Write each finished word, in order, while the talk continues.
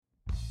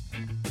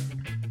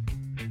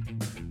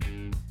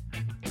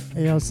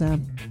Hey, yo, Sam.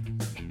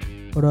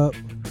 What up?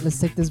 Let's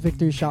take this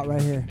victory shot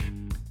right here.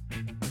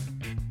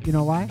 You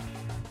know why?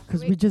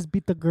 Because we Wait. just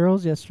beat the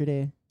girls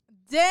yesterday.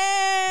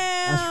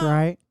 Damn. That's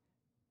right.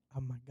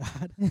 Oh my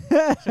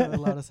God. Shut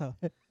loud as hell.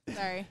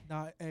 Sorry.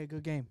 Nah, hey,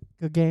 good game.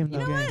 Good game, You though.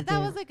 know game, what? good that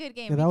game. was a good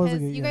game Yeah, that was a because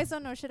good you game. guys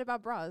don't know shit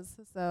about bras.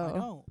 So I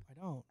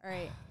don't. all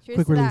right. Cheers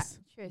Quick to release. that.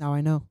 Cheers. Now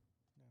I know.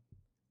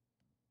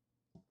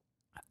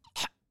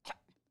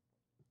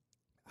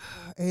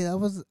 Hey, that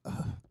was...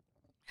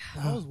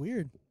 That was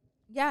weird.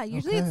 Yeah,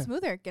 usually Okay. it's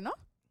smoother, you know?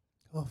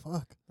 Oh,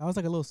 fuck. That was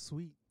like a little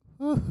sweet.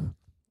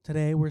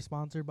 Today we're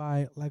sponsored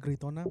by La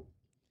Gritona.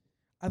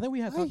 I think we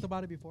had talked Ay.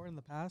 about it before in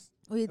the past.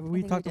 We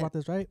We talked about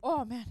this, right?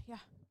 Oh man, yeah.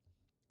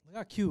 Look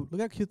how cute. Look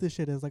how cute this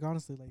shit is. Like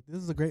honestly, like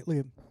this is a great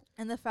look.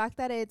 And the fact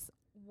that it's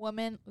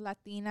woman,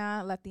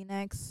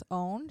 Latinx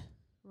owned,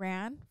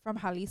 ran from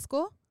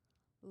Jalisco,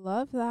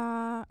 love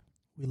that.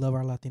 We love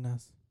our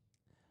Latinas.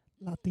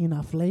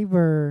 Latina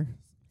flavor.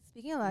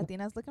 Speaking of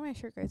Latinas, look at my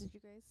shirt, guys. Did you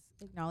guys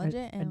acknowledge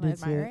it I and did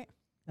see admire it. it?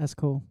 That's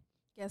cool.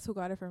 Guess who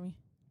got it for me?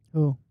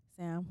 Who?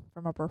 Sam,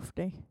 for my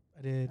birthday.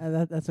 I did.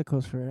 That's a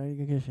cool shirt.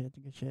 Good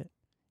shit. Good shit.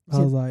 I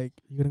was like,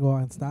 you're gonna go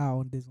out in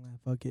style in Disneyland.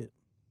 Fuck it.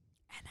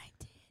 And I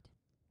did.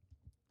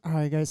 All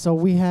right, guys. So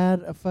we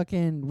had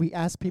we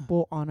asked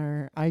people on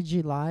our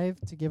IG Live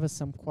to give us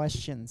some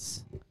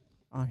questions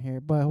on here.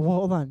 But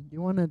hold on.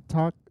 You want to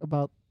talk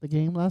about the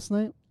game last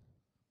night?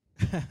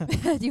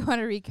 Do you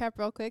want to recap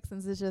real quick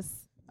since it's just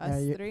Yeah,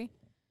 us you- three?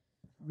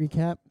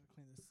 Recap.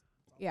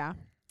 Yeah.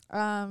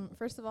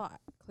 First of all,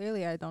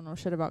 clearly I don't know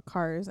shit about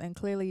cars, and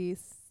clearly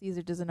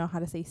Caesar doesn't know how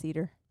to say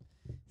cedar.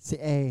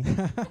 Hey.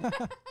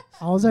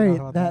 I was Not already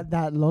about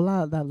that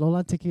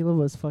Lola tequila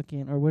was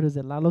fucking, or what is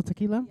it? Lalo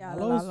tequila? Yeah,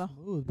 That was Lalo.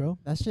 smooth, bro.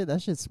 That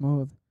shit's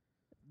smooth.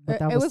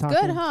 It was good,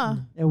 talking. huh?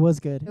 It was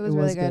good. It was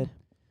really good.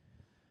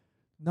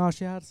 No,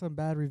 she had some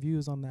bad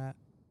reviews on that.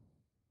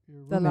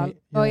 Your The Lalo.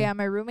 roommate, Oh yeah,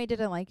 my roommate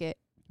didn't like it.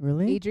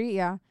 Really? Adri,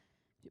 yeah.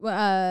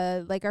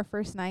 Like our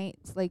first night,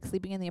 like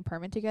sleeping in the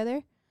apartment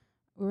together,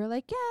 we were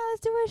like, yeah,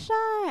 let's do a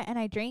shot. And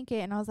I drank it,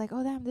 and I was like,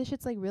 oh damn, this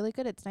shit's like really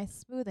good. It's nice,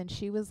 smooth. And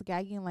she was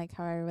gagging like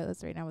how I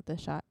was right now with this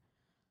shot.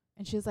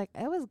 And she was like,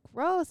 it was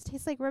gross.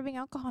 Tastes like rubbing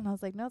alcohol. And I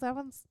was like, no, that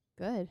one's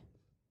good.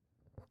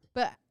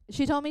 But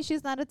she told me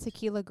she's not a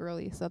tequila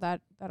girly, so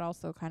that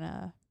also kind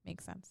of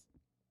makes sense.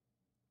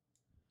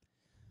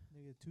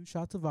 Nigga, 2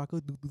 shots of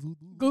vodka.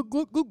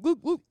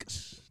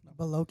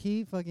 But low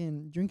key,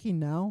 fucking drinking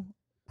now,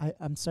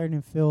 I'm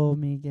starting to feel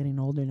me getting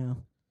older now.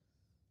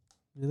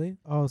 Really?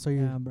 Oh, so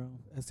you're Yeah, bro.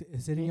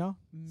 is it in y'all?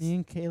 Me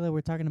and Kayla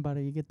were talking about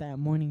it. You get that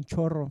morning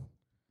chorro.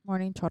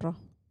 Morning chorro.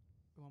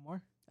 You want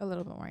more? A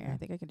little bit more, yeah. I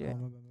think I can do it.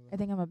 Oh, I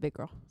think I'm a big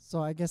girl.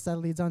 So I guess that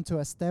leads on to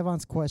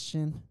Esteban's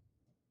question.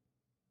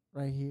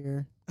 Right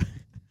here.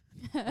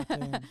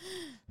 Okay.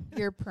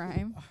 Your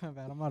prime.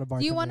 Man, I'm not a bartender.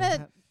 Do you want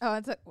to? Oh,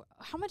 it's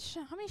how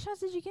many shots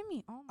did you give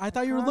me? Oh my I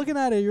thought you were God. looking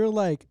at it. You're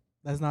like,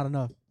 that's not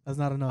enough. That's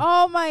not enough.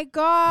 Oh my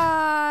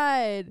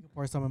God! You can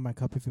pour some in my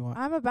cup if you want.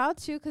 I'm about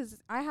to, 'cause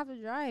I have to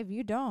drive.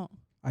 You don't.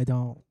 I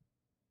don't.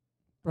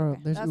 Bro,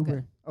 Okay, there's that's Uber.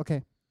 good.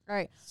 Okay. All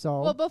right.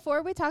 So Well,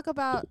 before we talk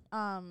about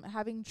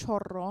having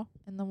chorro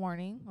in the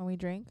morning when we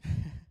drink, do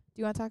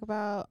you want to talk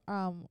about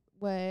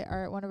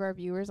what one of our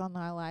viewers on the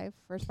live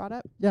first brought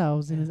up? yeah, I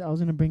was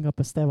gonna bring up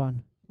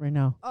Esteban right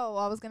now. Oh,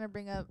 I was gonna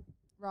bring up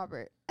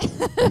Robert.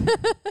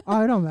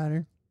 Oh, it don't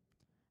matter.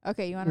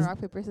 Okay, you want to Is- rock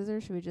paper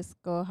scissors? Should we just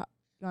go?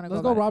 You want to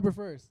Let's go? go about it? Robert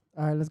first.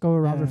 All right, let's go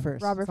with Robert Yeah.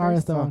 first. Robert Sorry,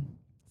 first. Esteban.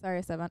 Sorry,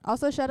 Esteban.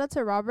 Also, shout out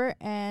to Robert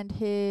and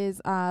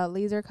his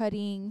laser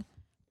cutting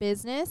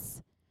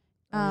business.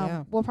 Oh,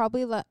 yeah. We'll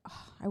probably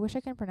I wish I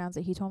can pronounce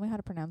it. He told me how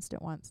to pronounce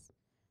it once.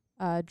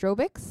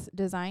 Drobix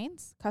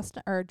Designs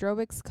Custom or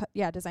Drobix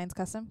Designs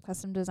Custom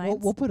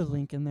Designs. We'll put a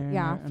link in there. in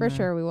yeah, our- in for our-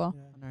 sure we will.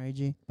 Yeah. On our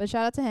IG. But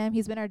shout out to him.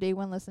 He's been our day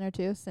one listener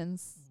too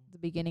since the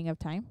beginning of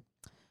time.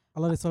 I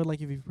love it. So like,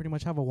 if you pretty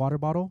much have a water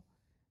bottle,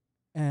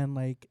 and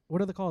like,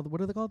 what are they called?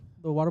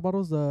 The water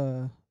bottles,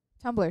 the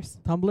Tumblers.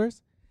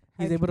 tumblers.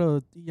 He's Hydro.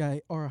 able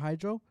to or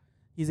hydro.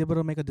 He's able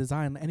to make a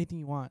design, anything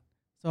you want.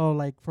 So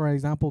like, for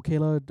example,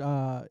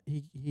 Kayla,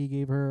 he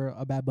gave her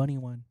a Bad Bunny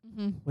one,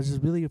 Mm-hmm. which is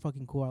really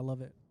fucking cool. I love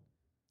it.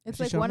 It's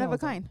She like showed one me, of I a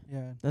was like, kind.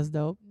 Yeah. That's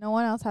dope. No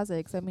one else has it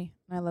except me.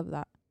 And I love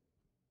that.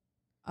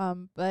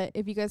 But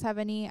if you guys have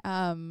any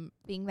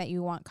thing that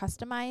you want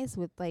customized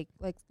with like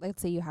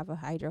let's say you have a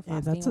hydro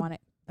flask and that's you a want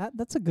it.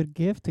 That's a good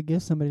gift to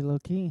give somebody low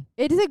key.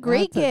 It is a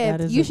great that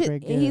gift. is You a should.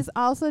 great He's gift.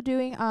 also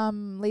doing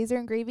laser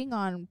engraving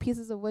on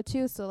pieces of wood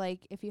too. So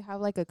like if you have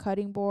like a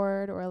cutting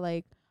board or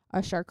like a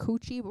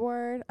charcuterie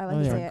board, I like Oh,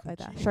 to yeah. say it like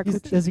that. He's-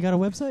 Charcuterie. Does he got a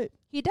website?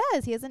 He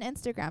does. He has an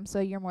Instagram, so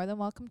you're more than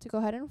welcome to go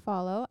ahead and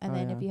follow. And Oh,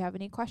 then yeah. if you have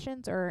any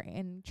questions or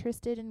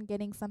interested in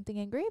getting something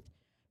engraved,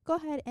 go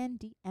ahead and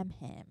DM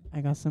him.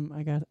 I got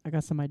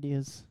some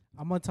ideas.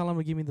 I'm gonna tell him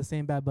to give me the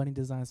same Bad Bunny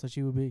design, so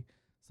she would be,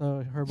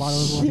 so her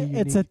bottles will be unique.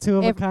 It's a two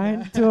of a If-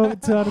 kind. Two out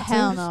of two.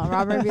 Hell no,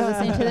 Robert. If you're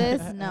listening to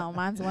this, no,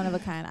 mine's one of a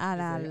kind.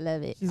 I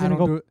love it. She's I gonna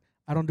don't go. do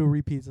I don't do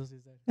repeats. That's what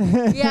he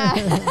said. Yeah.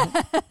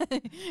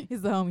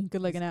 He's the homie.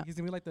 Good looking out. He's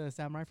gonna be like the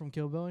samurai from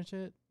Kill Bill and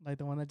shit, like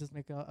the one that just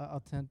make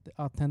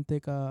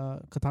authentic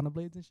katana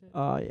blades and shit.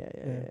 Oh yeah.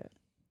 Yeah.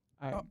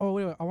 All right. Oh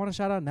wait, I want to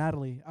shout out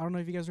Natalie. I don't know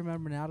if you guys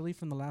remember Natalie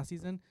from the last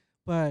season,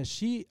 but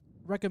she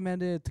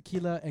recommended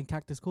Tequila and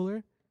Cactus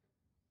Cooler.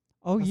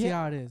 Oh Let's see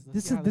yeah. how it is.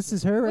 This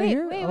is her right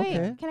here. Wait.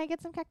 Okay. Can I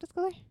get some cactus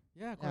cooler?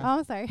 Yeah. Of Yeah. course. Oh,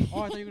 I'm sorry.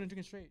 Oh, I thought you were gonna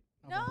drink it straight.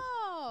 No,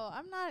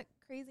 I'm not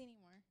crazy anymore.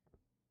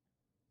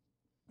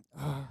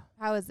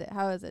 How is it?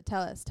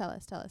 Tell us.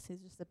 He's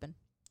just sipping.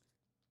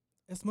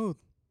 It's smooth.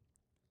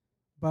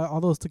 But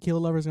all those tequila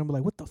lovers are gonna be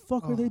like, "What the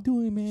fuck are they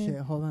doing, man?" Shit,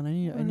 hold on. I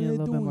need What a are they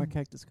little bit more doing?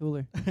 Cactus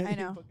Cooler. I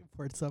know. Fucking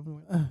poured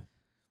something.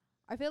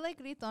 I feel like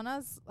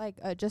Ritona's like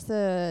just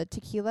a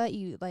tequila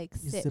you like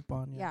You sip. sip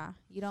on. Yeah,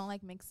 you don't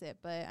like mix it,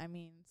 but I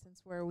mean,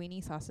 since we're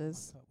weenie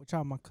sauces, Which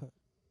out my cut.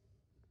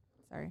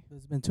 sorry.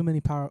 There's been too many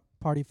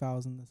party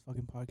fouls in this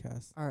fucking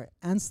podcast. All right.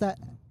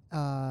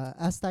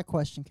 Ask that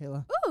question,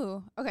 Kayla.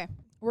 Ooh, okay.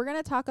 We're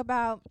gonna talk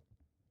about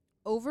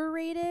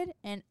overrated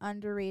and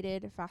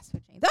underrated fast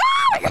food chains.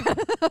 Oh my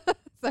god!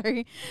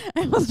 Sorry,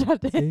 I almost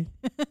dropped it. See?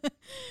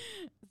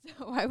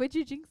 So why would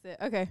you jinx it?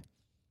 Okay.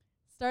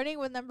 Starting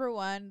with number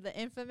 1, the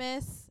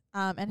infamous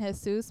and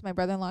Jesus, my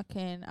brother-in-law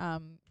can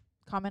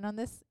comment on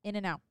this.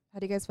 In-N-Out. How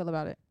do you guys feel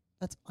about it?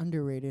 That's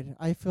underrated.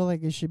 I feel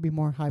like it should be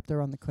more hyped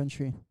around the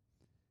country.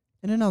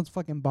 In-N-Out's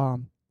fucking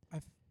bomb.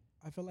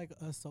 I feel like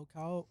us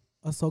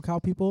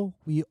SoCal people,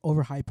 we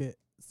overhype it.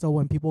 So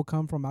when people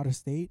come from outer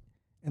state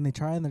and they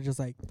try and they're just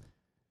like,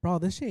 bro,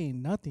 this shit ain't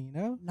nothing, you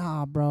know?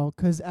 Nah, bro.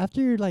 'Cause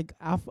after you're like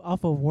off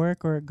of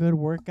work or a good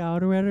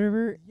workout or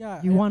whatever,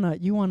 Yeah. you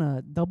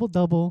wanna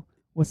double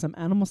with some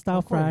animal style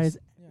Of course, fries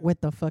yeah.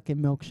 with the fucking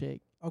milkshake.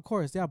 Of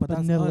course, yeah, but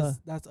Vanilla.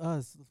 that's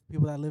us,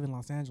 people that live in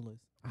Los Angeles.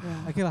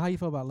 Yeah. Like, how you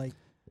feel about like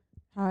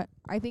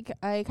I think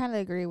I kind of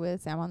agree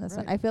with Sam on this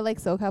one. Right. I feel like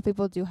SoCal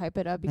people do hype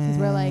it up because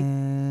we're like,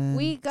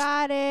 we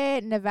got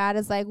it.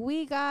 Nevada's like,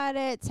 we got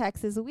it.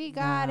 Texas, we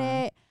got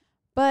Nah. it.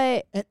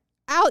 But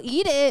I'll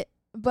eat it.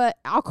 But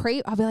I'll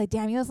be like,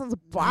 damn, you know, sounds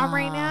bomb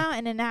right Nah. now.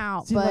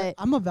 In-N-Out. See, But like,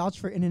 I'm a vouch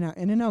for In-N-Out.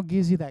 In-N-Out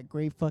gives you that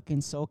great fucking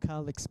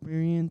SoCal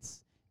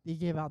experience. They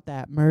give out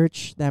that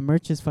merch. That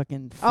merch is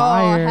fucking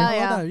fire. hell I love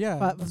yeah. that, yeah.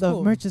 But that's the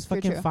cool. merch is True,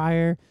 fucking true.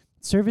 fire.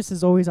 Service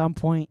is always on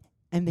point,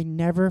 and they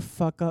never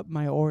fuck up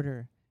my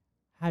order.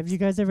 Have you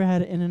guys ever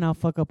had an In-N-Out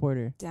fuck up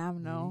order?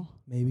 damn, no.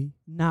 Maybe.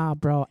 Nah,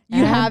 bro. You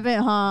And-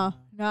 haven't, huh?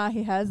 Nah,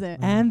 he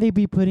hasn't. And they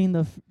be putting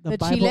the The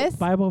Bible, chiles?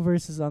 Bible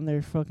verses on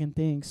their fucking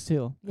things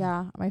too.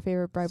 Yeah, my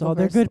favorite Bible So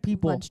they're verse, good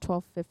people. Lunch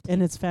 12:15.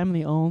 And it's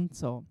family owned,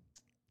 so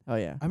oh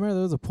yeah. I remember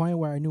there was a point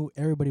where I knew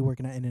everybody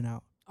working at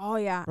In-N-Out. Oh,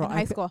 yeah, Bro, in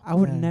high school. I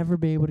would Yeah. never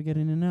be able to get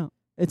in and out.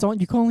 It's on.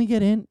 You can only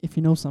get in if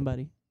you know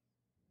somebody.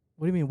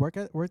 What do you mean, work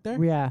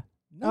there? Yeah.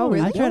 No,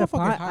 really? I they tried to don't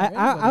fucking apply.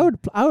 hire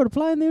I would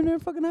apply and they would never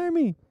fucking hire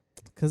me.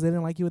 because they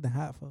didn't like you with the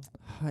hat, fool.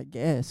 I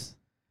guess.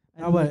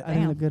 I No, but- didn't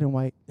Damn. look good in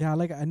white. Yeah,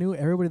 like I knew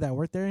everybody that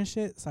worked there and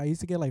shit, so I used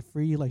to get like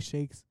free like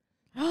shakes.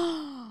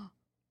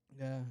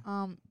 Yeah.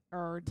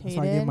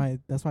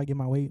 Irritated. That's why I get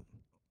my weight.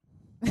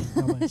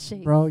 but-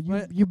 Shake. Bro,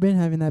 But- you've been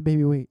having that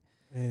baby weight.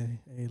 Hey,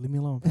 leave me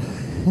alone.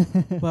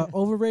 But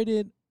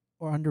overrated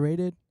or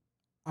underrated,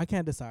 I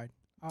can't decide.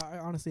 I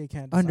honestly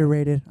can't decide.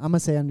 Underrated. I'm gonna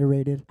say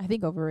underrated. I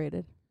think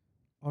overrated.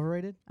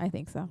 Overrated? I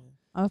think so. I'm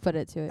gonna put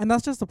it to it. And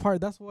that's just the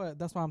part. That's why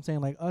I'm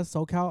saying like us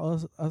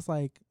SoCal, us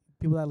like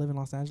people that live in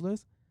Los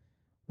Angeles,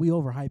 we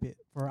overhype it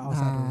for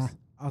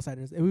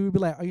outsiders. And we would be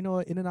like, oh, you know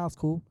what, In-N-Out's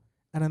cool.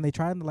 And then they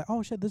try and they're like,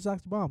 oh shit, this is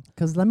actually bomb.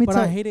 Because let me But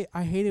tell I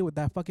you, hate it with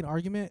that fucking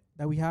argument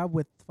that we have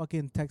with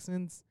fucking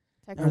Texans.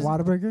 and Texas.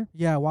 Whataburger,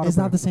 Yeah, Whataburger. it's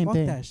not the same Fuck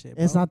thing. that shit,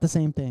 It's bro. not the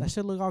same thing. That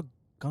shit look all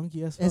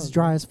gunky as fuck. It's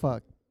dry as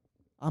fuck.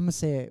 I'm gonna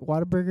say it.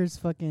 Whataburger's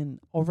fucking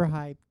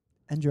overhyped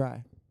and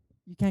dry.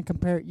 You can't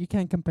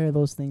compare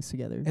those things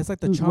together. It's like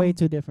the It's chum. way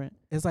too different.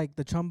 It's like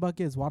the chum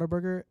bucket is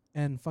Whataburger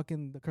and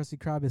fucking the Krusty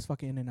Krab is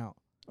fucking In-N-Out.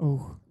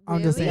 Oh,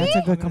 I'm just saying. Really? that's a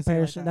I'm good gonna say it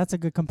like comparison. that. That's a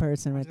good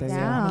comparison right I'm there. just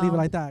saying, Yeah. I'm gonna leave it Damn.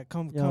 like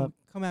that. Yup.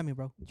 Come at me,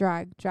 bro.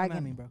 Dragging Come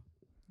at me, me. bro.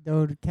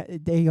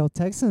 Dude,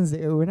 Texans,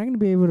 we're not gonna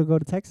be able to go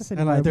to Texas And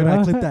anymore. like, they're bro.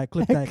 like, clip that,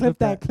 clip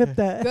that, clip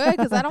that. Good,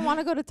 because I don't want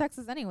to go to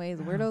Texas anyways.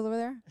 Weirdos over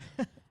there.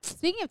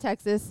 Speaking of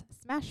Texas,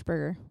 Smash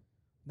Burger.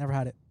 Never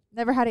had it.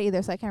 Never had it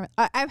either, so I can't.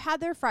 I've had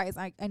their fries.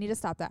 I need to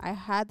stop that. I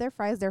had their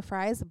fries. Their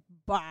fries,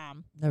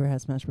 bomb. Never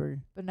had smash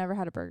burger. But never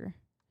had a burger.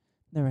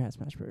 Never had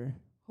smash burger.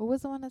 Who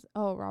was the one that's?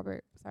 Oh,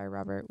 Robert. Sorry,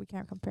 Robert. We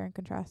can't compare and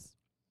contrast.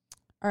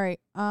 All right.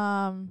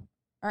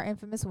 Our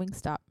infamous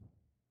Wingstop.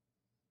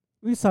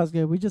 We sounds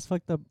good. We just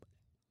fucked up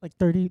like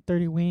 30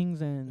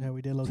 wings and Yeah,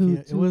 we did low two,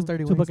 key. It was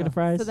 30 two wings. bucket of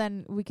fries. So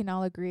then we can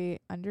all agree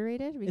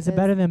underrated. Is it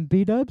better than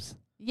B-dubs?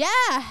 Yeah,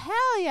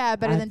 hell yeah,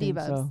 better I than think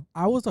D-Bubs. so.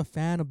 I was a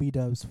fan of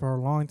B-dubs for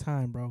a long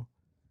time, bro.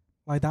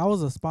 Like that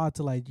was a spot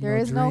to like There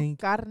is no drink.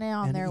 carne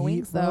on and their eat,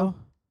 wings bro. though.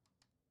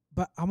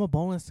 But I'm a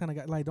boneless kind of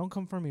guy. Like, don't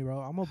come for me, bro.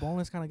 I'm a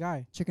boneless kind of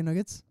guy. Chicken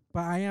nuggets?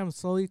 But I am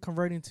slowly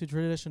converting to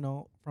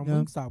traditional from Yeah.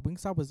 Wingstop.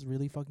 Wingstop was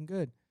really fucking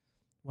good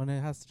when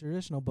it has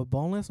traditional, but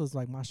boneless was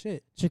like my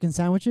shit. Chicken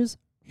sandwiches?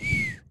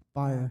 I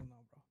Fire. don't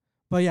know, bro.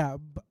 But yeah,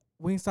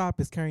 Wingstop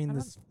is carrying I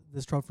this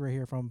this trophy right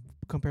here from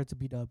compared to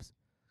B Dubs.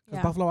 Because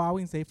Yeah. Buffalo Wild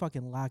Wings, they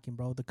fucking lacking,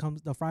 bro.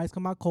 The fries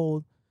come out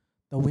cold,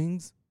 the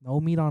wings no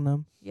meat on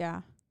them,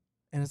 Yeah.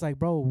 and it's like,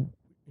 bro,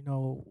 you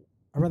know,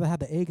 I'd rather have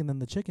the egg and then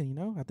the chicken. You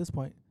know, at this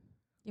point,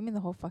 You mean the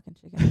whole fucking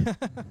chicken?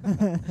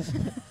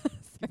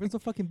 give us a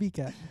fucking beak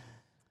at.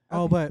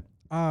 Oh, Okay.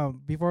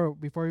 but before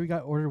we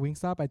got ordered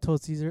Wingstop, I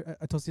told Caesar,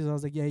 I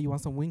was like, yeah, you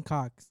want some wing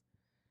cocks?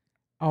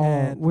 Oh,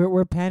 And-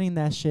 we're panning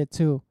that shit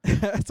too.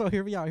 So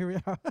here we are.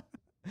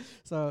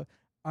 So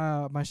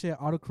my shit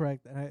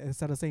autocorrect, and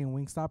instead of saying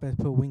Wingstop, I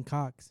put wing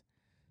cocks.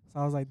 So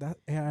I was like that.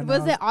 And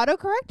Was it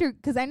autocorrect or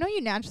because I know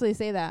you naturally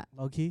say that?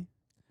 low key?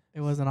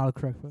 It wasn't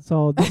autocorrect. But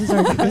So this is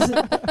our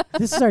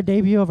this is our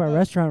debut of our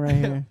restaurant right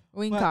here.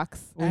 Wing What?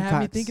 cocks. it had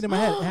me Wingcocks. thinking in my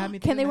head. It had me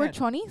Can thinking they in my wear head.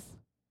 chonies?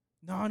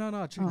 No.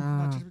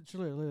 Ah.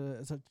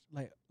 It's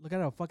like, look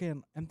at a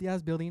fucking empty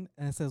ass building,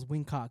 and it says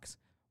Wingcocks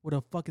with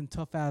a fucking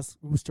tough ass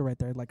rooster right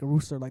there, like a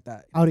rooster like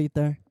that. I'll eat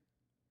there.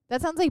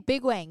 That sounds like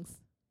Big Wangs.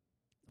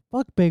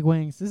 Fuck big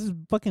wings. This is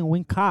fucking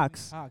wing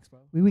cocks. Wingcocks, bro.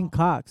 We wing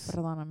cocks.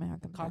 Perdóname,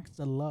 Hakan. Cocks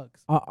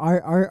deluxe.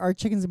 Our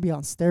chickens would be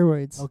on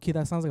steroids. Okay,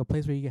 that sounds like a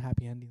place where you get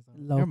happy endings.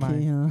 Low Never mind.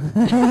 key, Y'all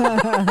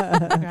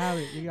huh? can have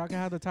it. Y'all can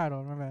have the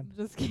title, my man.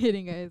 Just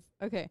kidding, guys.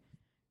 Okay.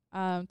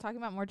 Talking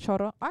about more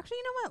choro. Actually,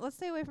 you know what? Let's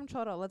stay away from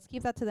choro. Let's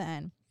keep that to the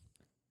end.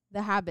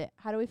 The habit.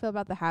 How do we feel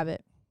about the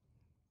habit?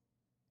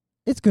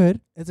 It's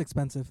good. It's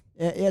expensive.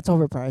 It's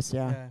overpriced,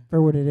 yeah.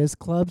 For what it is.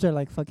 Clubs are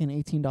like fucking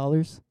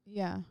 $18.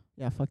 Yeah.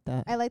 Yeah, fuck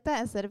that. I like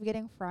that instead of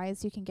getting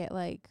fries, you can get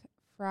like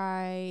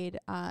fried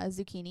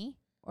zucchini,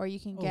 or you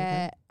can Oh,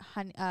 okay.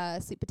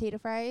 get sweet potato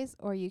fries,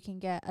 or you can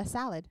get a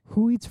salad.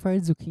 Who eats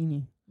fried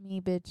zucchini?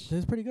 Me, bitch.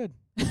 It's pretty good.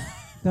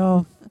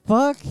 The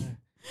fuck?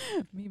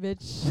 Me,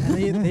 bitch.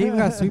 And they even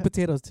got sweet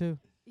potatoes too.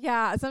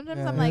 Yeah, sometimes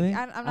Yeah. I'm Really?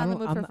 like, I'm not in the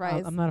mood for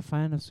fries. I'm not a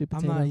fan of sweet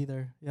I'm potato. not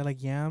either. Yeah,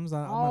 like yams.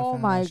 I'm not a fan Oh of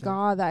my that shit.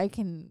 god, that I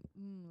can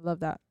love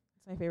that.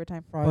 It's my favorite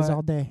time. Fries But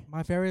all day.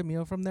 My favorite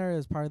meal from there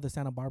is part of the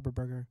Santa Barbara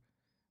burger.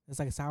 It's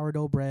like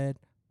sourdough bread,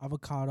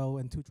 avocado,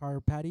 and 2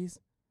 charred patties.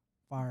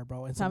 Fire,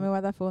 bro. And Tell me why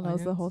that fool knows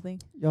the onions. whole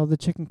thing. Yo, the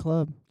chicken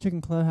club.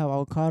 Chicken club have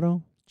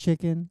avocado,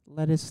 chicken,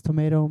 lettuce,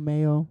 tomato,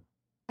 mayo.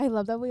 I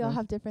love that we all Yeah.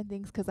 have different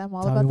things 'cause I'm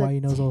all Tell about me the. why he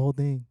knows the whole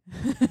thing.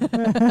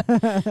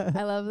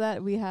 I love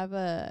that we have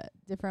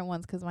different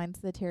ones 'cause mine's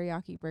the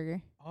teriyaki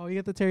burger. Oh, you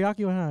get the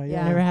teriyaki one, huh?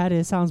 Yeah. I never had it.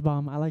 It sounds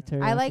bomb. I like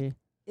teriyaki. I like-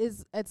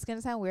 It's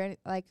gonna sound weird.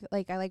 Like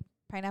I like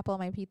pineapple on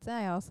my pizza.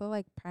 I also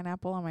like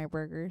pineapple on my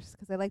burgers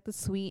 'cause I like the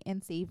sweet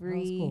and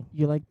savory. cool.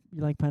 You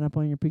like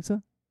pineapple on your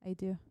pizza? I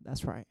do.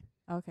 That's right.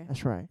 Okay.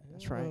 That's right.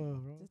 That's right. Yeah,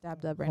 bro. Just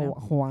dabbed up right now.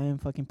 Hawaiian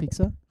fucking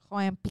pizza.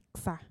 Hawaiian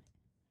pizza.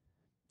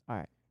 All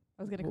right.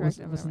 I was gonna What's, correct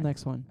it. what's the never mind.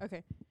 next one?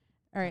 Okay.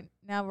 All right.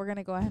 Now we're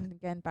gonna go ahead and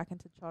get back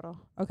into choro.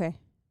 Okay.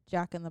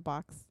 Jack in the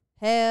Box.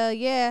 Hell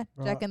yeah.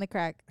 Bro, Jack in the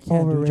Crack. I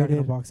can't do Jack in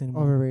the Overrated. Box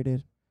anymore. Overrated.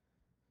 It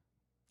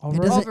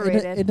Over- doesn't,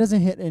 Overrated. it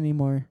doesn't hit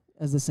anymore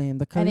as the same.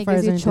 The curly it gives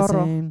fries you ain't the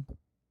chorro. same.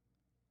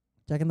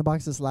 Jack in the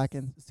Box is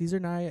lacking. Caesar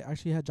and I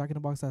actually had Jack in the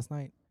Box last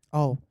night.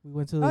 Oh, We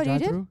went to the Oh, you did?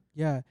 drive-thru.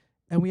 Yeah.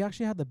 And we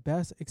actually had the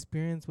best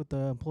experience with the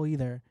employee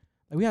there.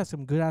 Like, we had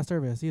some good ass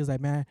service. He was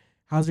like, man,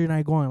 how's your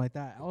night going? Like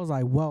that. I was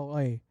like, whoa,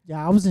 hey.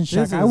 yeah. I was in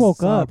shock. This I is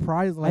woke up.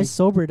 surprised, I like,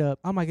 sobered up.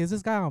 I'm like, is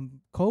this guy on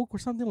coke or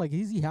something? Like,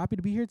 is he happy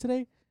to be here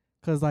today?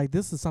 'Cause like,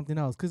 this is something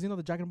else. 'Cause you know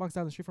the Jack in the Box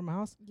down the street from my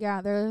house?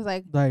 Yeah. There's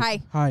like, Like,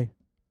 hi. Hi.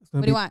 It's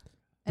gonna What do you be want?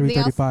 Anything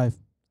else? 335.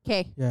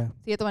 Okay. Yeah. See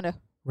you at the window.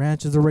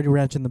 Ranch is already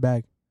ranch in the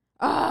bag.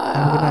 Ah.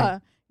 a good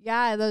night.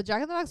 Yeah. The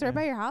Jack in the Box right Yeah.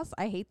 by your house.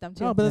 I hate them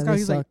too. No, but this Yeah, guy, they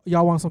he's like, suck.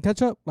 y'all want some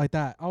ketchup? Like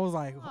that. I was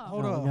like, Oh.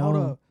 hold No, up, no. hold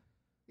up.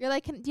 You're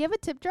like, do you have a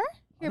tip jar?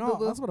 Here, No, boo I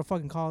boo. was about to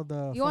fucking call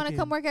the. You want to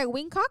come work at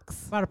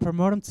Wingcocks? About to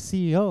promote him to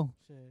CEO.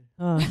 Shit.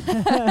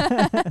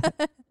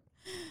 Huh.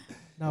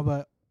 No,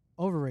 but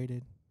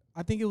overrated.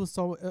 I think it was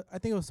so. I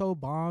think it was so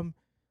bomb.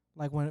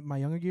 Like when my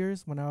younger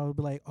years, when I would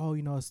be like, oh,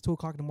 you know, it's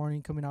 2:00 in the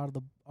morning, coming out of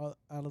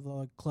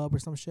the club or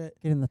some shit,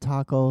 Getting the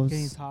tacos.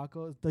 getting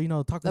tacos. You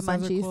know, taco The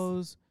stands are munchies.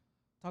 closed.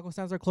 Taco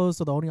stands are closed,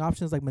 so the only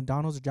option is like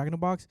McDonald's or Jack in the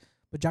Box.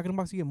 But Jack in the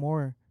Box, you get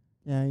more.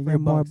 Yeah, you for get your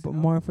more, bucks, you know?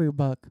 more for your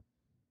buck.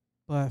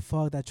 But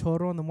fuck that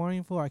choro in the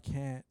morning for I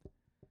can't.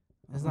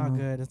 It's not Uh-uh.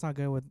 good. It's not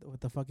good with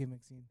the fucking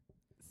mixing.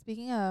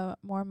 Speaking of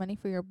more money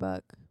for your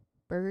buck,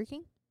 Burger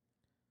King.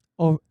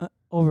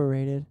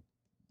 Overrated.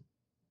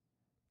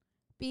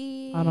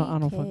 I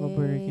don't fuck with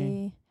Burger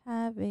King.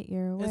 Have it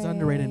your way. It's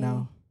underrated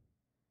now.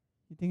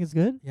 You think it's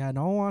good? Yeah,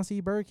 no one wants to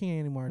eat Burger King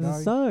anymore. It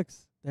Dog.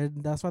 sucks.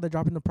 That's why they're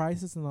dropping the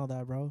prices and all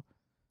that, bro.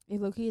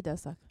 Low-key, it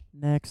does suck.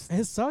 Next.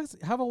 It sucks.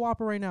 Have a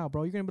Whopper right now,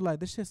 bro. You're gonna be like,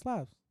 this shit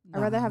slaps. I'd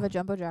rather have Nah. a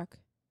Jumbo Jack.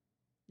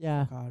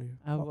 Yeah. Fuck out of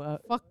here.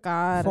 Fuck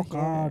God. Fuck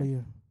out of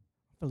here.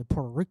 I feel like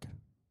Puerto Rican.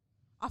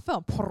 I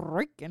felt Puerto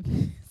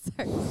Rican.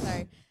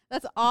 sorry.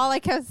 That's all I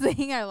kept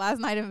saying our last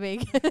night in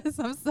Vegas.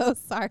 I'm so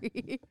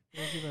sorry.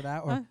 It's either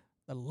that or Huh?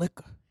 the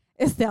liquor.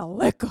 It's the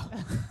liquor.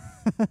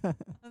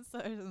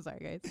 I'm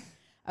sorry, guys.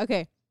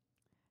 Okay.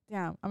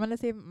 Damn. I'm gonna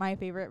save my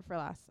favorite for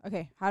last.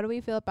 Okay. How do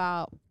we feel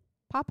about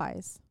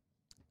Popeyes?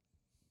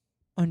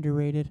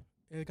 Underrated.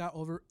 It got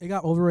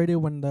overrated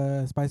when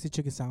the spicy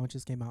chicken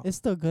sandwiches came out. It's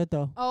still good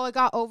though. Oh, it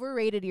got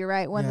overrated. You're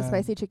right. When the Yeah.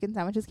 spicy chicken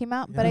sandwiches came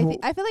out, Yeah. but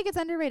I feel like it's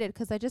underrated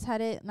because I just had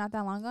it not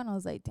that long ago, and I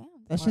was like, damn,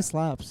 That My- shit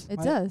slaps. it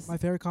my, does. My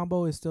favorite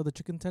combo is still the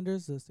chicken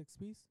tenders, the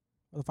 6-piece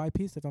or the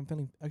 5-piece. If I'm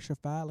feeling extra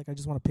fat, like I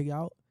just want to pig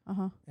out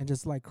and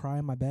just like cry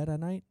in my bed at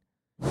night.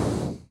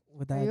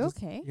 With that, Are you just-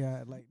 okay?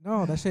 Yeah, like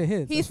no, that shit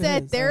hits. He That shit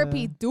said hits.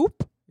 therapy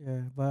dupe.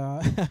 Yeah,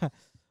 but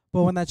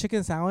but when that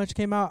chicken sandwich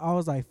came out, I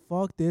was like,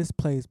 "Fuck this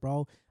place,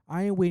 bro!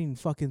 I ain't waiting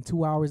fucking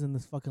 2 hours in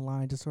this fucking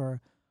line just for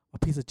a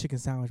piece of chicken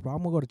sandwich, bro. I'm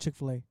gonna go to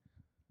Chick-fil-A."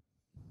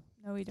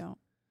 No, we don't.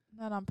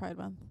 Not on Pride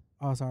Month.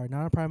 Oh, sorry,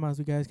 not on Pride Month.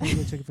 You guys can't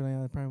go to Chick-fil-A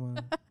on Pride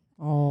Month.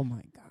 Oh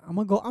my god. I'm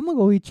gonna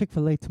go eat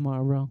Chick-fil-A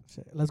tomorrow, bro.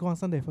 Shit. Let's go on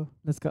Sunday, fool.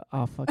 Let's go.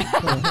 Oh fucking.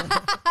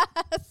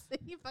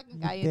 You fucking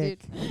got you, dude.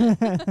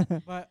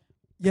 dude. But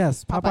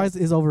yes, Popeyes. Popeyes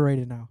is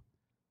overrated now.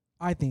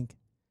 I think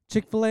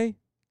Chick-fil-A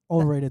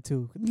overrated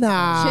too.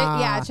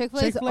 Nah.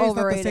 Chick-fil-A is Chick-fil-A is not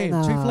the overrated. same.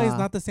 Nah. Chick-fil-A is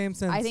not the same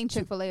since I think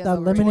Chick-fil-A is That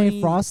overrated. lemonade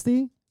 20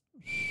 frosty.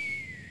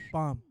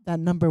 bomb, That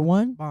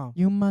 #1. bomb.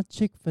 You my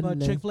Chick-fil-A.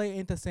 But Chick-fil-A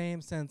ain't the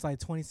same since like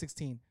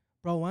 2016.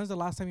 Bro, when's the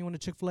last time you went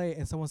to Chick-fil-A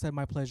and someone said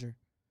my pleasure?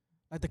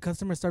 Like the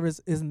customer service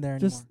isn't there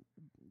anymore. Just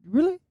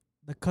really?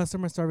 The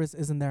customer service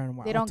isn't there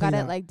anymore. They I'll don't tell got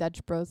you it that. like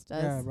Dutch Bros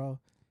does. Yeah, bro.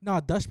 No,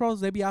 Dutch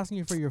Bros, they be asking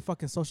you for your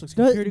fucking social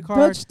security card,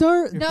 Dutch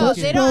Star. Your No, Dutch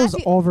they don't Bros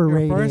actually- your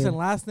overrated. first and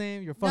last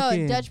name, your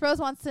fucking... No, Dutch Bros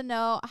wants to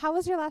know, how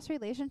was your last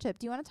relationship?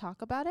 Do you want to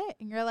talk about it?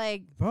 And you're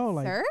like, Bro,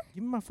 like, sir,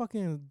 give me my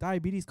fucking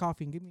diabetes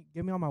coffee and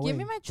get me on my way. give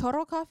me my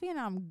churro coffee and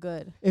I'm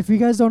good. If you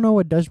guys don't know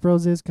what Dutch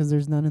Bros is, 'cause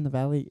there's none in the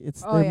valley,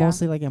 Oh, they're yeah.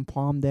 mostly like in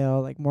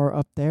Palmdale, like more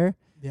up there.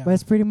 Yeah. But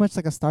it's pretty much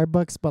like a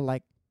Starbucks, but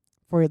like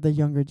for the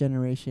younger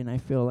generation. I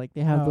feel like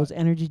they have those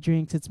energy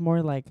drinks. It's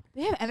more like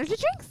They have energy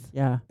drinks?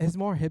 yeah, It's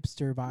more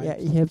hipster vibes. yeah,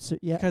 hipster,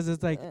 yeah, Because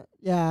it's like,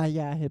 yeah,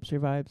 hipster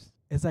vibes.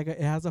 it's like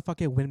it has a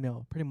fucking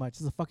windmill, pretty much.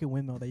 It's a fucking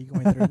windmill that you're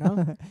going through,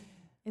 no?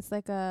 It's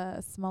like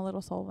a small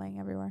little soul laying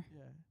everywhere.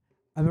 Yeah.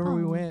 I remember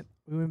we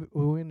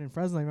Oh. went in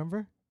Fresno,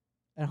 remember?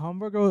 And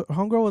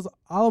homegirl was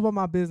all about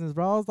my business,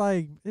 bro. I was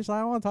like, bitch, I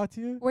don't want to talk to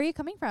you. Where are you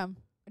coming from?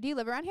 Do you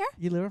live around here?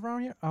 You live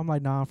around here? I'm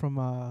like, nah, I'm from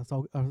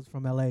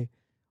from LA.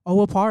 Oh,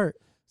 what part?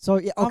 So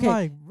yeah, okay. I'm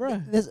like,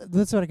 bruh.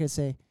 That's what I could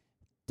say.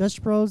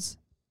 Dutch Bros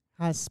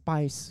has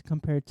spice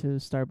compared to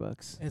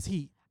Starbucks. It's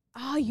heat.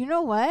 Oh, you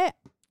know what?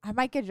 I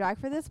might get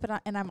dragged for this,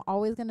 but I'm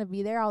always going to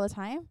be there all the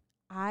time.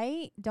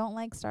 I don't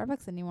like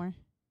Starbucks anymore.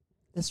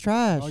 It's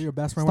trash. Oh, your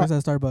best friend works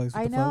at Starbucks. What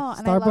I the know, fuck?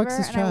 and I love Starbucks her,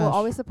 is and I will trash.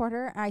 always support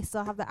her. I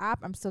still have the app.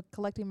 I'm still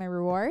collecting my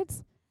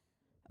rewards.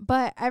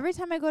 But every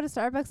time I go to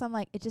Starbucks, I'm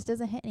like, it just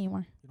doesn't hit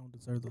anymore. You don't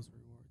deserve those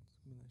rewards.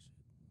 Give me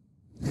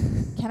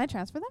that shit. Can I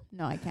transfer them?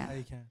 No, I Yeah, can't.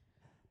 you can.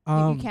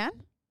 You can?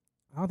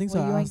 I don't think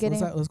Well, so. you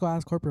ain't Let's go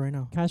ask corporate right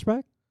now.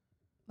 Cashback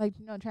Like,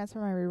 no, transfer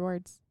my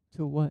rewards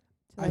to what?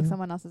 to like I-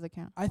 someone else's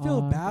account. I feel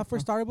Oh, bad for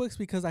okay. Starbucks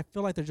because I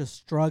feel like they're just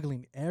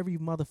struggling every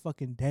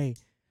motherfucking day.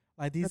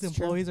 Like these That's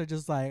true. employees are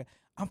just like,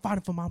 I'm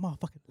fighting for my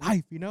motherfucking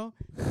life, you know?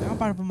 Like, I'm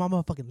fighting for my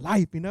motherfucking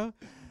life, you know?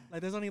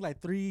 Like there's only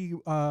like 3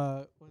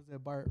 what is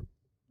it,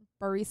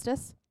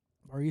 Baristas,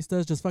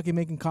 baristas just fucking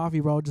making coffee,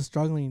 bro, just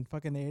struggling,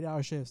 fucking the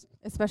 8-hour shifts.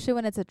 especially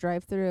when it's a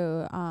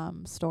drive-through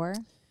store.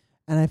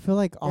 And I feel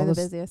like all They're the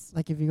this, busiest.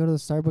 like if you go to the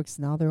Starbucks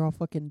now, they're all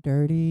fucking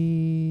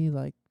dirty.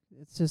 Like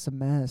it's just a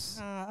mess.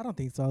 Nah, I don't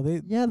think so.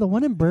 They Yeah, the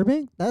one in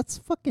Burbank, that's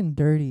fucking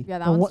dirty. Yeah,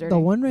 that the one's one, dirty. The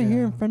one right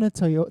here in Yeah. front of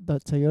the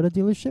Toyota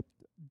dealership,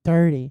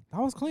 dirty. that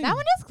was clean. That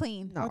one is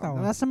clean. No, that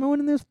one. last time I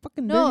went in there was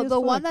fucking dirty. No, as the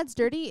fuck. one that's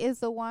dirty is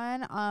the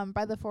one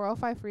by the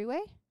 405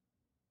 freeway,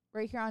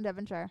 right here on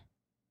Devonshire,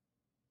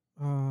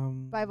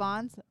 by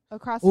Vaughn's,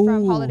 across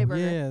from Holiday Burger.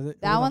 Yeah,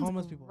 That one's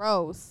homeless people.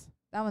 gross.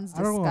 That one's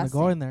I don't want to disgusting.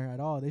 go in there at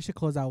all. They should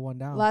close that one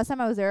down. Last time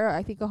I was there,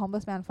 I think a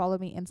homeless man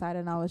followed me inside,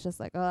 and I was just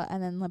like,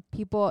 and then the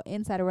people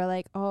inside were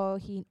like, oh,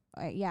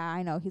 yeah,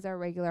 I know, he's our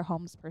regular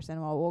homeless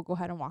person. Well, we'll go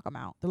ahead and walk him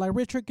out. They're like,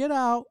 Richard, get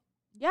out.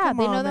 Yeah, Come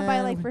they know on, them by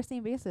man. like first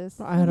name basis.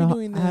 I had Why a are we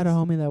doing I had a this?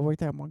 homie that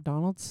worked at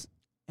McDonald's,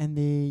 and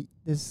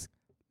this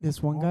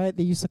one Oh. guy,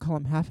 they used to call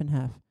him half and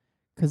half,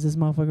 'cause this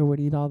motherfucker would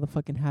eat all the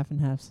fucking half and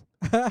halves.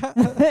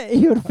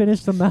 He would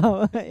finish them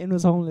out and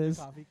was homeless.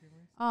 Coffee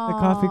creamers. The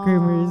coffee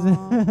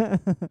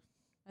creamers.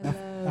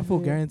 That fool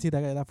guaranteed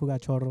that fool got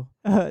chorro.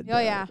 Oh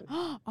yeah.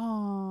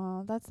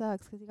 Oh, that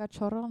sucks 'cause he got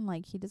chorro and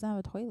like he doesn't have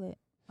a toilet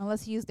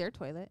unless he used their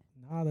toilet.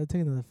 Nah, they're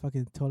taking the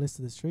fucking toilets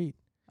to the street.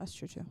 That's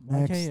true too.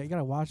 Next. Okay, you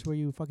gotta watch where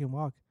you fucking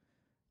walk.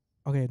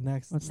 Okay,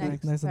 next. What's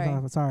next? Next.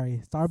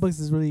 Sorry. Starbucks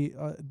is really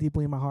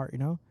deeply in my heart, you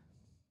know?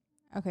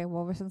 Okay,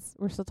 well since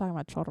we're still talking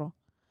about chorro,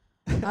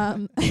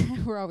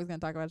 we're always gonna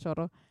talk about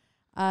chorro.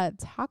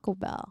 Taco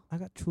Bell. I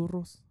got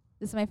churros.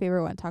 This is my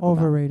favorite one. Taco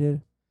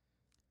Overrated.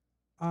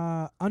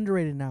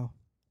 Underrated now.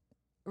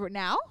 Bell.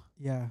 Now,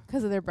 Yeah.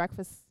 'cause of their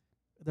breakfast.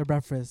 Their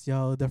breakfast.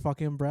 Yo, their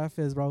fucking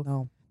breakfast, bro.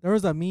 No. There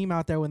was a meme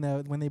out there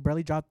when they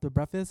barely dropped the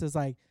breakfast. It's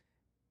like,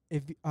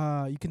 if you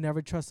can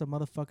never trust a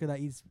motherfucker that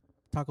eats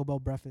Taco Bell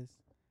breakfast.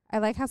 I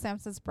like how Sam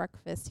says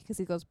breakfast because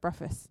he goes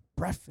breakfast.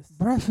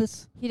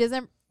 Breakfast. He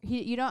doesn't.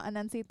 You don't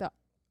enunciate the.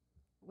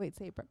 Wait,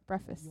 say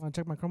breakfast. You want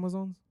to check my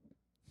chromosomes?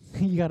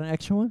 You got an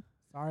extra one?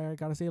 Sorry, I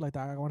gotta say it like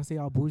that. I want to say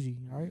all bougie.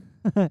 All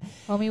right.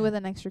 Homie with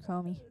an extra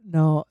comey.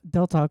 No,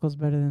 Del Taco's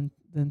better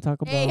than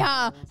Taco Bell. Hey,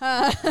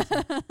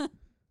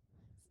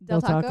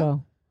 Del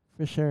Taco?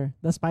 For sure.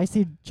 The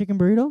spicy chicken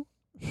burrito?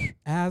 It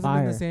hasn't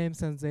been Fire. the same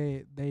since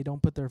they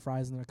don't put their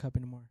fries in their cup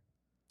anymore.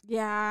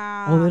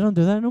 Yeah. Oh, they don't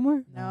do that no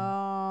more?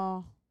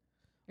 No.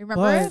 Remember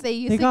But they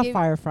used They to got give.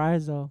 fire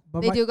fries though.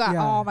 But They my, do got.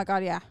 yeah. Oh my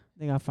god, yeah.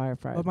 They got fire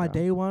fries. But my bro.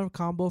 day one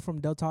combo from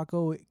Del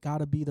Taco it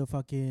gotta be the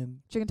fucking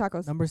Chicken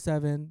tacos. number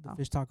 7, the Oh.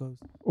 fish tacos.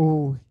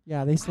 Oh,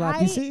 yeah, they slap.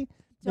 I You see?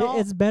 don't-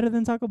 It's better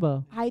than Taco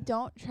Bell. I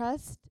don't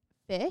trust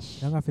fish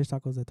They don't got fish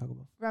tacos at Taco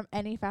Bell. from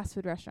any fast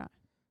food restaurant.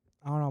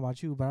 I don't know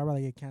about you, but I'd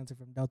rather get cancer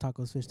from Del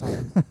Taco's fish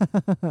tacos.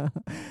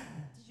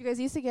 Did you guys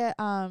used to get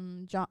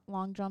Long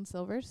John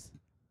Silver's?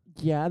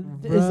 Yeah,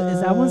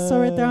 is that one still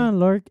right there on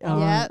Lord? Yeah,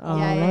 yeah,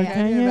 yeah, Lord yeah.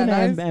 Canyon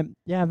Van Nuys? and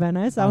yeah, Van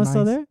Nuys. That Van one's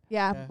still Nuys. there.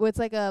 Yeah, Yeah. it's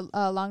like a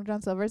Long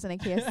John Silver's and a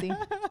KFC.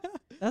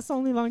 That's the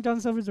only Long John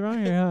Silver's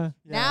around here, huh?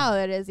 Yeah. Now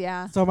it is,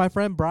 yeah. So my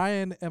friend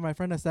Brian and my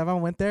friend Esteban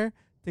went there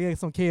to get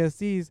some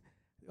KFCs.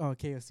 Oh,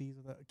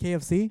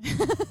 KFC.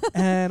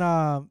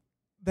 And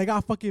they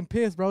got fucking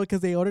pissed, bro, because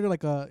they ordered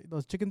like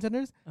those chicken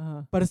tenders.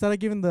 Uh-huh. But instead of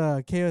giving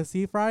the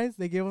KFC fries,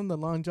 they gave them the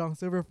Long John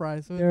Silver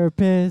fries. So They were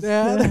pissed.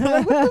 Yeah, they're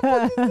like, what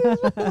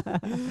the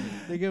fuck is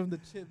this? They gave them the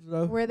chips,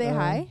 bro. Were they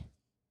high?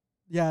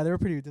 Yeah, they were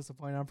pretty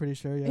disappointed. I'm pretty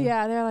sure.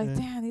 Yeah, they're like, Yeah.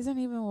 damn, these aren't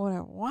even what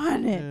I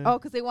wanted. Yeah. Oh,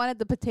 'cause they wanted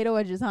the potato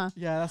wedges, huh?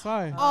 Yeah, that's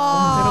why. Oh, The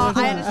I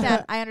potato wedges-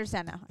 understand. I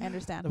understand now. I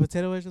understand. The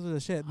potato wedges were the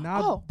shit.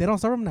 Now Oh. they don't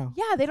serve them now.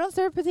 Yeah, they don't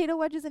serve potato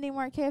wedges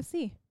anymore at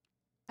KFC.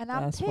 And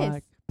I'm That's pissed.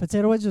 whack.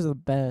 Potato wedges are the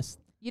best.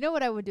 You know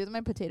what I would do with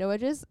my potato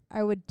wedges?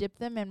 I would dip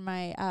them in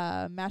my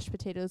mashed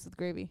potatoes with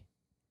gravy.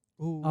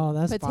 Ooh, Oh,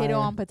 that's Potato fire.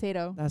 on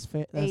potato. That's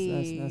fair.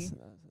 That's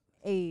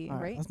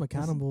Alright. Right? that's my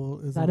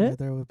cannibalism that it? right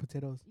there with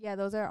potatoes. Yeah,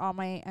 those are all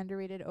my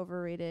underrated,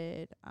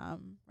 overrated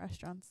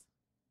restaurants.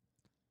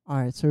 all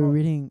right. So we're Oh.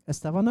 reading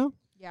Esteban now.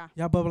 Yeah.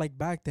 Yeah, but like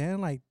back then,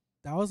 like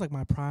that was like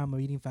my prime of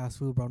eating fast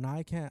food, bro. Now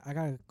I can't. I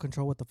gotta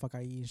control what the fuck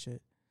I eat and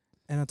shit.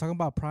 And I'm talking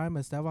about prime.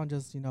 Esteban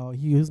just,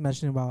 he was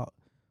mentioning about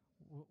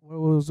what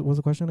was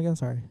the question again?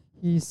 Sorry.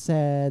 He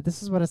said,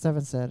 "This is what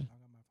Esteban said."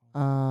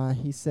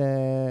 He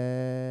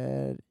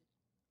said,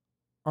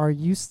 "Are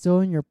you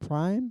still in your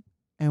prime?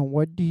 And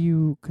what do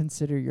you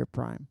consider your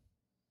prime?"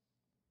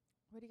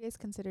 What do you guys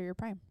consider your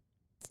prime?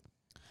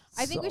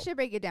 I think we should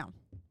break it down.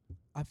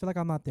 I feel like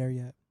I'm not there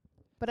yet.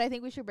 But I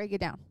think we should break it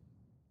down.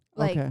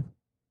 Like Okay.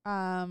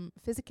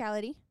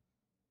 physicality,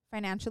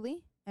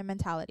 financially, and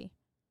mentality.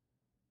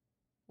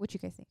 What you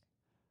guys think?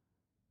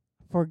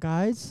 For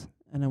guys,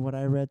 and then what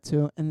I read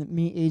too, and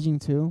me aging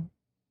too,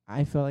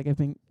 I feel like I've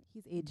been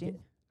He's aging.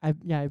 I've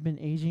been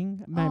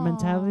aging. My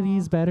mentality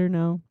is better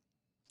now.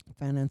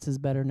 Finance is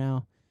better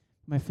now.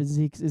 My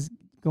physique is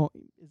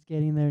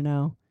getting there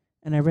now.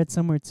 And I read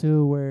somewhere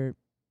too where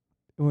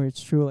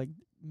it's true, like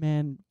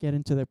men get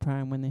into their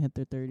prime when they hit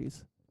their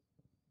 30s.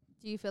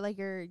 Do you feel like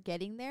you're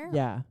getting there?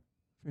 Yeah,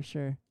 for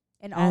sure.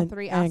 In all And-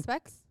 three and-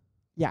 aspects?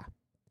 Yeah.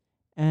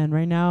 And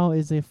right now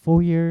is a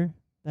full year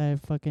that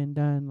I've fucking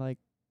done like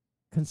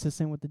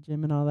consistent with the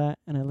gym and all that.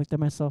 And I looked at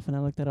myself and I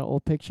looked at an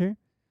old picture.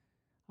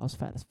 I was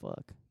fat as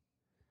fuck.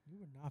 You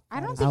were not I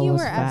don't as think fuck. you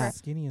was were fat. ever.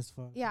 Skinny as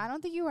fuck. Yeah, I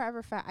don't think you were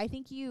ever fat. I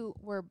think you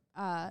were,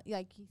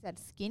 like he said,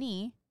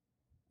 skinny,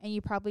 and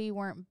you probably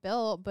weren't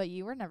built, but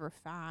you were never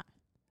fat.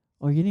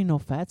 Oh, you didn't know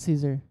Fat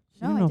Caesar.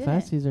 You No, didn't I know Fat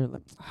didn't. Caesar.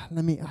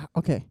 Let me.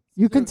 Okay,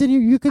 you continue.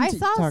 You I continue.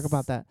 saw Talk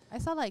about that. I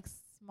saw like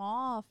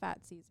small fat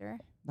Caesar.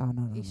 No.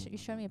 You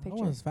showed me a That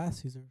picture. one's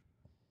fast, Caesar. You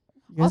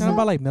You guys talking know-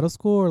 about like middle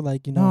school or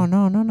like no.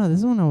 This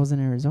is when I was in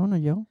Arizona,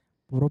 yo.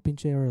 Puro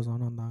pinche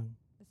Arizona. Dang.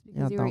 It's because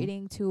Yeah, you were dumb.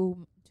 eating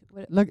too.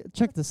 What, Look,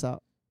 check this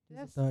out,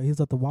 He's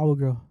at the Wawa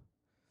girl.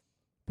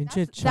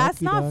 Pinche that's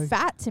chunky, not dog.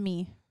 fat to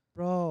me.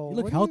 bro. You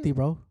look healthy,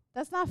 bro.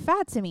 That's not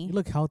fat to me. You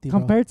look healthy, bro.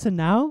 Compared to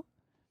now,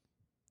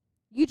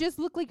 You just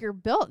look like you're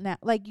built now.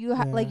 Like you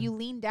like Yeah. you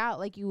leaned out,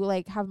 like you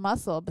like have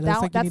muscle. But It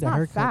looks like you that's need a not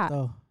haircut, fat.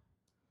 though.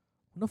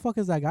 Who the fuck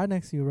is that guy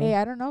next to you, bro? Hey,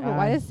 I don't know, but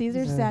why Guy, is Caesar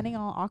he's a- standing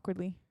all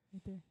awkwardly?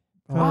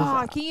 Oh,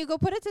 Ah, can you go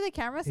put it to the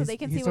camera so they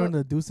can he's see throwing what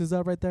the deuces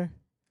up right there.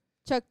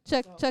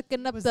 chucking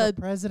he up was the.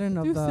 the president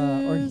of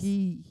the, or deuces.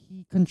 he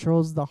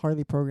controls the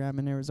Harley program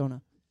in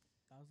Arizona.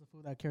 That was the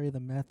fool that carried the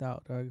meth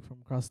out, dog, from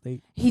across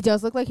state. He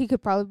does look like he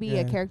could probably be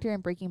a Yeah. character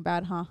in Breaking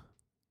Bad, huh?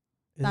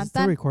 Is Dun, it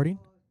still dun. recording?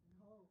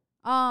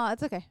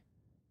 It's okay.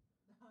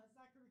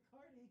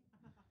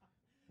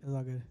 It's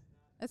all good.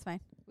 It's fine.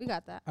 We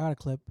got that. I got a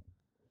clip.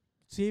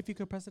 See if you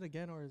could press it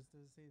again, or does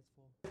it say it's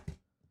full?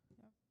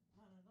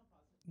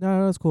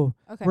 No, it's cool.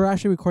 Okay. We're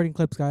actually recording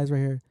clips, guys, right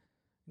here.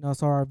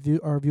 So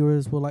our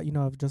viewers will let you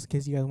know, if just in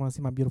case you guys want to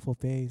see my beautiful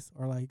face,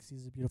 or like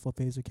Caesar's beautiful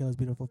face, or Kayla's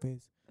beautiful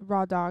face.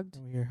 Raw dogged.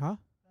 Over here, huh?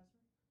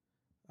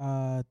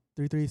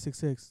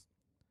 3366.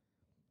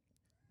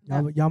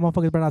 No. Y'all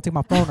motherfuckers better not take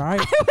my phone, all right?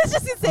 I was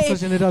just I'm gonna say,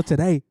 switching it up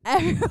today.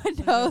 everyone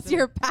knows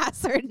your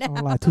password I'm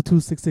now. like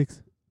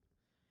 2266.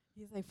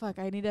 He's like, fuck.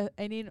 I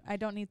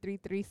don't need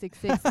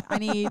 3366. I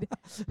need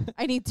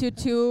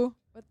 22.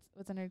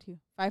 What's under 2?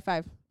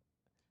 55.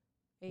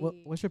 Hey.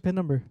 What's your PIN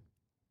number?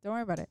 Don't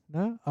worry about it.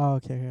 No? Oh,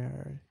 okay. All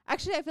right.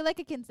 Actually, I feel like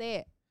I can say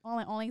it.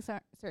 Only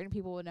certain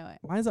people would know it.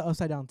 Mine's an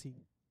upside down T.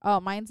 Oh,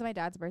 mine's my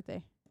dad's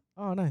birthday.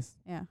 Oh, nice.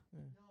 Yeah.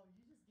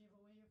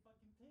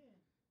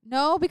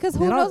 No, because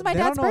who They knows don't- my they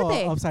don't dad's know a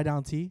birthday? upside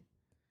down T.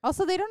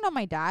 Also, they don't know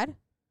my dad.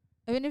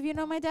 Even if you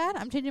know my dad,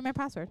 I'm changing my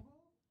password.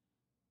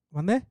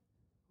 Mande?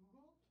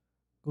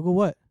 Google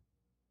what?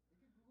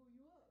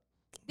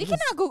 They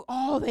cannot Google.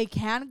 Oh, they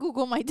can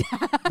Google my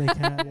dad. They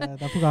can't. Yeah,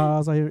 that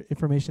forgot all our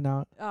information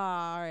out. Oh,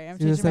 all right, I'm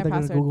They just changing said my they're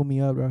gonna password. Google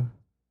me up, bro.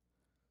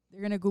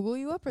 They're gonna Google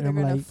you up, or Yeah, they're I'm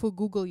gonna like- full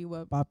Google you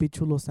up. Papi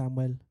Chulo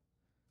Samuel.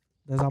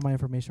 That's all my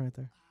information right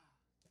there.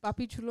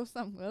 Papi Chulo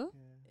Samuel.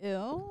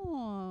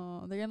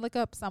 Ew. They're gonna look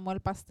up Samuel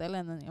Pastel,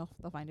 and then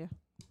they'll find you.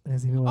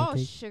 Let's see me what Oh,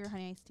 cake. sugar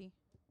honey iced tea.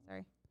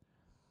 Sorry.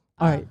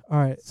 All right. All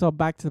right. So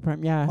back to the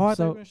prime. Yeah. Oh, I thought you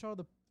so were gonna show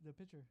the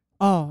picture.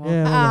 oh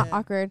Yeah. okay.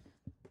 Awkward.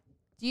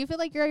 Do you feel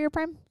like you're at your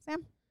prime,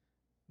 Sam?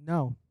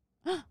 No.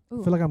 I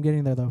Ooh. feel like I'm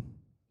getting there though.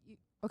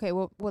 Okay.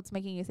 Well, what's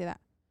making you say that?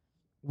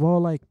 Well,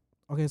 like,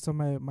 okay, so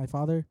my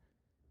father,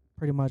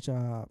 pretty much,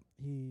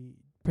 he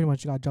pretty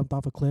much got jumped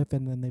off a cliff,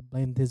 and then they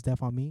blamed his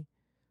death on me,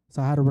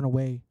 so I had to run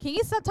away. Can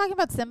you stop talking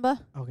about Simba?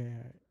 Okay,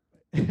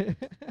 all right.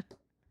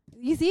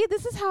 You see,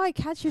 this is how I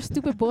catch your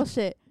stupid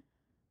bullshit.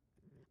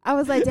 I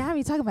was like, damn,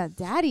 you talking about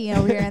daddy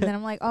over here. And then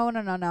I'm like, oh,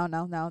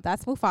 no.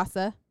 That's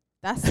Mufasa.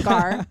 That's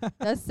Scar.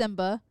 That's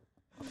Simba.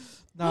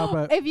 No,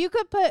 but If you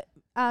could put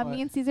What?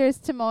 me and Caesar as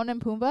Timon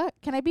and Pumbaa,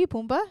 can I be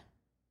Pumbaa?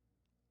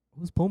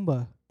 who's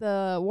Pumbaa?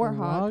 The warthog.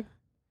 Warthog?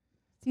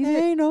 Caesar.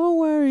 Hey, no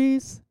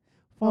worries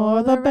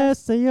for the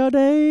best of your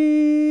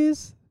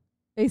days.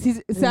 Hey,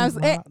 Caesar. Sam's.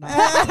 Nah, Hey.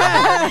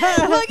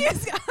 nah. Look,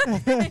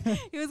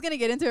 he was going to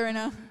get into it right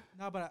now.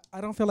 No, but I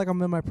don't feel like I'm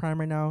in my prime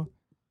right now.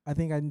 I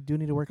think I do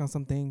need to work on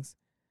some things.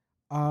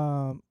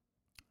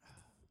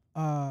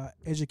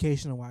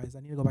 Educational wise, I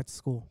need to go back to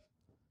school.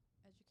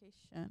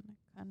 Education.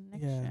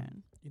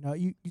 Connection. You know,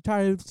 you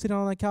tired of sitting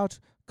on the couch?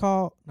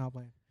 Call. No, I'm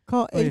playing.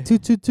 Call Oh, yeah.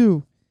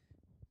 8222.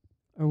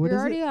 Or what You're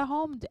is already it? at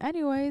home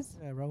anyways.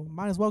 Yeah, bro.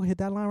 Might as well hit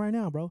that line right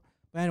now, bro.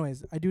 But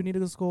anyways, I do need to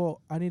go to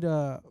school. I need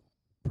to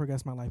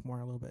progress my life more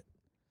a little bit.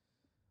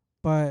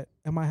 But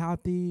am I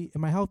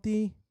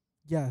healthy?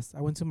 Yes.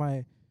 I went to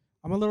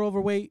I'm a little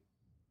overweight.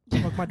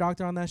 Fuck my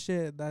doctor on that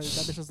shit. That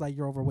bitch was like,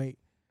 you're overweight.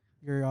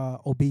 You're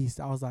obese.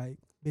 I was like,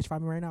 bitch,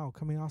 find me right now.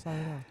 Coming outside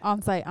right now.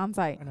 On site.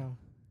 I know.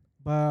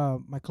 But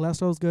my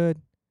cholesterol's good.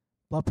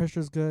 Blood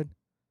pressure's good.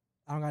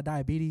 I don't got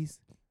diabetes.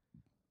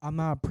 I'm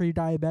not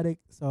pre-diabetic,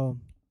 so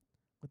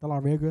with a lot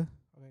of rigor.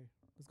 Okay,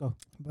 let's go.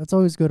 That's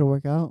always good to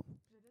work out.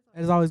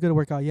 It's always good to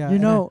work out. Yeah. You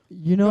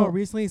and know,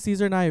 recently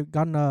Caesar and I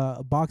got in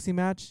a boxing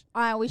match.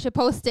 We should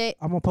post it.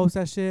 I'm gonna post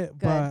that shit,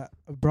 Good. but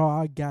bro,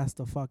 I gassed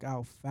the fuck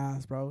out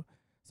fast, bro.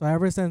 So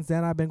ever since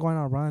then, I've been going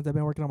on runs. I've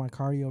been working on my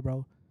cardio,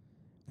 bro.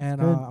 And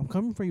Good. I'm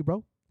coming for you, bro.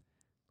 I'm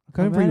I'm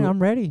coming for ready. you. I'm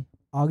ready.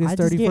 August I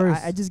just gave-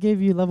 31st. I just gave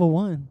you level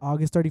 1.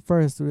 August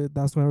 31st.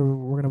 That's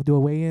when we're gonna do a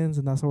weigh-ins,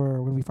 and that's where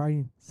we're gonna be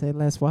fighting. Say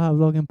less. We'll have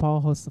Logan Paul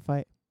host the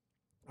fight.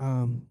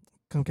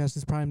 Come catch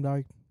this prime,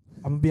 dog.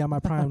 I'm gonna be on my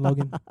prime,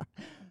 Logan.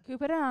 Can we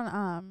put it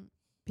on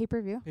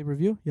pay-per-view?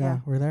 Pay-per-view? Yeah, Yeah.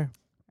 we're there.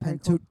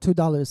 Alright, And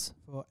 $2.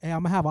 Well, hey,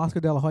 I'm gonna have Oscar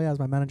De La Hoya as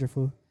my manager,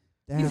 fool.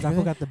 Damn, Because I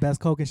really? got the best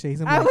coke and shit.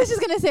 He's I gonna be was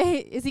just gonna say,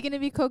 is he gonna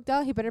be coked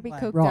out? He better be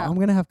Like, coked Bro, out. I'm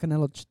gonna have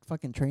Canelo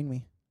fucking train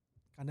me.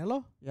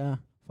 Canelo? Yeah.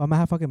 I'm gonna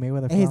have fucking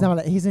Mayweather. Hey, he's fool.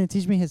 not. He's gonna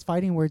teach me his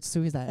fighting words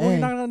too. He's like, Oh, you're hey.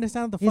 not gonna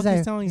understand what the He's fuck like,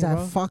 he's telling he's you, like,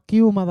 bro. fuck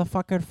you,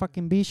 motherfucker,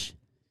 fucking bitch.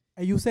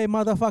 Hey, you say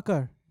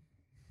motherfucker.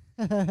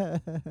 You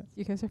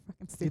guys are fucking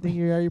Do you stupid. think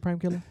you're your prime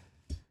killer?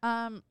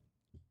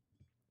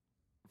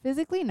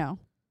 Physically, no.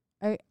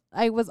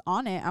 I was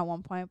on it at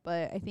one point,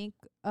 but I think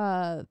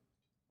and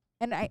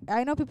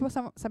I know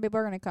some people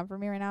are gonna come for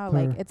me right now,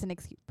 like Her. it's an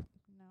excuse.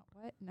 No,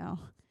 what? No.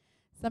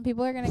 Some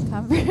people are gonna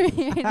come for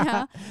me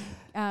right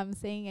now,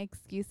 saying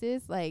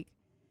excuses like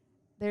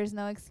there's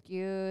no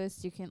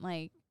excuse. You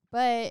can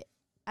but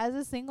as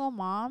a single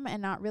mom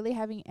and not really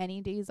having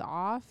any days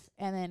off,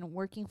 and then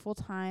working full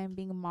time,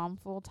 being a mom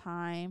full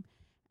time,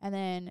 and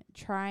then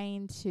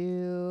trying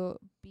to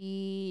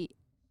be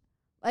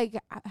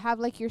have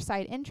your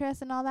side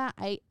interests and all that,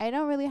 I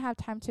don't really have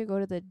time to go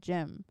to the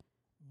gym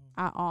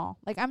at all.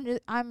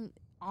 I'm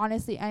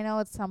honestly, I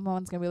know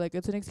someone's gonna be like,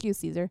 it's an excuse,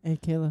 Caesar. Hey,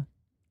 Kayla,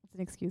 It's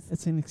an excuse.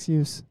 it's an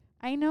excuse.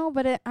 I know,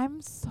 but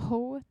I'm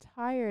so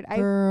tired.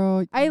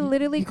 Girl, I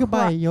literally you could buy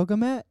a cry- yoga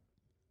mat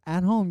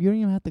at home. You don't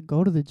even have to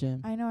go to the gym.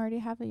 I know I already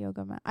have a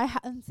yoga mat.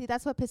 And see,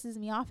 that's what pisses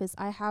me off is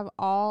I have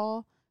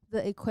all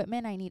the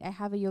equipment I need. I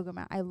have a yoga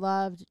mat. I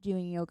loved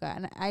doing yoga,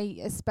 and I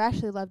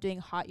especially love doing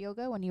hot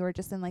yoga when you were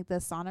just in the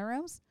sauna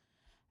rooms.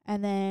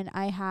 And then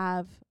I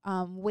have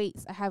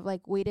weights. I have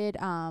weighted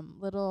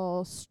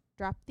little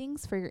strap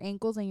things for your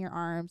ankles and your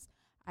arms.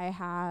 I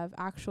have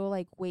actual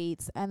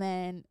weights, and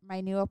then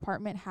my new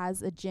apartment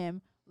has a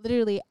gym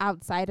literally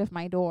outside of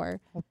my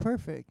door. Oh,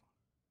 perfect.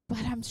 But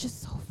I'm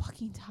just so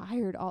fucking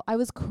tired. I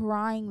was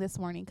crying this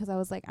morning because I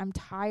was like, I'm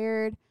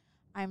tired.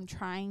 I'm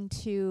trying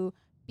to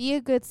be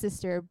a good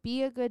sister,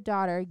 be a good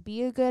daughter,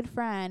 be a good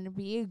friend,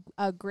 be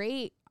a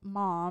great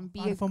mom,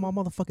 Fighting for my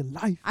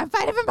motherfucking life. I'm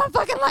fighting for my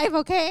fucking life,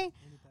 okay?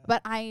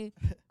 but I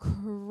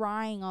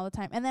crying all the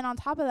time. And then on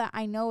top of that,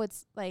 I know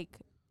it's like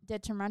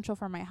detrimental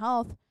for my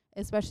health,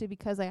 especially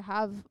because I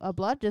have a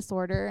blood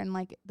disorder, and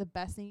like the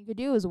best thing you could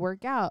do is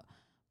work out.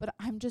 But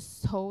I'm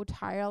just so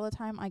tired all the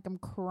time, like I'm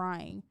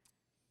crying.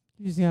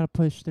 You just gotta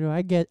push through.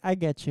 I get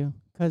you.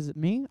 'Cause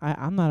me,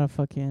 I'm not a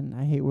fucking.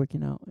 I hate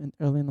working out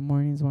early in the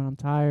mornings when I'm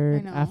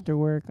tired. know. After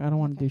work, I don't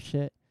want to Okay. do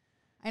shit.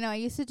 I know I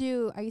used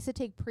to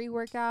take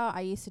pre-workout.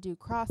 I used to do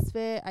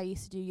CrossFit. I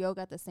used to do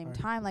yoga at the same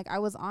time. Like I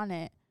was on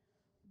it,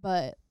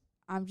 but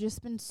I've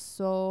just been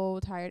so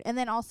tired. And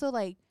then also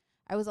like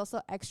I was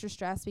also extra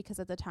stressed because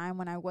at the time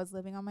when I was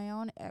living on my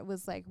own, it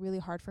was like really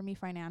hard for me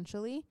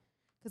financially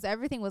because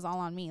everything was all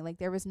on me. Like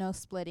there was no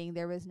splitting.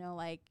 There was no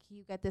like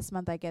you get this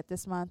month, I get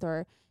this month,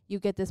 or you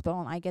get this bill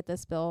and I get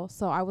this bill.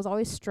 So I was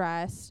always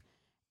stressed,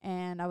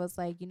 and I was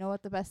like, you know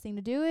what, the best thing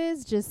to do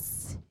is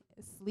just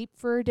sleep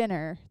for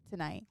dinner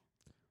tonight.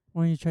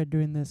 Why don't you try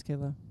doing this,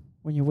 Kayla?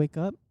 When you wake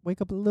up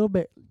a little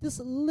bit, just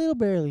a little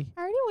bit early.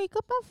 I already wake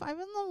up at 5 in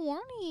the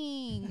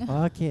morning.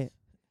 Fuck it.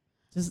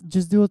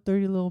 Just do a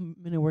 30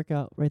 minute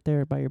workout right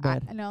there by your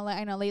bed. I know.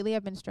 I know. Lately,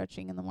 I've been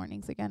stretching in the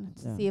mornings again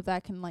to Yeah. see if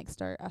that can like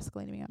start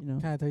escalating me up. You know.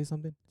 Can I tell you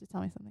something? Just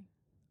tell me something.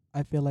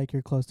 I feel like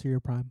you're close to your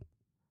prime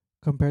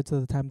compared to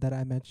the time that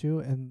I met you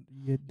and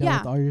you dealt Yeah.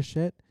 with all your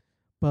shit.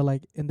 But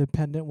like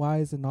independent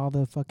wise and all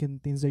the fucking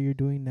things that you're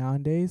doing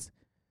nowadays,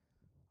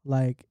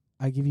 like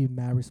I give you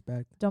mad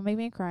respect. Don't make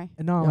me cry.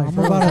 And no, Yeah, like I'm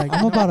for about like, to,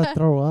 I'm about to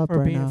throw up for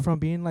right being now. from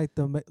being like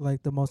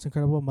the most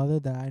incredible mother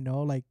that I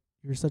know. Like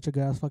you're such a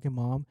good ass fucking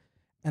mom,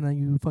 and then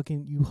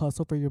you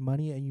hustle for your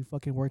money and you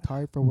fucking worked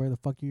hard for where the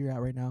fuck you're at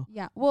right now.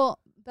 Yeah. Well,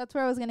 that's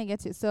where I was gonna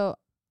get to. So,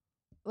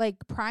 like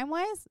prime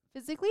wise,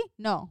 physically,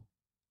 no,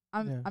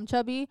 Yeah. I'm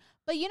chubby.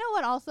 But you know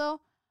what? Also,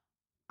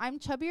 I'm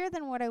chubbier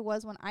than what I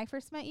was when I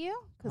first met you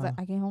because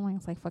I came home and I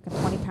was like fucking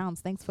 20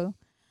 pounds. Thanks, foo.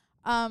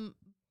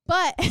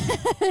 But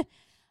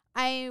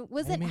I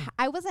wasn't Amen.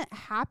 I wasn't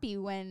happy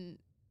when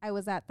I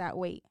was at that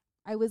weight.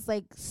 I was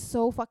like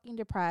so fucking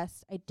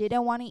depressed. I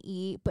didn't want to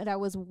eat, but I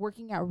was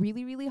working out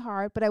really, really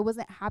hard, but I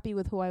wasn't happy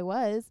with who I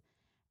was.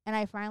 And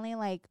I finally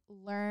like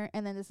learned,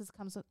 and then this is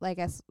comes with, like,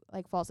 as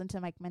like falls into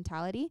my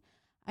mentality.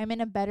 I'm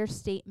in a better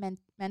state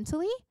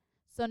mentally.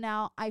 So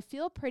now I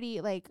feel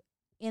pretty like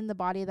in the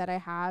body that I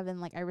have, and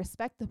like I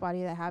respect the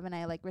body that I have, and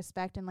I like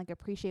respect and like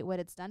appreciate what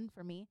it's done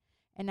for me.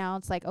 And now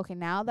it's like, okay,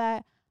 now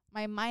that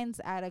my mind's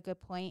at a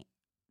good point,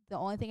 the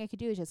only thing I could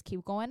do is just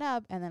keep going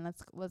up, and then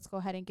let's go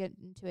ahead and get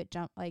into it,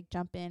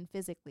 jump in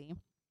physically.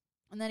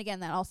 And then again,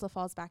 that also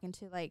falls back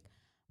into like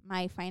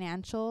my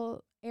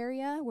financial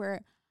area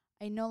where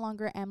I no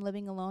longer am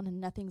living alone and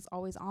nothing's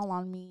always all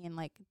on me, and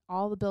like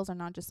all the bills are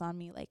not just on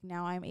me. Like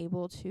now I'm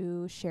able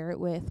to share it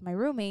with my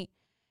roommate,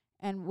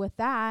 and with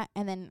that,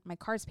 and then my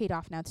car's paid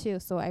off now too,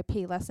 so I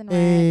pay less in rent.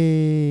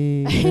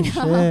 Hey, I good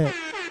know. shit.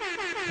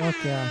 Fuck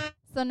yeah.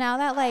 So now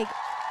that like,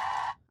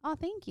 oh,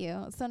 thank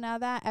you. So now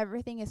that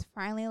everything is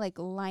finally like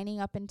lining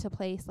up into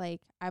place,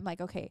 like I'm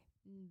like, okay,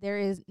 there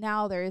is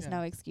no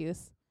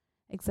excuse,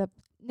 except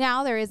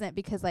now there isn't,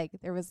 because like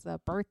there was a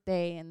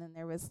birthday, and then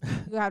there was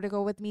you have to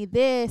go with me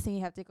this, and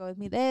you have to go with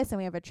me this, and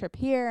we have a trip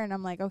here, and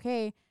I'm like,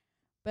 okay,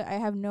 but I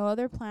have no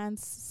other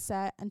plans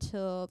set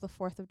until the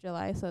 4th of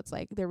July, so it's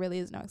like there really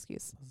is no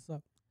excuse. What's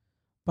up?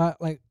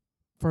 But like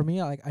for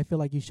me, like I feel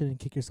like you shouldn't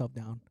kick yourself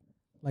down.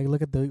 Like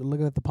look at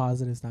the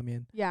positives, I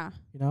mean. Yeah.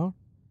 You know?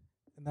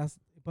 And that's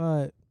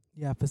but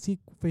yeah,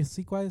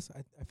 physique wise,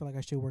 I feel like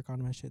I should work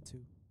on my shit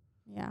too.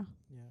 Yeah.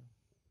 Yeah.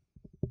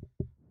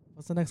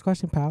 What's the next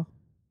question, pal?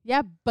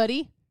 Yeah,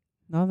 buddy.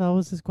 No, that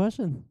was his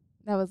question.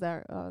 That was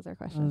our That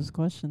question. was his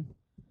question.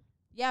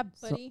 Yeah,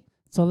 buddy.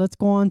 So let's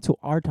go on to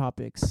our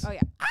topics. Oh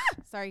yeah.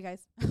 Sorry guys.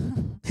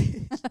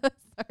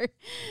 Sorry.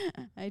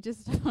 I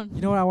just don't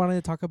You know what I wanted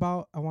to talk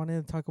about? I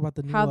wanted to talk about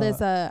the new how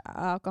this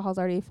alcohol's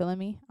already filling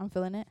me. I'm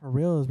feeling it. for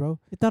reals, bro.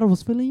 You thought it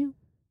was filling you?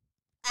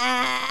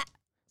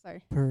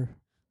 Sorry. Per.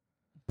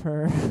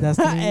 That's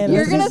Hey,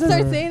 You're let's gonna just-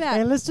 start saying Hey,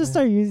 that. let's just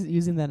start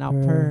using that now.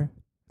 Per.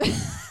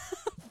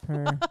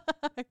 Per.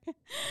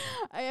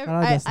 Shout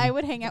out Destiny. I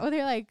would hang out with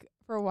her like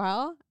for a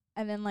while,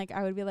 and then like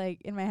I would be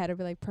like in my head I'd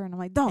be like per, and I'm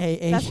like, don't.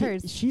 Hey, That's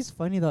hers. She's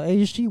funny though.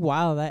 Hey, she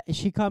wild. That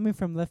she caught me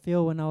from left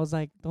field when I was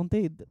like, don't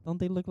they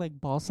look like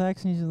ball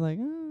sacks? And she's like,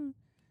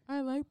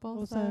 I like ball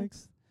ball sacks.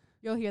 sacks.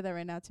 You'll hear that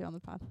right now too on the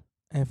pod.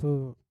 And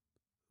for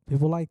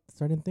people like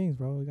certain things,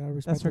 bro. You gotta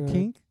respect That's her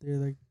kink.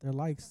 their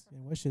likes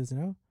and wishes, you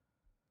know?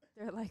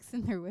 Their likes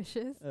and their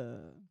wishes.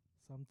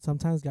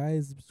 Sometimes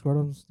guys,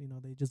 scrotums,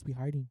 they just be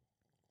hiding.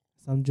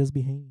 Some just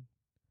be hanging.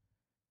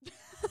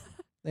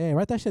 Hey,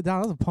 write that shit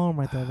down. That's a poem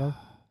right there, bro.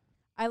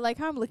 I like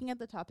how I'm looking at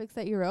the topics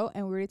that you wrote,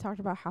 and we already talked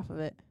about half of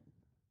it.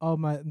 Oh,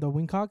 the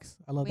Wingcocks?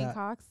 I love that.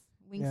 Wingcocks,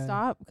 Yeah.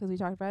 Wingstop, because we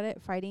talked about it.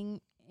 Fighting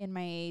in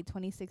my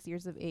 26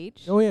 years of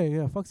age. Oh,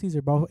 yeah. Fuck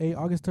Caesar, bro. Hey,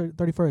 August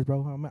 31st,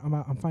 bro.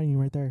 I'm finding you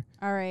right there.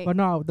 All right. But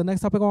no, the next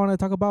topic I want to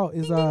talk about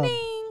is Ding,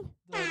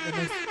 ding,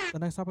 ding. the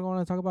next topic I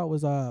want to talk about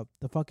was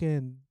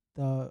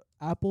the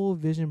Apple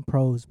Vision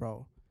Pros,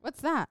 bro. What's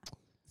that?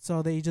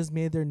 So they just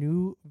made their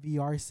new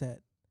VR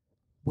set,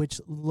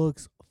 which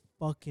looks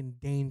fucking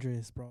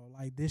dangerous, bro.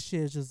 Like this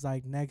shit is just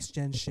like next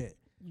gen shit.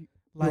 You-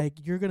 Like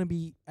you're gonna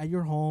be at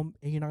your home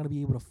and you're not gonna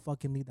be able to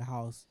fucking leave the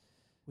house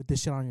with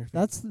this shit on your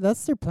face.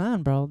 That's their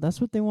plan, bro.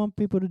 That's what they want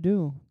people to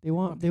do. They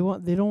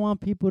don't want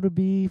people to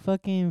be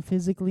fucking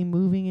physically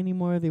moving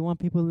anymore. They want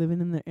people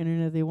living in the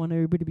internet. They want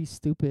everybody to be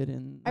stupid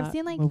and I've not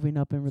seen, like, moving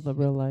up in the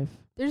real life.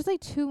 There's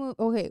like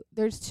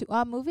there's two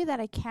a movie that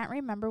I can't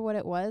remember what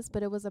it was,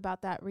 but it was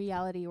about that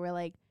reality where,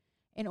 like,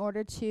 in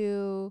order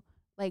to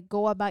like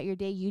go about your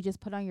day, you just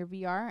put on your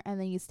VR and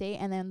then you stay,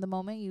 and then the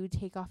moment you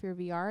take off your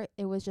VR,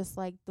 it was just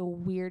like the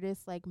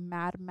weirdest, like,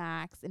 Mad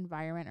Max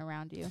environment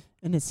around you.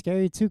 And it's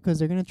scary too, 'cause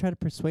they're gonna try to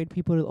persuade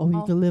people to, you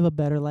Oh. can live a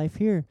better life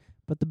here,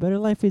 but the better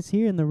life is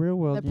here in the real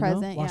world. The you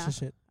present, Watch yeah. this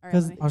shit. All right,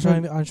 'Cause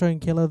let me- I'm showing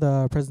Kayla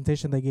the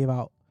presentation they gave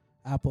out.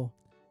 Apple. know?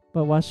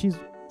 But while she's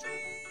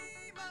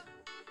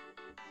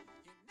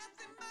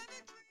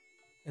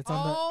It's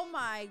on oh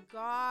my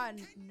god,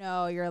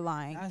 no, you're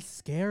lying. the. That's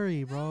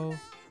scary, bro.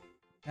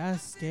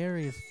 That's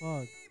scary as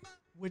fuck.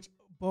 Which,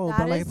 bro, That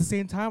but like is- at the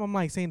same time, I'm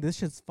like saying this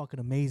shit's fucking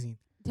amazing.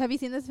 Have you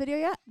seen this video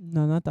yet?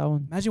 no, not that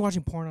one. Imagine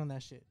watching porn on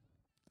that shit.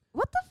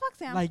 What the fuck,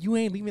 Sam? Like you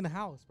ain't leaving the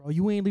house, bro.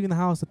 You ain't leaving the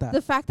house with that.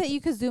 the fact that you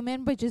could zoom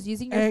in by just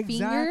using your Exactly.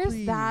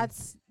 fingers,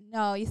 that's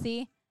no, you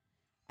see?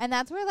 And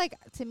that's where, like,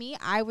 to me,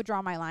 I would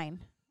draw my line.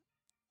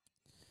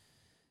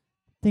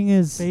 Thing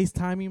is,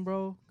 FaceTiming,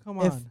 bro. Come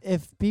on.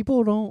 if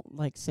people don't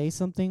like say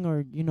something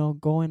or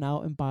going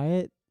out and buy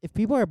it, if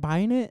people are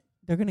buying it,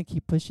 they're gonna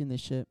keep pushing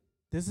this shit.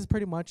 This is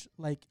pretty much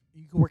like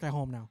you can work at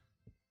home now.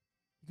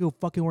 You could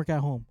fucking work at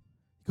home.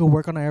 You could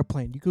work on an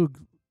airplane. You could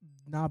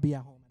not be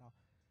at home at all.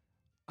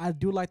 I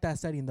do like that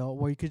setting though,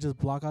 where you could just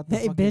block out the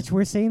Hey, fucking. bitch,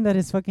 we're saying that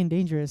it's fucking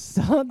dangerous.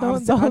 So I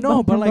know,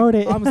 don't but like promote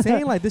it. I'm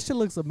saying, like this shit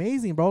looks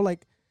amazing, bro.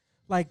 Like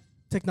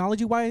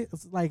technology wise,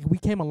 like we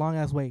came a long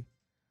ass way.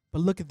 But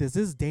look at this.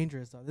 This is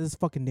dangerous though. This is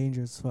fucking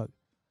dangerous as fuck.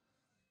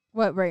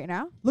 What, right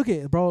now? Look at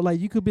it, bro. Like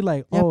you could be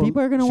like, Yeah, oh, people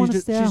are gonna she's wanna ju-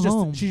 stay at she's just,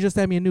 home. She just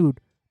sent me a nude.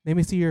 Let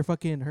me see your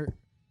fucking her.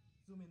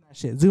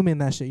 Zoom in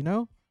that shit. You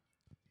know?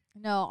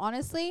 No,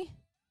 honestly,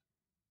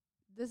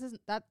 this is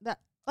that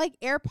like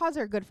AirPods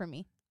are good for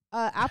me.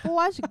 Apple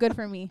Watch good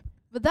for me.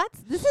 But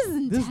this is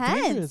intense. This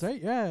is dangerous,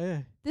 right?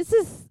 Yeah.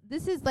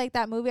 This is like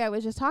that movie I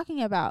was just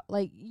talking about.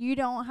 Like, you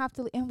don't have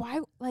to, and why,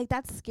 like,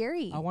 that's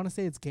scary. I want to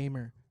say it's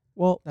Gamer.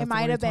 Well, That's It the might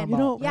one you're have been. talking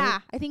about, Yeah,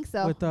 right? I think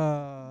so. With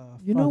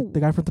You know- the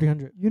guy from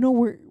 300.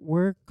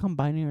 we're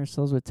combining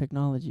ourselves with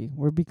technology.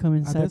 We're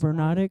becoming At this point-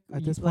 cybernetic.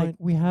 at this Like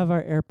point- we have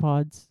our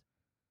AirPods.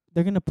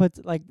 They're gonna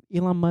put, like,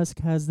 Elon Musk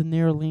has the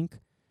Neuralink,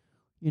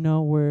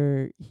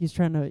 where he's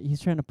trying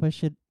to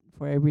push it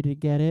for everybody to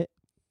get it.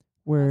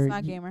 Where That's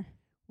not gamer.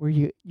 where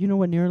you know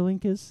what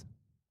Neuralink is?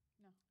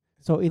 No.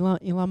 So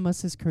Elon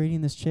Musk is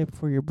creating this chip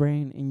for your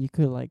brain, and you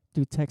could, like,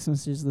 do text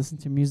messages, listen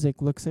to music,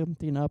 look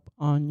something up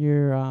on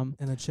your And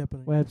a chip.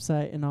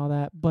 website and all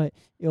that. But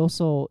it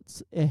also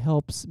it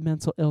helps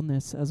mental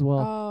illness as well.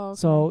 Oh, okay.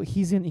 So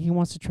he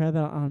wants to try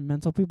that on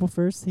mental people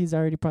first. He's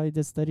already probably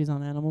did studies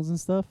on animals and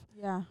stuff.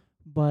 yeah.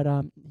 But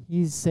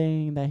he's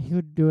saying that he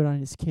would do it on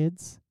his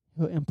kids.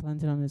 He'll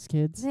implant it on his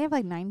kids. Doesn't he have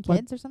like 9 But-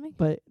 kids or something?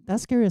 But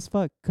that's scary as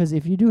fuck. 'Cause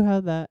if you do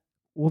have that,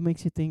 what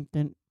makes you think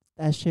then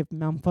that shit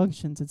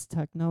malfunctions? It's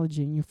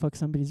technology, and you fuck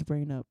somebody's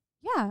brain up.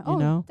 Yeah. Oh,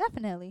 know?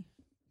 definitely.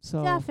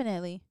 So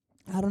Definitely.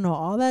 I don't know,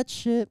 all that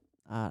shit.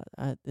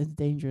 It's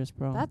dangerous,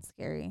 bro. That's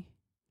scary.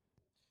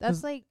 That's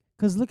 'Cause- like,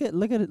 'Cause look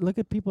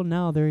at people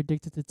now. They're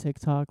addicted to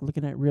TikTok,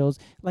 looking at reels.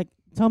 Like,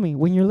 tell me,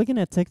 when you're looking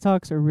at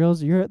TikToks or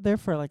reels, you're there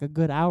for like a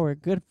good hour. A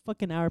good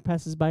fucking hour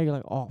passes by. You're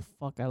like, oh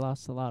fuck, I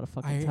lost a lot of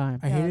fucking time.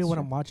 I Yeah, hate it that's when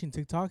true. I'm watching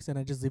TikToks and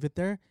I just leave it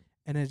there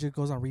and it just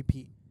goes on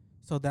repeat.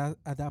 So that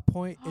at that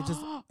point it just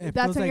it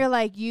that's feels when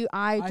like you're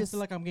like, I just feel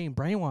like I'm getting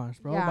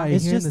brainwashed, bro. Yeah. By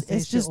It's hearing the just same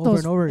it's shit just over those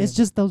and over again. it's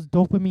just those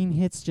dopamine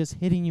hits just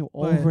hitting you But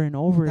over and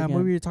over that again.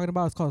 movie you're talking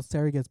about is called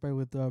Surrogates, right,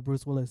 with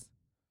Bruce Willis.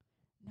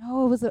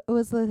 no, it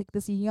was like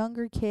this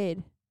younger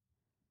kid.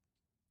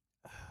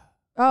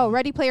 Oh,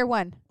 Ready Player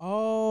One.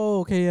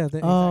 Oh, okay, yeah. Oh,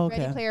 exactly. okay.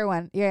 Ready Player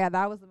One. Yeah,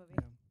 that was the movie.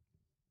 Yeah.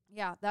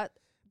 Yeah, but That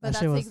that's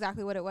shit was-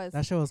 exactly what it was.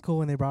 That show was cool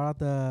when they brought out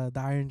the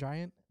Iron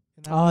Giant.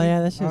 in that Oh, movie. yeah,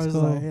 that I shit's was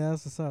cool. Like, yeah,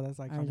 that's what's up. That's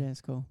like, Alright,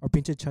 that's cool. or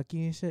pinche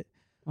Chucky and shit.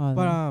 Oh,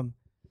 But then.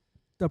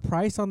 the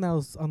price on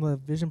the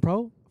Vision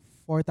Pro,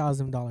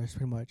 $4,000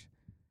 pretty much.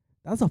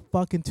 That's a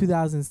fucking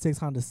 2006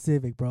 Honda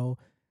Civic, bro.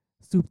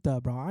 Souped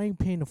up, bro. I ain't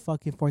paying the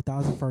fucking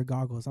 $4,000 for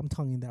goggles. I'm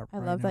telling you that. I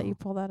right love that now. you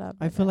pull that up.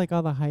 I feel like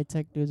all the high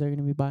tech dudes are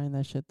gonna be buying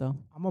that shit though.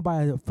 I'm gonna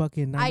buy a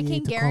fucking 98 I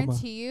can Tacoma.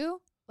 guarantee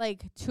you,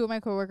 like 2 of my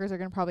coworkers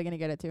are probably gonna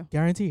get it too.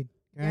 Guaranteed.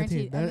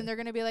 Guaranteed. And That- then they're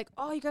gonna be like,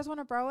 "Oh, you guys want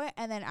to borrow it?"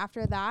 And then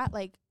after that,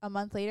 like a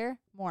month later,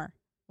 more,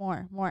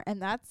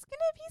 and that's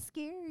gonna be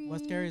scary.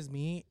 what scares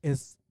me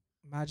is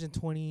imagine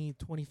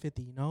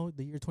 2050, you know,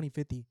 the year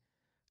 2050,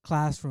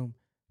 classroom,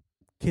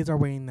 kids are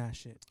wearing that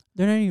shit.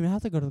 They don't even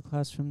have to go to the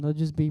classroom. They'll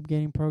just be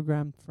getting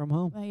programmed from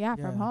home. Yeah,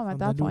 from home at from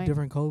that the new point.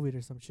 different COVID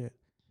or some shit.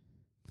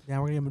 Yeah,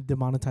 we're gonna get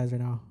demonetized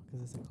right now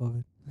because it's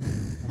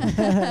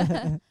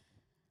COVID.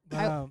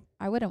 But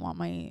I wouldn't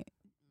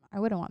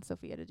want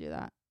Sophia to do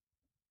that.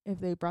 If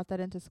they brought that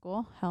into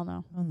school, hell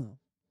no. Oh no.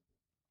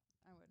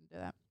 I wouldn't do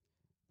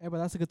Hey, but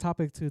that's a good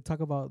topic to talk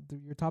about.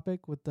 Your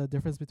topic with the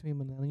difference between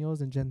millennials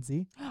and Gen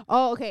Z.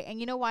 Oh, okay. And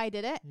you know why I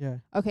did it? Yeah.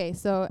 Okay,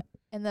 so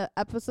in the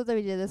episode that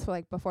we did this for,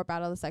 like, before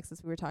Battle of the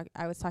Sexes,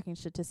 I was talking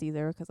shit to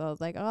Caesar because I was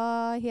like,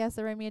 oh, he has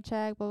to write me a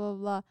check, blah, blah,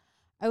 blah.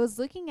 I was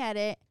looking at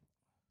it,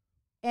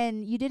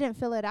 and you didn't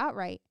fill it out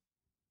right.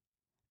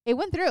 It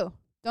went through.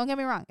 Don't get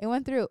me wrong. It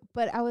went through.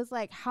 But I was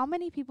like, how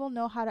many people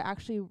know how to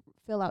actually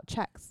fill out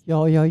checks?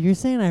 Yo, you're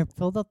saying I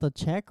filled out the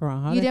check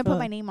wrong? How You didn't put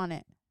my name on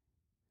it.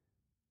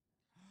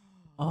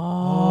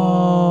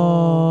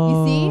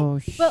 Oh. You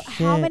see? But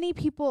how many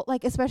people,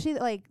 like, especially,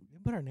 like... You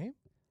put her name?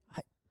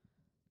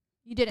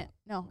 You didn't.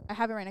 No, I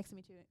have it right next to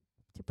me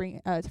to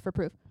bring for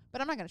proof.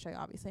 But I'm not going to show you,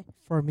 obviously.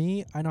 For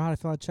me, I know how to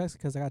fill out checks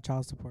because I got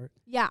child support.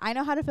 Yeah, I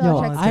know how to fill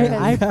Yo, out checks.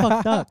 I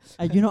fucked up.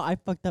 I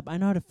fucked up. I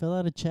know how to fill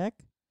out a check,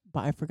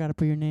 but I forgot to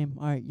put your name.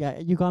 All right, yeah,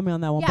 you got me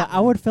on that one. Yeah. But I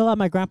would fill out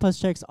my grandpa's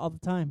checks all the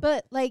time.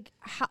 But, like,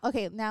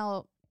 okay,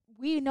 now...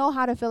 We know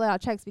how to fill out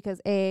checks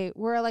because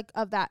we're like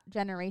of that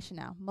generation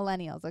now,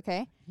 millennials.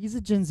 Okay, He's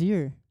a Gen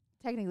Zer.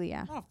 technically,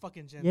 yeah. I'm not a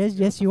fucking Gen Yes,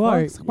 Z. yes, What you the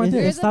are. fuck? Suck my It dick.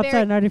 You're the stops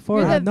very- at 94.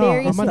 you're the No,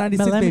 very I'm a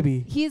 96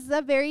 baby. He's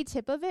the very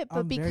tip of it, but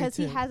I'm very because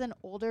he tip. has an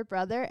older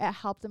brother, it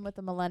helped him with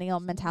the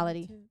millennial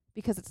mentality.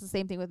 Because it's the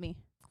same thing with me.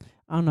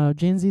 I don't know.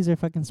 Gen Zs are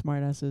fucking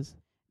smartasses.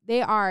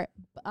 They are.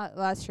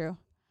 That's true.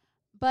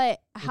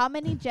 But how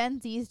many Gen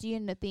Zs do you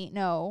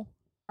know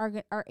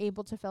are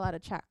able to fill out a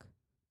check?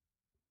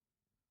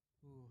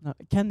 No,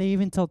 can they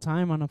even tell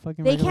time on a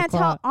fucking They regular can't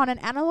clock? tell on an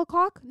analog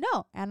clock.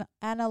 No,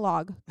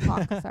 analog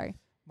clock. Sorry,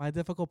 My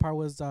difficult part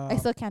was I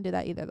still can't do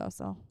that either, though.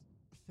 So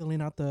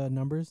filling out the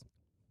numbers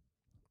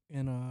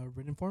in a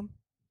written form.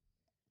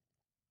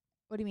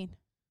 what do you mean?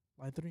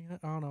 Like 300,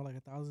 I don't know, like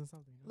 1,000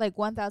 something. Like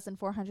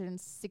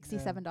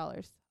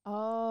 $1,467.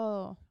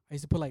 Oh. I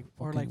used to put like,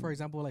 or like Fucking- for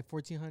example, like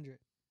 1,400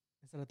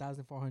 instead of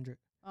 1,400.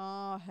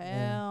 Oh hell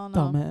Yeah. no.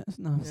 Dumbass.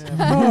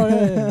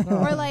 No. No.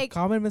 Or like-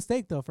 common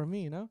mistake though for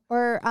me, you know.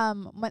 Or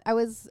when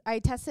I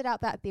tested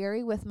out that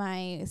theory with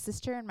my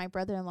sister and my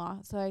brother-in-law.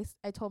 So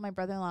I told my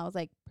brother-in-law, I was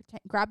like,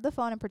 grab the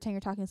phone and pretend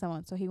you're talking to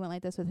someone. So he went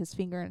like this with his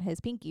finger and his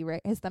pinky,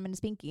 right? His thumb and his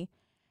pinky.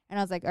 And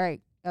I was like, all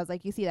right. I was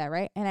like, you see that,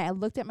 right? And I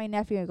looked at my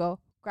nephew and go,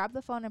 grab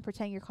the phone and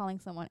pretend you're calling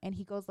someone. And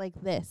he goes like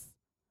this,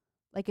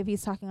 like if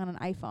he's talking on an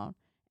iPhone.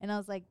 And I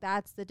was like,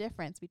 that's the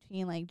difference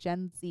between like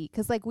Gen Z.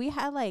 'Cause like we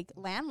had like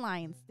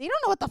landlines. They don't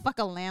know what the fuck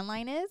a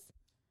landline is.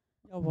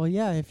 Oh, well,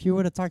 yeah. If you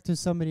would have talked to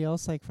somebody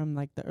else like from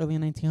like the early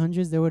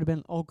 1900s, they would have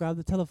been, oh, grab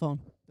the telephone.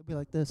 They'd be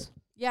like this.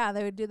 Yeah,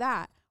 they would do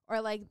that.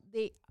 Or like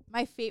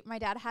my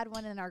dad had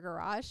one in our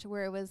garage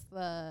where it was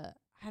the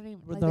I don't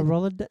even like The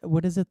roller.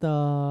 What is it?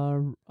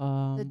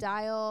 The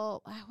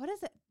dial. What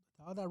is it?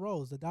 Dial that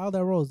rolls. The dial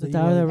that rolls. The that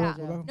dial you that gotta rolls,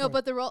 go yeah. back and No,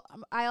 forth.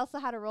 but I also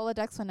had a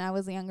Rolodex when I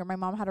was younger. My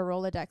mom had a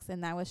Rolodex,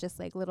 and that was just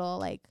like little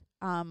like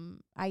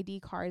ID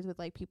cards with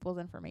like people's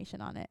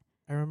information on it.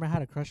 I remember I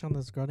had a crush on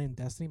this girl named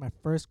Destiny. My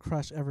first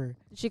crush ever.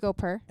 Did she go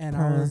purr? And I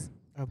Purr. was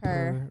a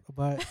Purr.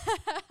 but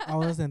I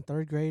was in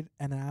 3rd grade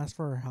and I asked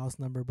for her house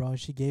number, bro. And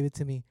she gave it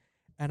to me,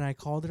 and I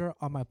called her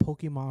on my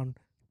Pokemon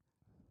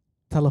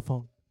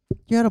telephone.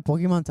 You had a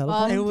Pokemon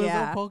telephone? It was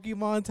yeah. a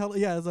Pokemon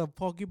yeah, it's a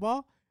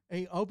Pokeball. And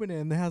you open it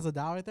and it has a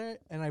dial right there,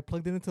 and I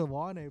plugged it into the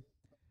wall and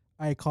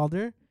I called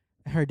her.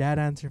 Her dad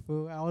answered,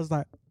 fool. I was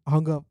like,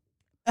 hung up.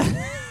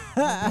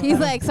 He's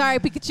like, sorry,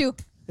 Pikachu.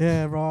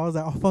 Yeah, bro. I was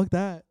like, oh fuck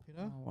that, you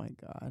know. Oh, my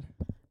God.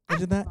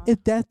 Imagine that. Is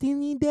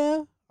Destiny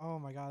there? Oh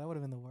my god, that would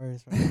have been the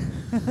worst.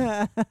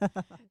 Right?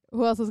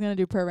 Who else was gonna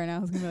do purr right now?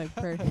 Who's gonna be like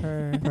purr?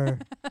 Purr.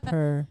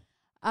 Purr.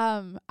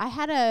 I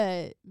had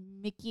a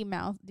Mickey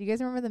Mouse. Do you guys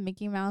remember the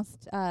Mickey Mouse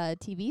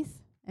TVs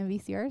and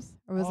VCRs?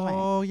 Or was it my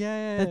Oh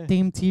yeah. The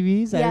theme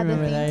TVs? I yeah, the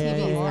remember theme that. TVs.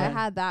 Yeah, yeah, I yeah.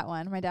 had that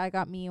one. My dad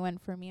got me one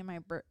for me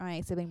and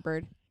my sibling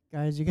Bird.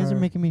 Guys, you guys are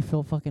Purr. making me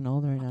feel fucking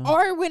old right now.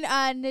 Or when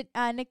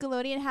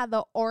Nickelodeon had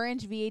the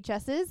orange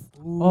VHSs.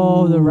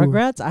 Oh, the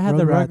Rugrats? I had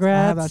the Rugrats.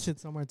 I have that shit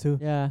somewhere too.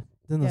 Yeah.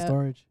 It's in the Yep.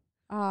 storage.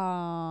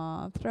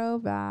 Aw,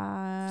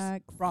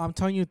 throwbacks. Bro, I'm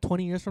telling you,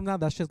 20 years from now,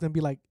 that shit's gonna be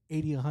like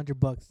 $80,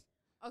 $100.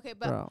 Okay,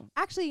 but Bro.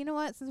 actually, you know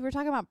what? Since we're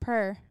talking about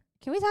purr,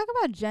 can we talk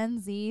about Gen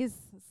Z's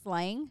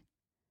slang?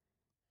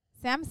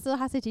 Sam still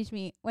has to teach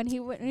me. When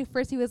he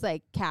was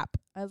like cap.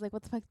 I was like,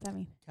 what the fuck does that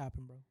mean?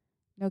 Capping, bro.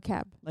 No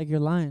cap. Like you're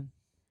lying.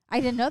 I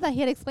didn't know that.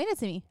 He had explained it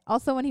to me.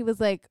 Also, when he was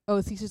like,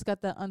 oh, Caesar's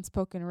got the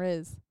unspoken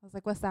riz. I was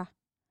like, what's that?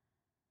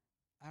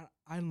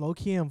 I'm low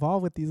key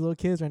involved with these little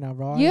kids right now,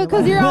 bro. You,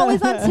 because you're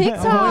always on I'm always on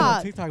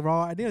TikTok. TikTok, bro.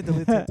 I need to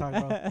delete TikTok,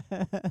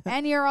 bro.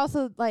 And you're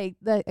also like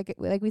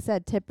like we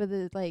said, tip of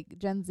the like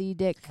Gen Z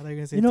dick. I thought you were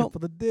gonna say You know- tip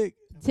of the dick.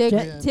 Tip,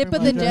 Gen- tip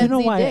of Yeah, the yeah. Gen You know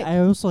Z why dick. I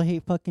also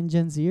hate fucking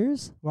Gen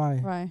Zers? Why?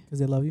 Why? 'Cause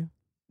they love you.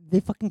 They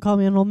fucking call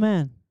me an old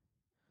man.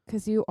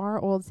 'Cause you are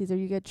old, Caesar.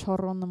 You get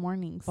chorro in the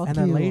mornings. Fuck And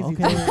they're you, lazy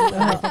okay? too. And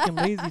they're fucking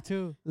lazy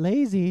too.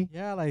 Lazy.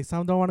 Yeah, like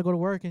some don't want to go to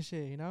work and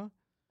shit, you know?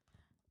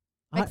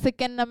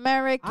 Mexican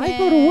American. I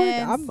go to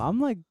work. I'm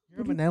like,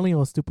 You're a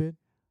millennial, stupid.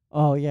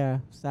 oh yeah,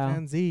 Sal.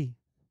 Gen Z.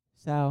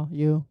 Sal,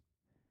 you.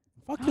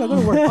 Fuck you, I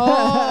go to work.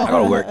 Oh. I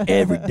go to work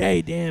every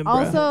day, damn, bro.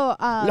 Also,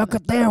 Look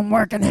at them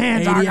working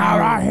hands I 80 got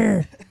right hours.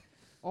 here.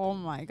 oh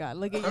my God,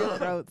 look at your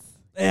throats.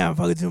 Yeah, I'm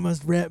fucking too much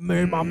red.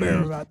 Marry my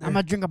mirror out there. I'm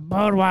gonna drink a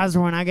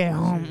Budweiser when I get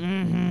home.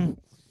 Mm-hmm.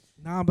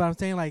 Nah, but I'm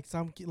saying like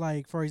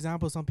like for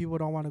example, some people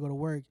don't want to go to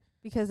work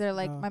because they're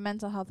like, No. my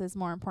mental health is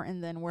more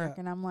important than work, Yeah.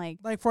 and I'm like,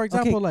 Like for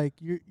example, like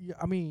you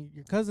I mean,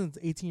 your cousin's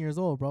 18 years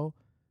old, bro.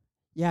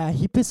 Yeah,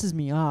 he pisses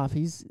me off.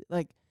 He's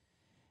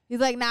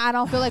like, nah, I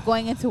don't feel like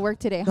going into work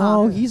today,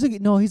 huh?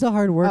 no, he's a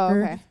hard worker.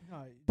 Oh,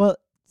 okay. But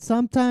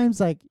sometimes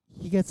like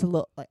he gets a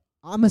little like,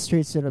 I'm a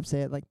straight up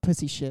say it, like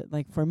pussy shit.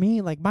 Like for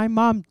me, like my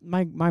mom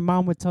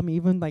would tell me,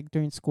 even like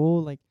during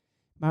school, like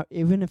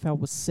even if I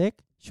was sick,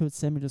 she would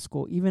send me to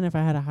school. Even if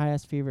I had a high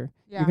ass fever,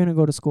 Yeah. you're gonna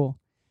go to school,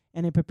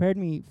 and it prepared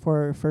me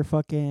for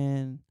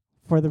fucking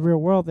for the real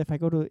world. If I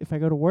go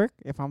to work,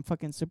 if I'm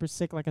fucking super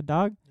sick like a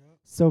dog,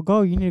 so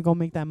go. You need to go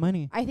make that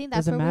money. I think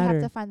that's Doesn't where we matter.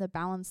 have to find the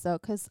balance, though,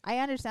 because I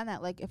understand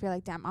that, like, if you're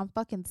like, damn, I'm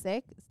fucking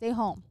sick, stay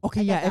home.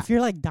 Okay, I get yeah. that. If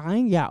you're like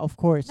dying, yeah, of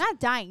course. Not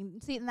dying.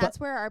 See, and But- that's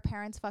where our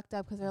parents fucked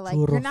up, because they're like,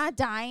 you're Churros. not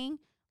dying.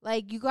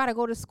 Like, you got to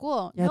go to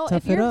school. Yeah, No, tough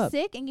if it you're up.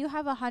 sick and you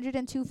have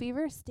 102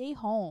 fever, stay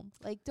home.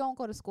 Like, don't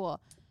go to school.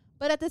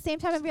 But at the same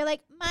time, if you're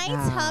like, my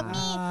tummy.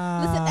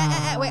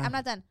 Listen, wait, I'm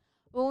not done.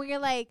 But when you're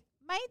like,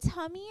 my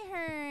tummy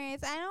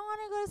hurts, I don't want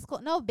to go to school.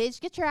 No, bitch,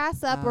 get your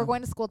ass up. We're Nah.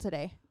 going to school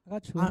today. I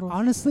got churros.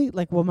 Honestly,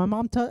 like what my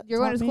mom You're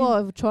going to taught me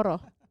school with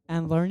chorro.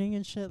 and learning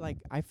and shit, like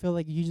I feel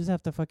like you just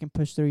have to fucking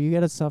push through. You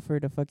gotta suffer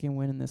to fucking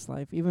win in this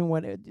life, even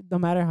no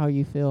matter how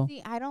you feel.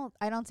 See, I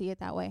don't see it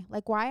that way.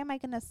 Like, why am I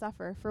gonna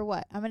suffer for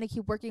what? I'm gonna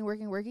keep working. What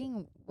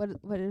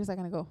is that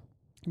gonna go?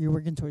 You're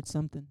working towards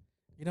something.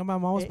 You know, my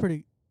mom was It-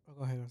 pretty. Oh,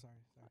 go ahead. I'm sorry.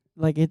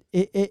 Like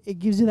it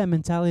gives you that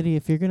mentality.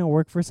 If you're gonna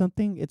work for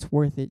something, it's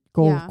worth it.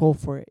 Go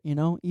for it. You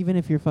know, even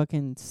if you're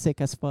fucking sick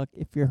as fuck,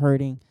 if you're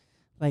hurting,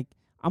 like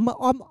I'm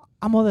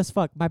old as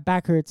fuck. My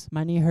back hurts.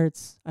 My knee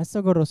hurts. I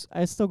still go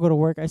to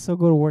work. I still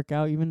go to work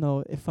out, even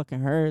though it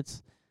fucking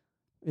hurts.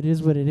 It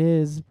is what it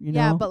is. You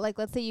Yeah, know. but like,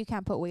 let's say you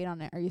can't put weight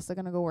on it. Are you still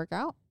gonna go work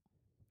out?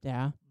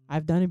 Yeah,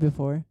 I've done it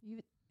before.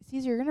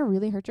 Caesar, you're gonna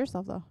really hurt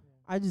yourself though.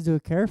 I just do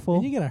it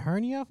careful. Did you get a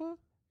hernia off of?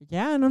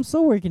 Yeah, and I'm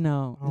still working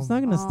out. It's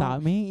not gonna Oh.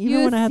 stop me, even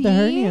You when I had the see?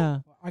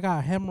 hernia. I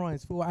got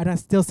hemorrhoids, fool, and I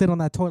still sit on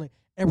that toilet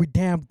every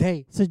damn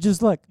day. So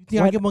just look. You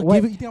think I'm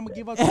gonna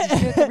give up this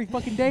shit every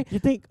fucking day You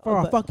think for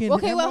a but- fucking?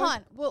 Okay, well, hemorrhoid? hold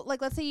on. Well,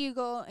 like, let's say you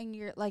go and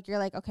you're like,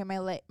 okay,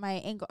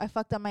 my ankle, I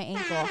fucked up my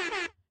ankle.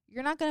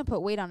 You're not gonna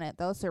put weight on it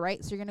though, so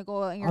right? So you're gonna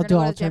go and you're I'll gonna do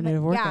go to the gym.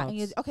 alternative Yeah, and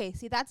workouts. okay,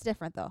 see, that's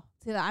different though.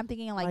 See, I'm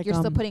thinking like, Like, you're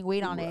still putting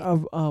weight on it.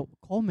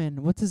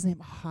 Coleman, what's his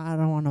name? I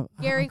don't want to.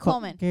 Gary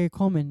Coleman. Gary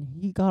Coleman.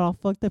 He got all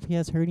fucked up. He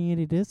has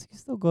herniated disc. He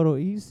still go to.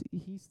 He's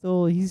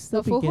still The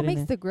be fool who getting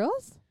makes it. the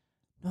grills?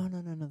 No.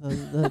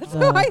 That's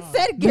what I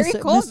said, Gary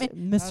Coleman.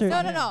 Mr.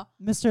 No.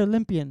 Mr.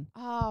 Olympian.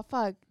 Oh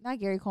fuck, not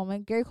Gary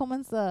Coleman. Gary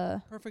Coleman's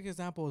the Perfect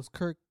example is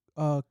Kurt.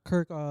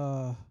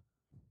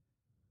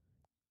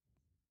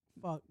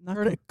 Fuck, Not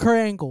Kurt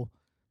Angle.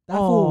 That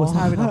fool was Oh.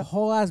 having a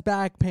whole ass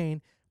back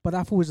pain, but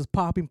that fool was just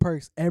popping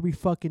perks every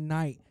fucking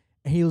night,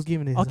 and he was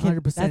giving it his Okay,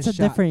 100% that's a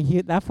shot.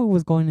 different. That fool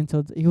was going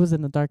into. He was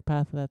in the dark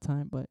path at that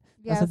time, but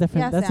yeah, a different-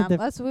 yeah, that's a Sam.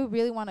 diff- We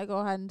really want to go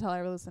ahead and tell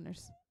our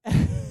listeners. He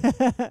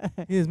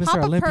is Pop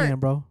Mr. a Olympian, perk.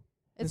 bro.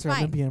 It's Mr. fine.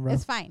 Olympian, bro.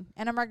 It's fine.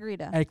 And a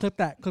margarita. Hey, clip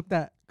that.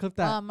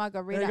 There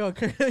Margarita. you go.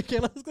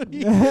 Kayla's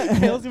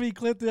gonna be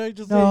clipped there.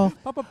 Just No. say,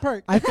 pop a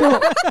perk. I feel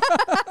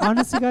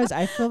honestly, guys.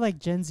 I feel like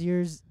Gen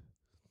Zers,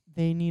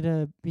 they need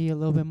to be a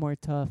little bit more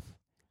tough.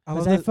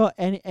 Because I feel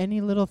any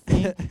little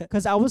thing.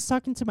 Because I was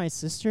talking to my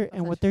sister,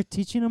 and what they're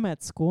teaching them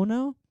at school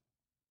now,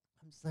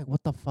 I'm just like,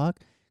 what the fuck?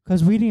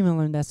 Because we didn't even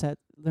learn this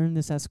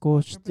at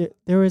school.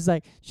 There was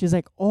like, she's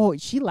like, oh,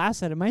 she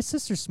laughs at it. My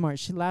sister's smart.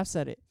 She laughs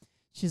at it.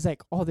 She's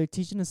like, oh, they're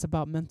teaching us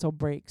about mental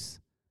breaks.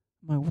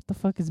 I'm like, what the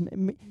fuck is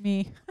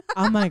me?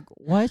 I'm like,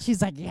 what?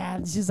 She's like, yeah.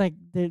 She's like,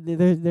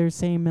 they're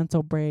saying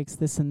mental breaks,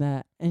 this and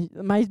that. And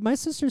my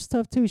sister's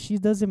tough too. She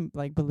doesn't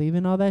like believe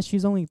in all that.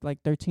 She's only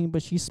like 13,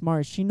 but she's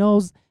smart. She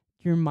knows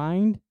your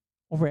mind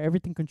over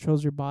everything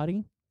controls your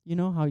body. You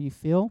know how you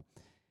feel.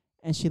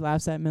 And she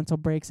laughs at mental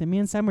breaks. And me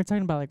and Sam were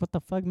talking about like, what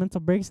the fuck, mental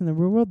breaks in the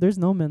real world? There's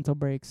no mental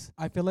breaks.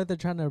 I feel like they're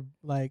trying to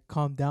like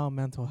calm down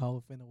mental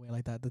health in a way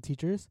like that. The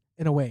teachers,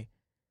 in a way.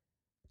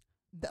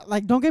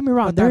 Like, don't get me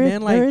wrong. But that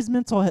man,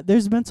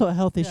 There's mental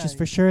health issues Yeah,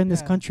 for sure in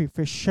this yeah. country,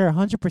 for sure,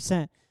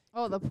 100%.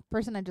 Oh, the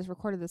person I just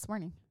recorded this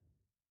morning.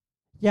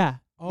 Yeah,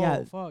 Oh,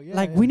 yeah. fuck. Yeah.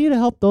 Like yeah. we need to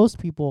help those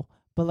people,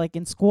 but like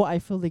in school, I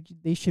feel like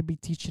they should be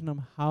teaching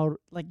them how.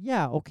 Like,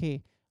 yeah,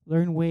 okay,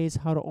 learn ways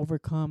how to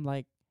overcome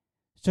like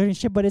certain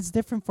shit. But it's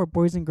different for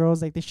boys and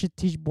girls. Like they should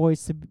teach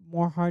boys to be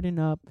more harden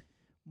up,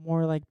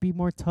 more like be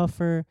more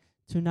tougher,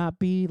 to not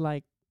be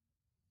like.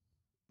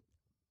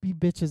 Be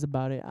bitches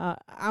about it.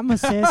 I'm a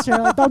sister.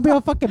 Like, don't be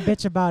a fucking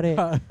bitch about it.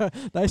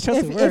 That's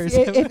just if, worse.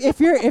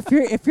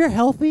 if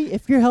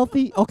you're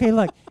healthy, okay,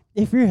 look,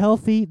 if you're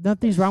healthy,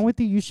 nothing's wrong with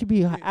you. You should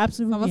be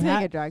absolutely Someone's gonna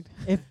happy. get dragged.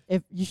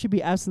 If you should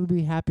be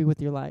absolutely happy with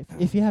your life.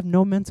 If you have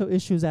no mental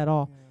issues at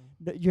all,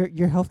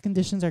 your health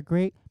conditions are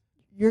great.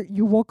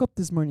 You woke up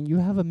this morning. You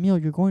have a meal.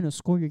 You're going to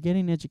school. You're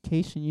getting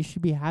education. You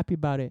should be happy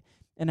about it.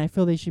 And I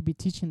feel they should be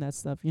teaching that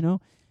stuff. You know.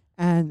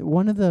 And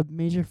one of the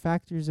major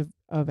factors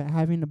of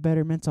having a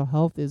better mental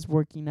health is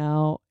working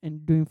out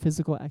and doing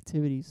physical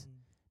activities.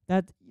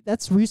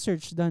 That's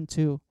research done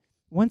too.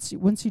 Once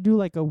you do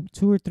like a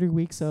 2 or 3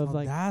 weeks of So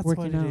like that's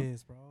working what out. it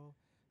is, bro.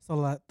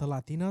 So the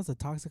Latinas, the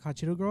toxic hot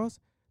Cheeto girls,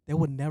 they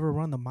would never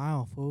run the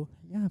mile, fool.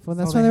 Yeah, So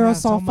that's why they were have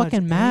so much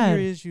fucking mad.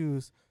 anger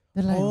issues.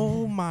 They're like,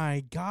 Oh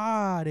my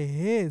god, it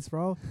hits,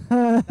 bro.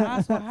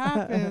 That's what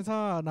happens,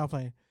 huh? Not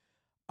playing.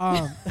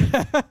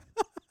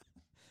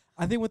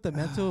 I think with the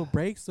mental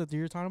breaks that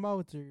you're talking about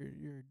with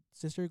your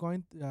sister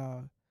going,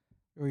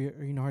 or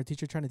her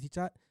teacher trying to teach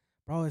that,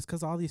 bro, it's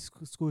because all these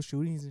school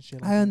shootings and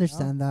shit. Like I that,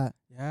 understand that.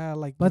 Yeah,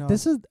 like. But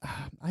this is,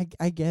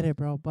 I get it,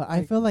 bro. But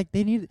I feel like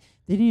they need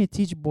to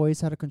teach boys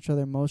how to control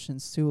their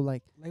emotions too.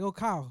 Like oh,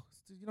 Kyle,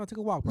 take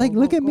a walk, bro. Like,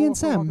 look at me and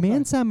for a walk Sam. Me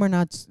and back. Sam are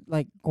not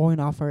like going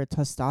off our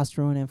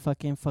testosterone and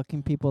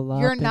fucking people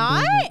up. You're and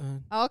not?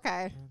 doing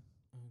Okay.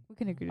 We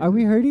can agree. Are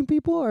we hurting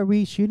people? Are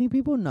we shooting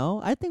people? No.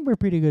 I think we're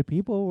pretty good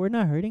people. We're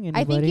not hurting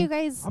anybody. I think you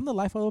guys. I'm the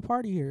life of the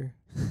party here.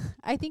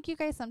 I think you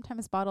guys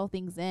sometimes bottle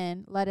things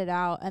in, let it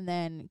out, and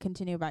then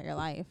continue about your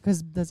life.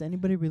 Because does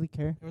anybody really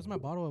care? Where's my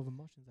bottle of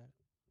emotions at?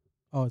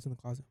 Oh, it's in the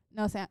closet.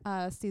 No,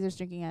 Caesar's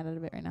drinking out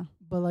of it right now.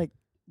 But like,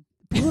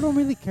 people don't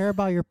really care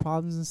about your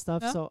problems and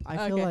stuff. No? So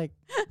I feel Okay. like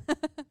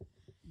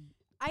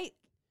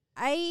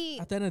I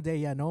At the end of the day,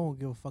 yeah, no one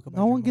give a fuck about.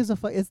 no one gives a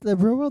fuck. It's the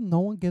real world. No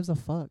one gives a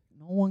fuck.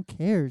 No one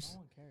cares. No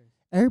one cares.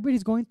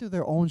 Everybody's going through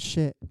their own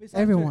shit.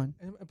 Everyone.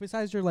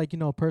 Besides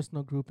your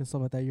personal group and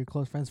stuff like that, your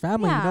close friends,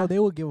 family, Yeah. they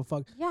will give a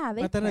fuck. yeah,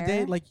 they But at the end of the day,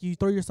 care. like you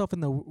throw yourself in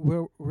the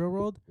real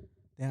world,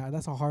 yeah,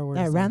 that's a hard word.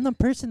 That to say. random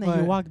person that you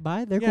But walked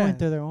by, they're yeah. going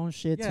through their own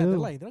shit Yeah,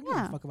 too. they don't give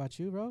Yeah. a fuck about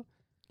you, bro.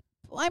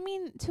 Well, I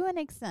mean, to an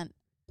extent,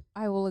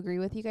 I will agree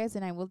with you guys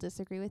and I will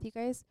disagree with you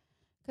guys.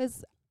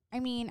 'Cause, I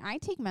mean, I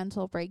take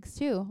mental breaks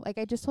too. Like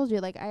I just told you,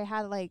 like I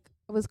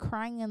was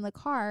crying in the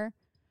car,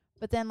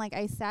 but then like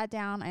I sat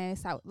down and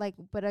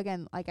but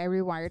again, like I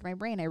rewired my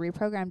brain. I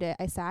reprogrammed it.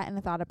 I sat and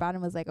I thought about it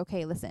and was like,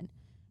 okay, listen.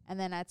 And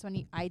then that's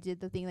when I did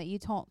the thing that you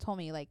told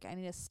me, like I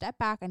need to step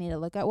back. I need to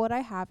look at what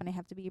I have and I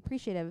have to be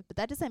appreciative. But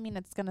that doesn't mean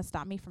it's going to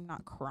stop me from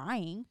not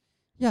crying.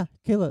 Yeah,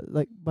 Kayla,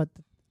 like, but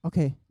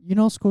okay,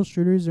 school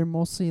shooters are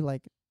mostly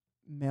like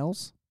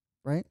males,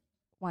 right?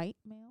 White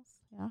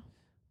males. Yeah.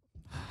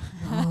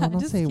 No, don't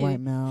Just say kidding. white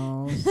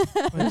males.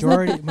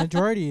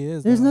 Majority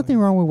is. There's though, nothing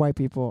like- wrong with white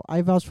people.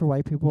 I vouch for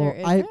white people. There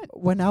isn't?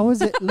 When I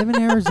was living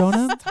in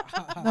Arizona,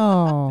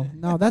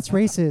 no, that's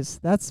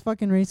racist. That's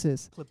fucking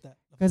racist. Clip that.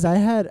 Because I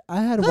had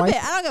Flip white.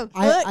 it. I don't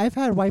give a fuck. I've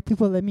had white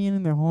people let me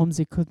in their homes.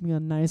 They cooked me a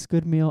nice,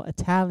 good meal,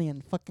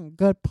 Italian, fucking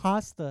good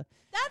pasta.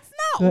 That's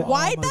Good. not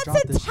white. I'm gonna That's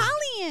drop this shit.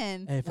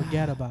 Italian. Hey,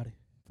 forget about it.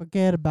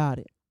 Forget about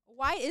it.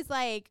 White is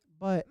like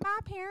But my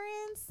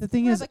parents. The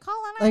thing were is, the like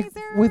colonizers.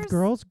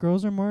 with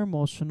girls are more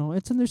emotional.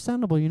 It's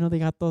understandable. They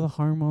got the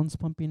hormones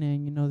pumping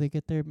in. They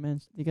get their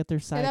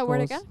cycles. Say that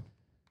word again.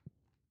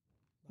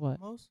 What?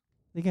 Most?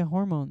 They get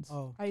hormones.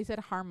 Oh. Oh, you said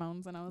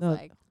hormones, and I was No,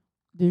 like,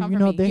 They, come for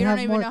me. they You have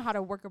don't more. even know how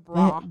to work a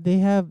bra. They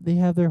have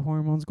their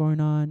hormones going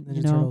on.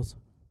 Ninja Turtles.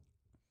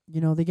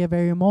 They get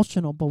very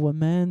emotional. But with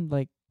men,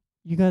 like,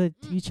 you gotta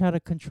Mm. teach how to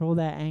control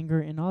that anger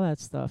and all that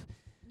stuff.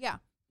 Yeah.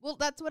 Well,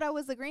 that's what I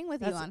was agreeing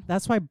with you on.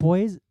 That's why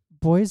boys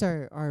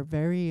are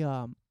very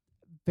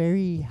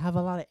very have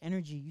a lot of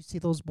energy. You see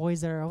those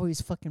boys that are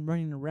always fucking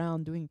running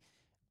around doing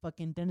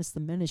fucking Dennis the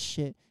Menace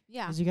shit.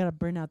 Yeah. 'Cause you gotta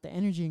burn out the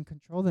energy and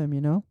control them.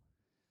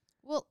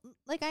 Well,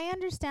 like I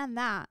understand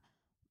that,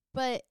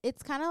 but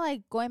it's kind of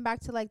like going back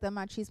to like the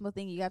machismo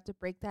thing. You have to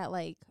break that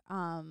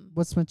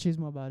What's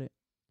machismo about it?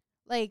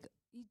 like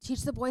you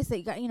teach the boys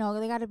that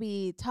they got to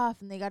be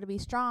tough and they got to be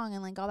strong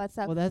and like all that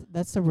stuff. Well,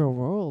 that's the real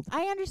world.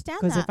 I understand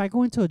Because that. if I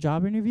go into a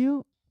job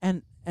interview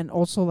and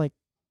also like,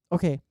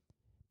 okay,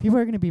 people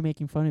are gonna be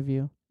making fun of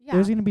you. yeah.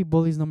 There's gonna be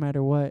bullies no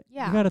matter what.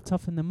 Yeah. You gotta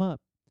toughen them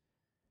up.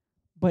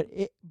 But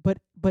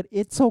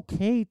it's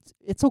okay.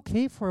 It's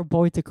okay for a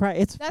boy to cry.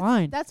 It's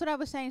fine. That's what I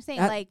was saying.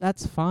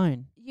 That's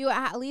fine. You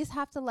at least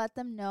have to let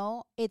them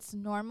know it's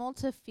normal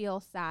to feel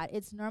sad.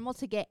 It's normal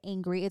to get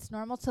angry. It's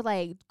normal to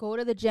like go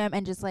to the gym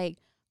and just like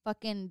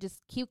fucking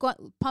just keep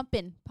going, pump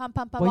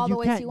But all the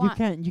ways you want.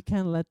 You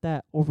can't let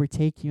that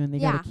overtake you, and they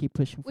Yeah. gotta keep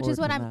pushing forward. Which is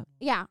what from I'm. that.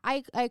 Yeah,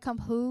 I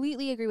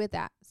completely agree with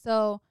that.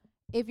 So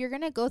if you're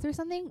gonna go through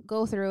something,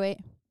 go through it.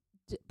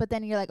 But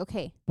then you're like,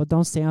 okay, But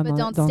don't stay on. But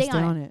don't don't stay stay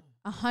on on it.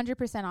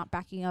 100% not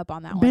backing up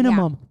on that one.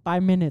 Minimum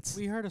 5 minutes.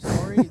 We heard a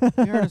story.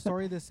 We heard a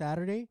story this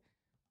Saturday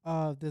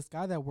of this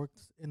guy that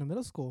works in a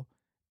middle school,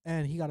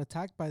 and he got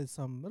attacked by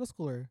some middle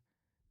schooler,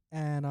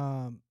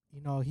 and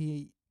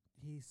he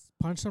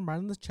punched him right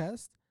in the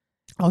chest,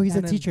 Oh, he's a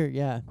and then- teacher.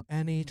 Yeah.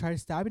 and he tried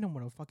stabbing him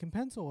with a fucking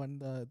pencil, and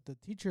the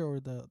teacher or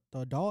the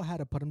adult had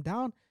to put him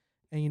down,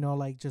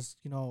 and just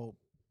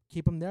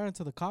keep him there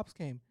until the cops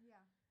came. Yeah.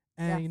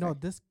 And Yeah,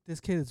 this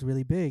kid is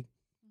really big,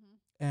 Mhm.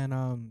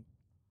 and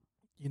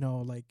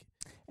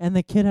And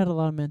the kid had a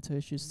lot of mental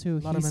issues too. A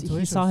lot of mental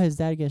he saw issues. his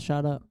dad get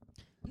shot up.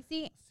 You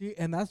see, see,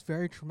 and that's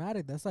very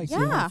traumatic. That's like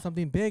Yeah.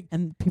 something big.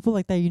 And people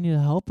like that, you need to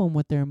help them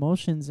with their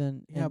emotions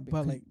and Yeah,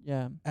 but, like,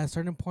 yeah. At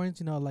certain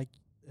points,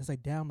 it's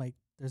like damn, like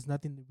there's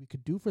nothing that we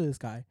could do for this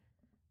guy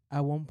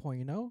at one point,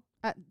 you know?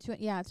 To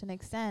an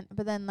extent.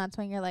 But then that's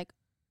when you're like,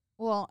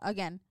 well,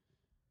 again,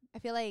 I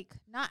feel like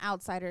not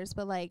outsiders,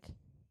 but like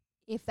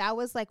if that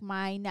was like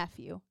my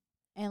nephew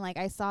and like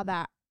I saw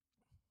that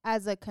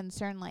as a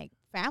concerned like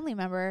family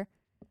member,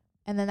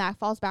 and then that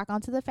falls back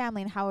onto the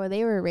family and how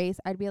they were raised,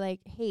 I'd be like,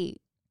 hey,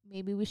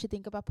 maybe we should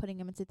think about putting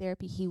him into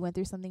therapy. He went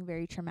through something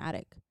very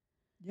traumatic.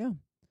 Yeah.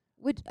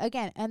 Which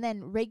again, and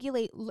then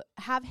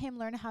have him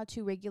learn how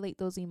to regulate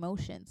those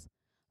emotions.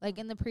 Like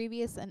in a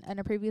previous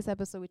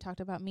episode, we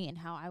talked about me and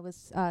how I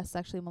was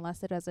sexually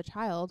molested as a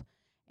child,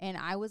 and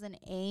I was an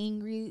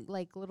angry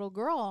like little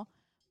girl.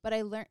 But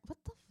I learned what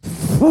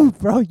the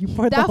bro, you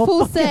poured that the whole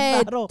fool fucking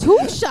said bottle.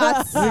 2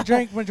 shots. We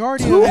drank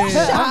majority Two of it.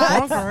 shots.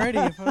 I'm drunk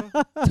already.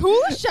 fool.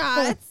 2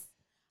 shots.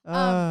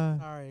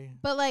 Sorry.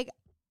 But like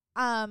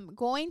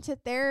going to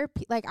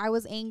therapy, like I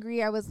was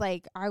angry. I was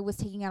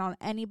taking it on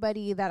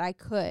anybody that I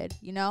could,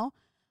 you know?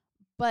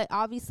 But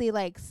obviously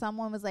like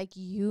someone was like,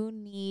 you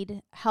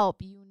need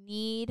help. You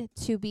need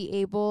to be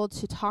able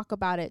to talk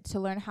about it, to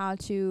learn how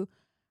to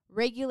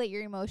regulate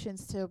your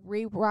emotions, to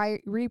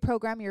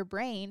reprogram your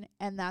brain.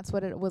 And that's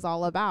what it was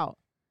all about.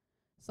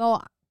 So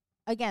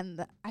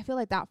again, I feel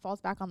like that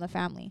falls back on the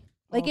family.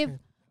 Like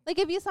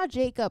if you saw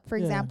Jacob, for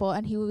example,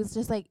 and he was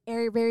just like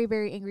very, very,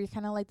 very angry,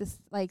 kind of like this,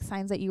 like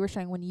signs that you were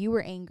showing when you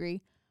were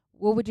angry,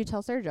 what would you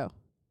tell Sergio?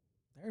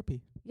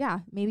 Therapy. Yeah,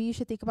 maybe you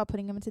should think about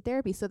putting him into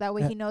therapy so that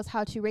way he knows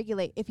how to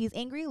regulate. If he's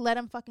angry, let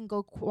him fucking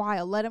go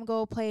wild. Let him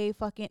go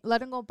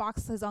let him go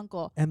box his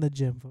uncle. And the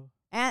gym. Fool.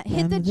 And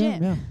hit the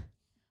gym. Yeah.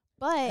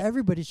 But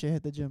Everybody should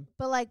hit the gym.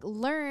 But like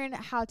learn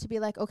how to be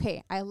like,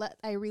 okay,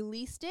 I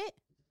released it.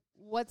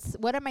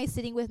 What am I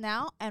sitting with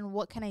now, and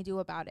what can I do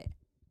about it?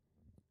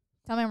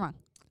 Tell me I'm wrong.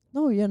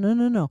 No,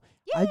 no.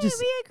 Yay, we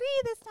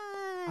agree this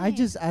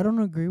time. I don't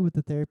agree with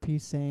the therapy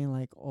saying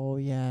like, oh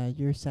yeah,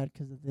 you're sad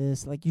 'cause of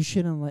this. Like you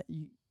shouldn't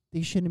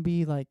they shouldn't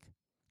be like,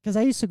 'cause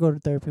I used to go to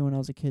therapy when I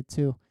was a kid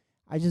too.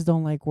 I just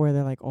don't like where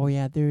they're like, oh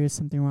yeah, there is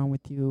something wrong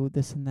with you,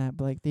 this and that.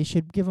 But like they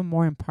should give them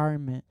more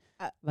empowerment.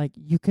 Like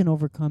you can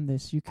overcome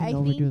this. You can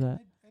overdo that.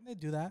 And they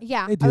do that.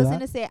 Yeah, I was going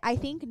to say, I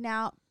think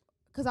now,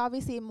 because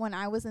obviously when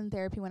I was in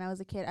therapy when I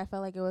was a kid, I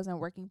felt like it wasn't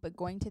working. But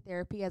going to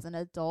therapy as an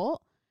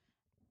adult,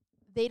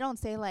 they don't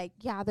say like,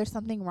 yeah, there's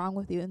something wrong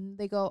with you. And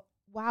they go,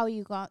 wow,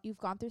 you've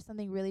gone through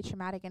something really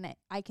traumatic, and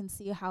I can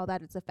see how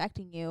that is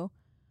affecting you.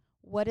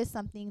 What is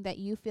something that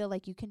you feel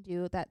like you can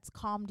do that's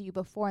calmed you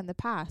before in the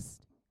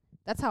past?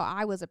 That's how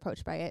I was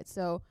approached by it.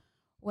 So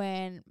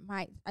when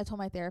I told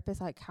my therapist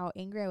like how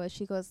angry I was,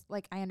 she goes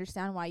like, I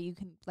understand why you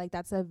can, like,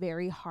 that's a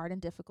very hard and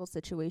difficult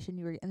situation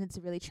and it's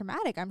really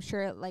traumatic. I'm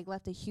sure it like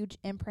left a huge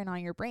imprint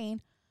on your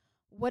brain.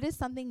 What is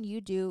something you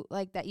do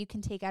like that you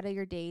can take out of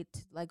your day to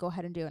like go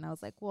ahead and do? And I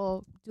was like,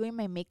 well, doing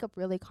my makeup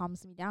really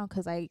calms me down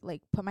 'cause I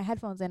like put my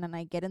headphones in and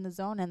I get in the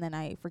zone and then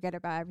I forget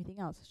about everything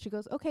else. She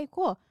goes, okay,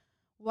 cool.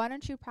 Why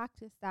don't you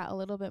practice that a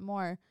little bit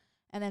more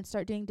and then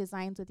start doing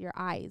designs with your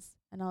eyes?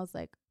 And I was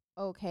like,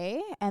 okay.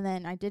 And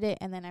then I did it,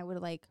 and then I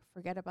would like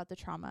forget about the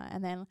trauma,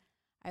 and then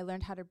I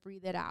learned how to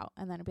breathe it out,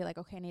 and then I'd be like,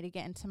 okay, I need to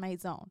get into my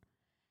zone.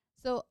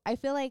 So I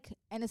feel like,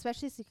 and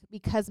especially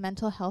because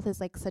mental health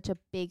is like such a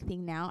big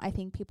thing now, I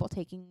think people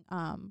taking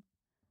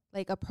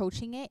like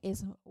approaching it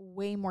is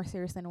way more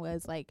serious than it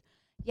was like,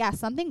 yeah,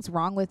 something's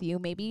wrong with you,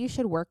 maybe you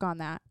should work on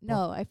that.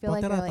 No, I feel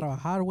like they're like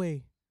trabajar,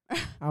 güey.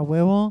 A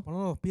huevo.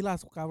 Ponos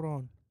pilas,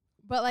 cabrón.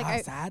 but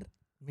like sad.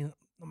 Mira,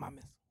 no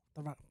mames.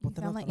 sound like-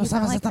 No You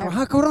sound sabes like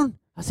trabajar, cabrón.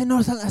 Así no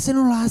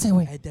lo hace,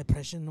 güey. Hey,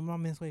 depression, no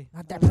mames, güey.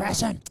 Not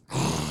depression.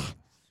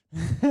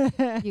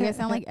 you guys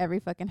sound like every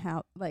fucking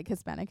like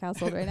Hispanic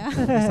household right now. You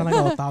sound like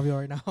Otavio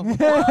right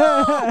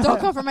now. Don't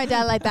come for my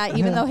dad like that,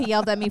 even though he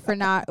yelled at me for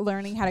not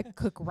learning how to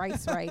cook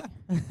rice right.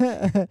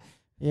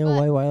 Yeah,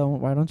 But-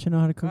 why don't you know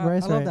how to cook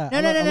rice I love right? that. No,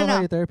 I no, love no, no, how no.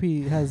 your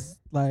therapy has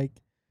like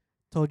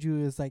told you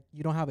is like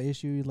you don't have an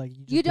issue, like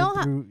you just You don't went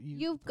have-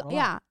 through,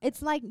 Yeah,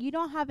 it's like you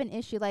don't have an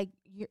issue like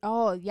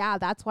oh yeah,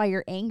 that's why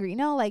you're angry.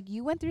 No, like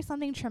you went through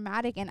something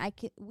traumatic, and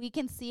we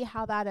can see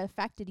how that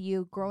affected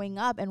you growing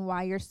up and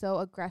why you're so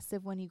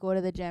aggressive when you go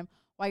to the gym,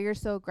 why you're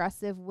so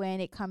aggressive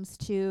when it comes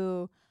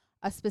to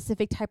a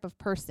specific type of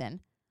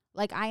person.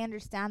 Like I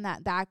understand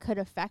that could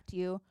affect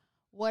you.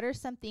 What are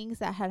some things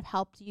that have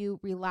helped you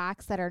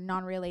relax that are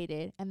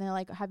non-related? And then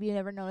like, have you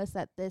ever noticed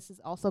that this is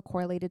also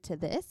correlated to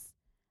this?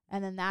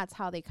 And then that's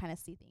how they kind of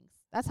see things.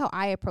 That's how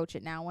I approach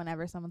it now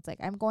whenever someone's like,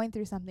 I'm going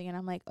through something, and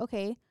I'm like,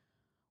 okay,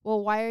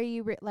 well, why are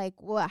you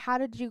how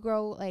did you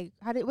grow? Like,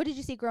 what did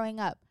you see growing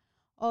up?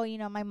 Oh, you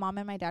know, my mom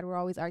and my dad were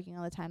always arguing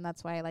all the time.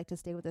 That's why I like to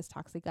stay with this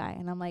toxic guy.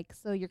 And I'm like,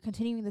 so you're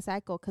continuing the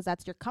cycle 'cause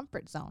that's your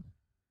comfort zone.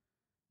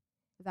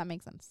 If that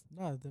makes sense.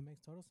 No, that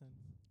makes total sense.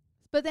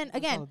 But then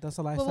again, that's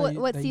a but lifestyle.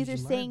 what that you Caesar's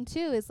should saying learn. too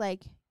is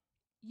like,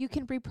 you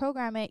can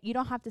reprogram it. You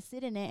don't have to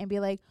sit in it and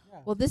be like, Yeah.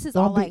 well, this is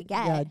Don't all be, I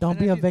get. yeah, don't And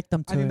be I a think-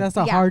 victim I to think it. that's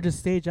the Yeah. hardest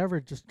stage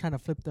ever. Just trying to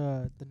flip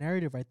the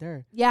narrative right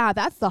there. Yeah,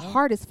 that's the Yeah.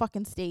 hardest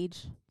fucking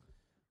stage.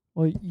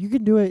 Well, you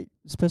can do it,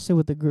 especially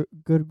with a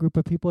good group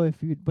of people.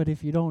 If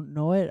you don't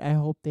know it, I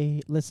hope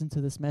they listen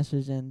to this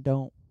message and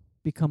don't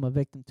become a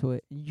victim to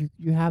it. You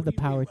have the What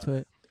do you mean power by to that?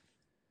 it.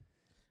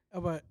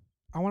 But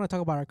I want to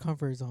talk about our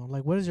comfort zone.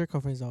 Like, what is your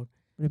comfort zone?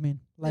 What do you mean?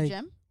 Like, the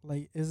gym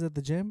is it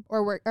the gym?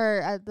 or work or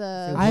at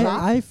the I-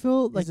 shop? I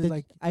feel like Is it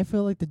like I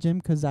feel like the gym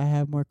because I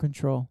have more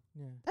control.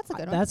 yeah? That's a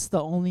good one. That's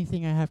the only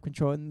thing I have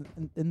control in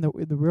the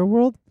real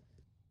world.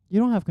 You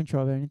don't have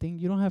control of anything.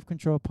 You don't have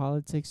control of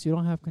politics. You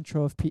don't have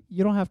control of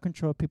you don't have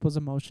control of people's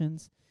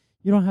emotions.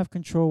 You don't have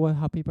control of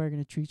how people are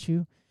going to treat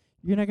you.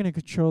 You're not going to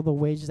control the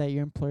wage that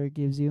your employer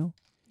gives you.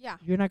 Yeah.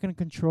 You're not going to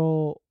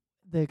control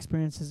the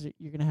experiences that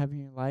you're going to have in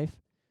your life.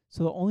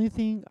 So the only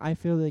thing I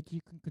feel like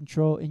you can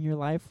control in your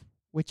life,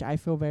 which I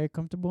feel very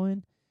comfortable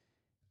in,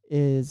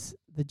 is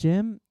the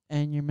gym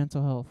and your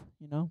mental health.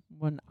 You know,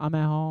 when I'm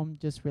at home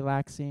just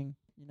relaxing,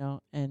 you know,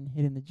 and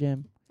hitting the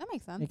gym, That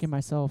makes sense. making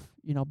myself,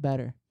 you know,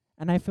 better.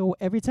 And I feel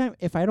every time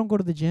if I don't go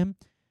to the gym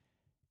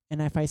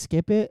and if I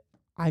skip it,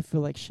 I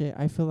feel like shit.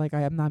 I feel like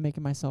I am not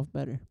making myself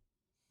better.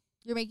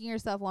 You're making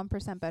yourself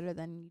 1% better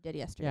than you did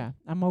yesterday. Yeah.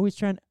 I'm always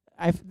trying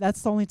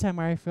that's the only time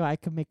where I feel I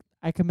could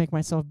make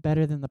myself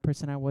better than the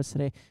person I was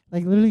today.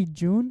 Like literally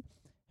June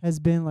has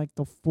been like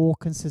the full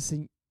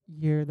consistent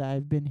year that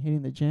I've been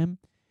hitting the gym.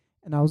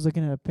 And I was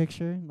looking at a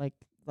picture,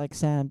 like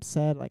Sam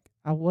said, like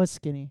I was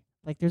skinny.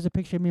 Like there's a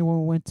picture of me when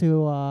we went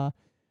to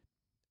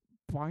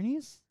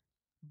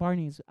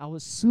Barney's. I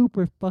was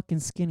super fucking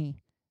skinny.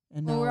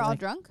 And When now, we were all like,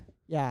 drunk?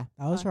 yeah.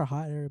 That was her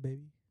hot era,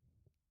 baby.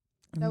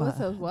 That was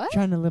a what?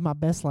 Trying to live my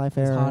best life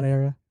It's era. hot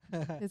era.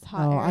 It's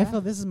hot No, era. I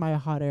feel this is my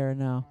hot era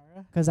now.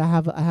 Cause I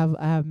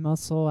have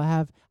muscle.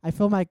 I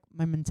feel my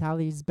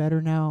mentality is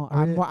better now.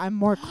 I really- I'm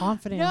more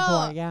confident in who No,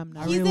 I am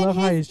now. I He's really in love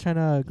how his- he's trying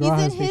to grow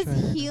He's out in his face his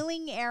right now.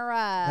 healing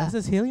era. That's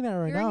his healing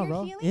era right You're now, in your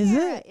bro. healing Is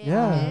era. it?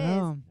 Yeah. I It is.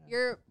 know.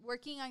 You're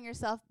working on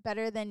yourself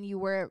better than you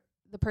were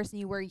the person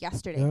you were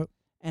yesterday. Yep.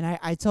 And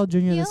I tell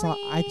Junior this. I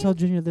Healing. tell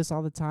Junior this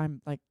all the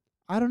time. Like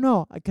I don't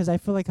know, because I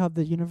feel like how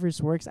the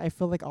universe works. I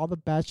feel like all the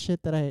bad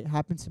shit that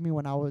happened to me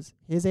when I was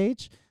his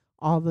age,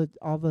 all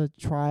the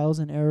trials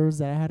and errors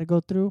that I had to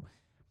go through,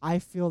 I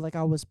feel like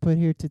I was put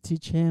here to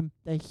teach him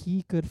that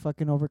he could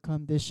fucking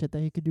overcome this shit,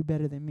 that he could do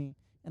better than me,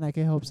 and I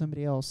could help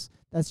somebody else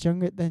that's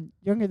younger than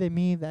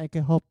me, that I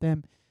could help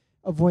them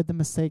avoid the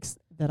mistakes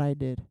that I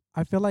did.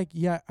 I feel like,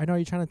 yeah, I know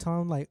you're trying to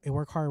tell him, like, hey,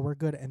 work hard, work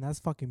good, and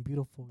that's fucking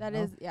beautiful. That you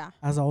know? is, yeah.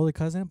 As an older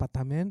cousin, but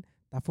también,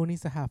 that fool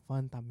needs to have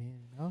fun también,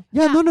 you know?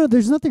 Yeah, Yeah. no,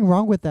 there's nothing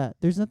wrong with that.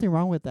 There's nothing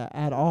wrong with that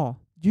at all.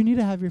 You need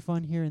to have your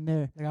fun here and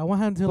there. Like, I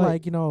want him to, But-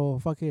 like, you know,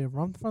 fucking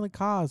run from the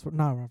cars.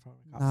 Not run from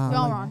the cars. Nah,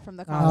 Don't like- run from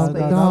the Nah, cars, no, please.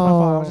 that's my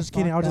fault. I was No, just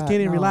kidding. I was fuck just that,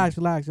 kidding. no.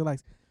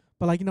 Relax.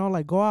 But, like, you know,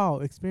 like, go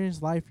out,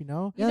 experience life, you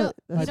know? You know- that's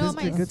you know Like, this what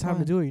is a my good time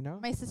to do it, you know?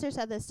 My sister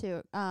said this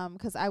too,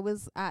 'cause I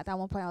was at that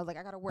one point. I was like,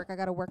 I gotta work.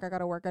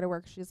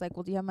 She's like,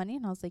 well, do you have money?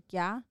 And I was like,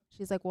 yeah.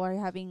 She's like, well,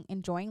 are you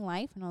enjoying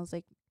life? And I was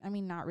like, I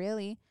mean, not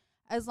really.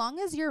 As long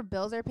as your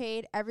bills are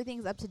paid,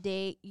 everything's up to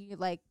date. You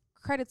like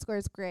credit score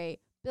is great.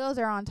 Bills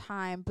are on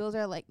time. Bills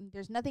are like,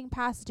 there's nothing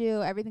past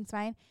due. Everything's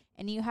fine.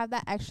 And you have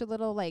that extra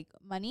little like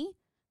money.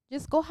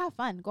 Just go have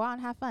fun. Go out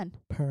and have fun.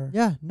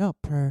 Yeah, no,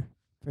 for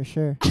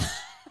sure.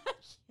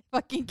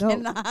 Fucking No.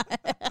 cannot.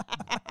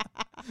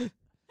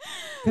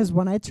 Because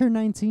when I turned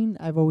 19,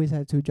 I've always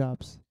had 2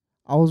 jobs.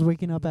 I was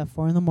waking up at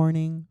 4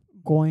 a.m,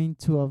 going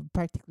to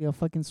practically a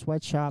fucking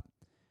sweatshop,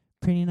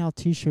 printing out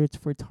T-shirts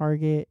for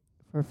Target,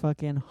 for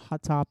fucking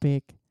Hot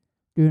Topic,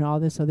 doing all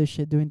this other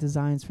shit, doing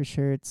designs for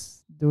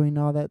shirts, doing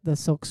all that, the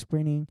silk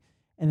sprinting.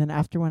 And then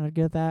after when I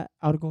get that,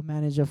 I would go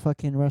manage a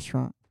fucking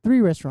restaurant, 3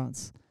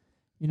 restaurants.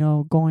 You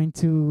know, going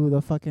to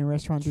the fucking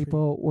restaurant True.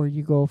 depot where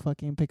you go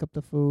fucking pick up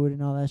the food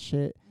and all that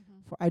shit.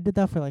 I did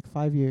that for like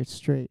 5 years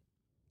straight.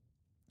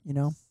 You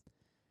know,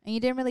 And you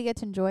didn't really get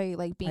to enjoy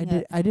like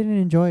being I didn't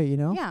enjoy it, you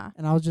know? yeah,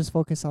 And I was just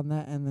focused on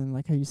that. And then,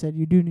 like how you said,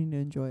 you do need to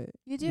enjoy it.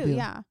 you You do, do.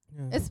 yeah.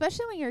 Yeah.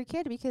 Especially when you're a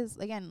kid, because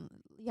again,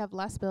 you have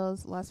less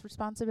bills, less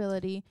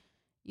responsibility.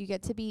 You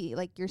get to be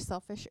like your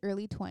selfish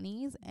early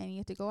 20s, and you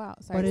have to go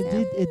out. Sorry, But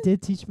Sam. it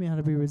did teach me how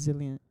to be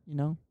resilient, you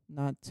know?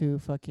 Not to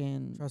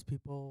fucking... Trust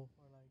people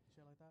or, like,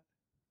 shit like that.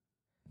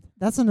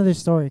 That's another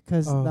story,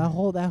 'cause Oh.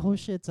 that whole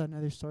shit's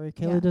another story.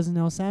 Kayla Yeah. doesn't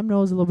know. Sam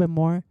knows a little bit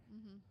more.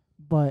 Mhm.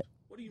 But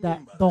What do you that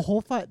mean by the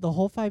that?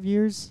 whole 5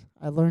 years,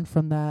 I learned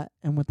from that.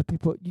 And with the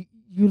people...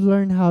 You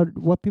learn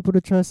what people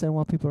to trust and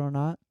what people are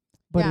not.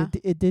 But Yeah.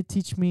 it did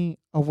teach me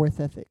a worth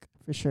ethic,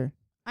 for sure.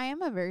 I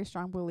am a very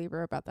strong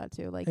believer about that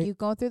too. Like Hey. you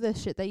go through the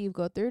shit that you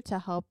go through to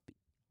help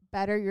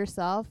better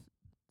yourself.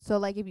 So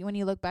like when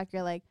you look back,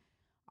 you're like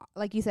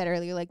you said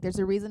earlier, like there's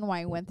a reason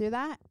why I went through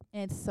that,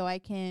 and it's so I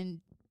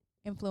can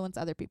influence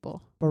other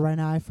people. But right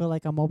now, I feel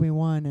like I'm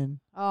Obi-Wan and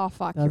Oh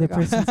fuck, the here we other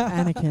go. person's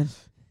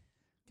Anakin.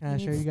 Can I You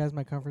share need you guys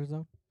my comfort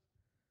zone?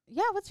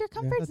 Yeah, what's your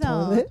comfort The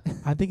zone? toilet?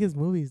 I think it's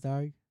movies,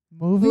 dog.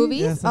 Movies?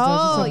 Yeah, since Oh,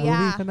 I'm just a yeah.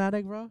 movie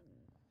fanatic, bro.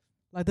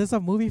 Like, there's a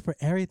movie for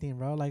everything,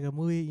 bro. Like, a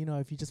movie, you know,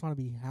 if you just want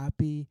to be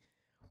happy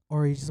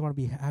or you just want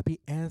to be happy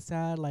and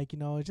sad, like, you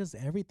know, it's just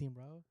everything,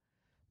 bro.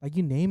 Like,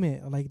 you name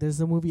it. Like, there's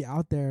a movie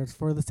out there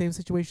for the same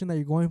situation that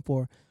you're going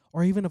for,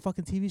 or even a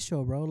fucking TV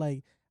show, bro.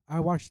 Like, I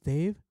watched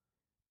Dave,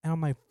 and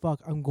I'm like, fuck,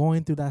 I'm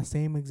going through that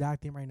same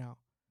exact thing right now.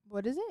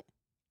 What is it?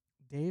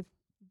 Dave.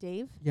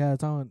 Dave. Yeah,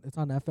 it's on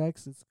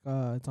FX. It's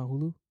on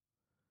Hulu.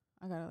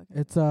 I gotta look.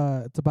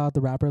 It's about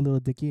the rapper Lil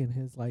Dicky and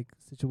his like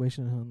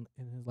situation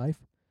in his life.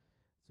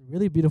 It's a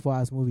really beautiful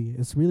ass movie.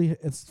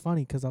 It's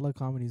funny 'cause I love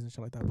comedies and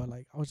shit like that. But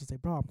like I was just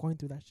like, bro, I'm going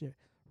through that shit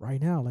right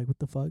now. Like what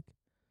the fuck?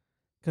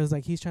 'Cause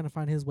like he's trying to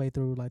find his way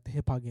through like the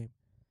hip hop game,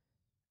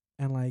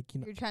 and like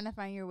You're trying to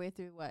find your way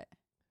through what?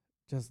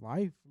 just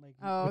life, like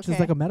which okay. is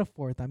like a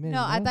metaphor that meant.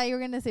 No, I thought you were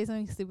gonna say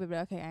something stupid, but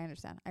okay, I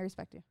understand. I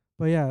respect you.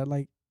 But yeah,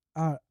 like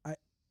I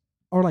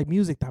or like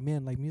music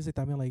también, like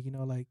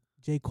like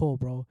J. Cole,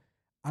 bro.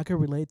 I could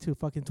relate to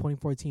fucking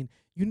 2014.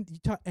 You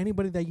talk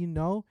anybody that you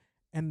know,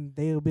 and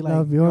they'll be like,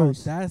 Love "Yo,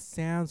 Yours." that's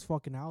Sam's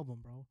fucking album,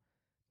 bro.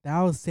 That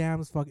was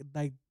Sam's fucking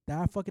like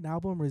that fucking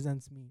album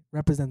represents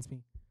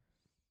me,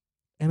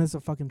 and it's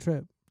a fucking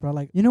trip, bro.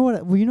 Like You know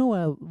what? Well, you know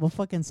what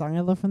fucking song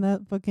I love from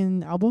that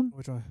fucking album?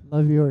 which one?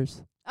 Love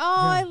Yours. Oh,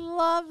 Yeah. I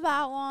love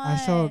that one.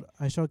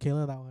 I showed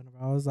Kayla that one,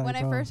 bro. I was like, when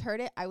I bro. first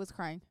heard it, I was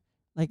crying.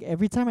 Like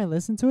every time I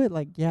listen to it,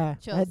 like yeah,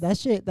 Chills. that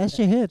shit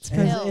hits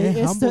And because Chills. it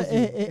it's humbles you.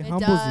 it, It It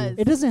humbles does. you.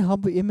 it doesn't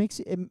humble. It makes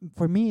it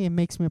for me. It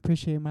makes me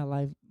appreciate my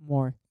life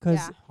more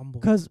Yeah. Humble.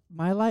 because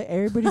my life,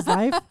 everybody's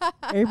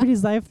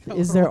life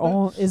is their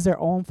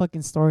own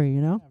fucking story.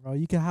 You know? Yeah, bro,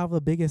 you can have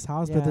the biggest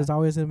house, but Yeah. there's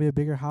always gonna be a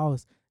bigger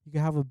house. You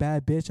can have a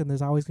bad bitch, and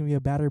there's always gonna be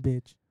a badder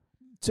bitch.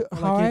 So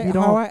Like, how if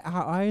you how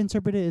I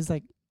interpret it is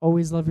like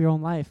always love your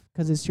own life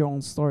because it's your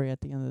own story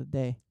at the end of the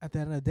day. At the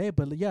end of the day,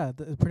 but yeah,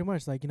 pretty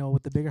much like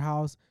with the bigger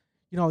house,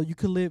 you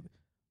could live.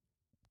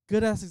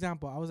 Good ass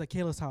example. I was at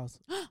Kayla's house,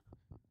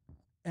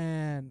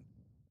 and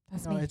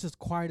That's me. it's just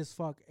quiet as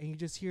fuck, and you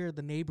just hear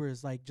the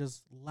neighbors like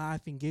just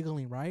laughing,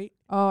 giggling, right?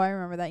 Oh, I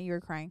remember that you were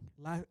crying.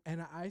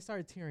 And I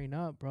started tearing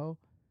up, bro.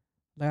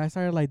 Like I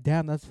started like,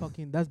 damn, that's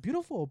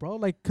beautiful, bro.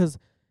 Like, 'cause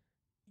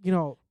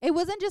It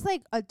wasn't just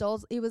like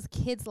adults; it was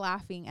kids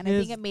laughing, and I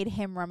think His- it made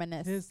him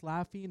reminisce his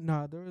laughing.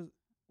 No,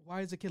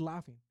 why is the kid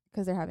laughing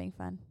because they're having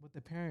fun. with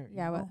the parent?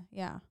 Yeah, you know? well,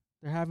 yeah.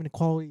 They're having a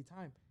quality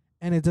time,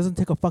 and it doesn't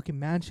take a fucking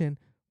mansion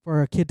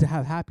for a kid to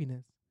have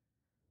happiness,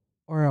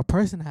 or a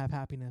person to have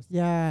happiness.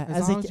 Yeah,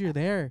 As long as you're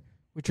there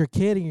with your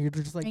kid and you're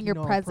just like And you're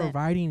present.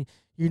 providing,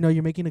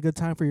 you're making a good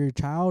time for your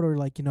child, or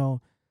like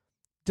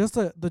just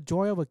the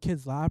joy of a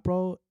kid's laugh,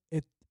 bro.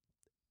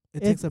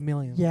 It takes a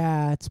million.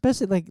 yeah,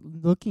 especially like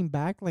looking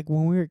back, like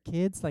when we were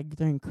kids, like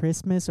during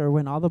Christmas or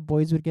when all the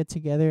boys would get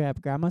together at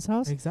grandma's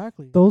house.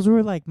 Exactly. Those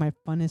were like my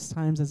funnest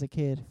times as a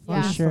kid, for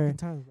Yeah. Funnest sure. fucking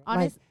times, bro.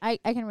 Honest, I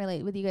can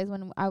relate with you guys.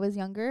 When I was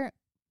younger,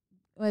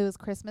 when it was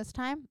Christmas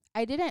time,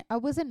 I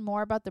wasn't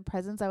more about the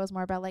presents. I was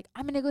more about like,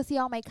 I'm gonna go see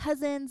all my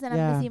cousins and I'm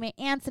Yeah. gonna see my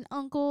aunts and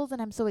uncles,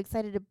 and I'm so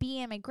excited to be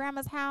in my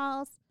grandma's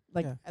house.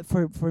 Like Yeah.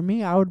 for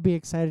me, I would be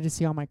excited to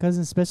see all my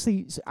cousins,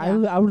 especially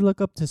Yeah. I would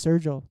look up to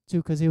Sergio too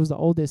because he was the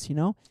oldest, you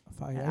know.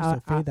 Fuck, I used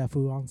to I- fade that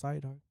food on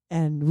site, dog.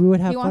 And we would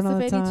have He fun wants all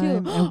to the fade you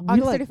time, too. and we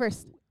August like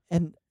 31st.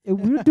 we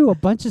would do a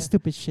bunch of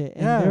stupid shit.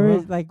 And Yeah, there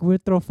was bro. like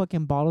we'd throw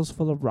fucking bottles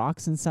full of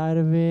rocks inside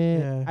of it.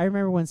 Yeah. I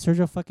remember when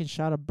Sergio fucking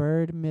shot a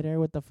bird midair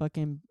with the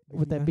fucking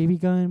with that BB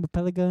BB gun, with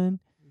pellet gun.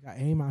 We got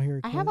aim out here.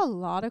 I kid. have a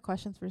lot of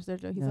questions for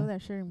Sergio. He's Yeah. over there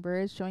shooting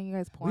birds, showing you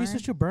guys porn. We used to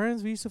shoot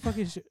burns. We used to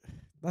fucking.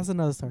 That's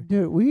another story.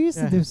 Dude, we used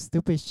Yeah. to do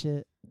stupid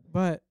shit.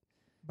 But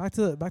back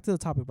to the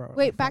topic, bro.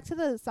 Wait, back to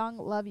the song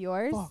 "Love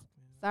Yours." Fuck.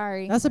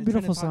 Sorry. That's a My train of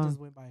beautiful thought song. just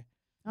went by.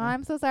 Oh,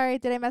 I'm so sorry.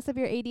 Did I mess up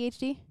your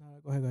ADHD?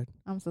 No, go ahead.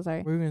 I'm so sorry.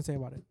 What were you gonna say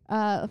about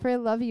it? For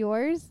 "Love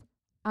Yours,"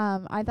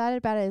 I thought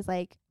about it as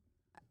like,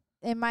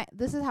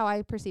 this is how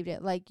I perceived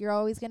it. Like, you're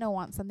always gonna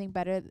want something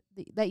better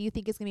that you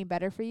think is gonna be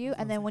better for you,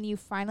 and then Okay. when you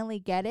finally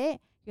get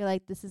it, you're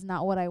like, this is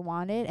not what I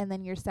wanted, and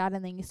then you're sad,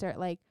 and then you start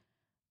like,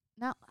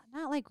 not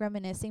like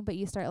reminiscing, but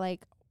you start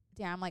like,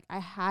 damn, like I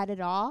had it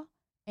all,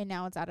 and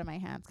now it's out of my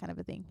hands, kind of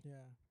a thing. Yeah.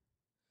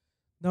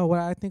 No, what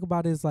I think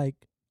about is like,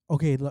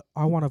 okay, look,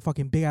 I want a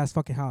fucking big ass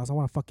fucking house. I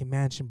want a fucking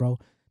mansion, bro.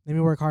 Let me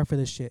work hard for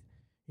this shit.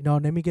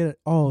 Let me get it.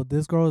 Oh,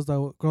 this girl is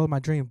the girl of my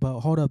dream.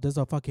 But hold up, there's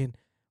a fucking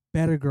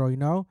better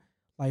girl,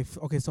 Like,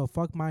 okay, so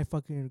fuck my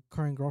fucking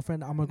current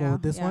girlfriend. I'm gonna go Yeah,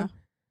 with this yeah. one.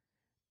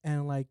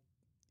 And like,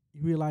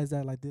 you realize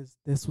that like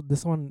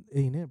this one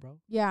ain't it, bro.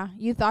 Yeah,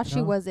 you thought she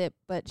No. was it,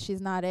 but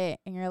she's not it,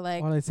 and you're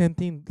like, Or like same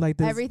thing, like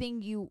this.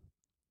 everything you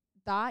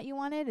thought you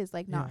wanted is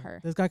like not Yeah.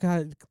 her. This guy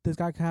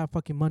could have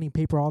fucking money,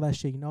 paper, all that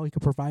shit. He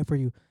could provide for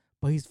you,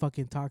 but he's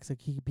fucking toxic.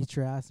 He could beat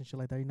your ass and shit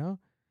like that.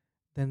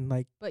 Then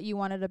like, But you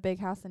wanted a big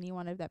house and you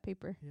wanted that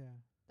paper. yeah.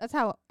 That's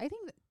how I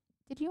think.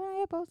 Did you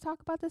and I both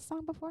talk about this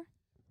song before?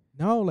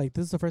 No, like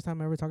this is the first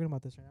time I'm ever talking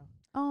about this right now.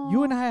 Oh,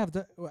 You and I have.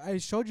 I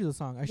showed you the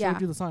song. I Yeah.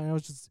 showed you the song. And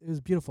it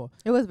was beautiful.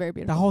 It was very The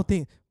beautiful. whole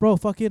thing, bro.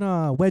 Fucking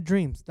wet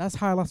dreams. That's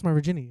how I lost my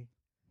virginity.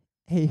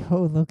 Hey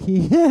ho, low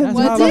key. That's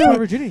Was how I lost it? my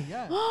virginity.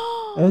 Yeah.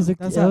 It was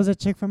That's it how- was a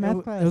chick from math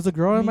It class. was a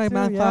girl in Me my too,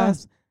 math yeah.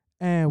 class,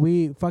 and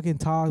we fucking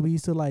talked. We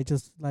used to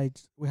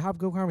we have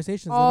good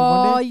conversations. And then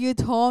Oh, one day, you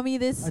told me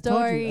this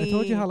story. I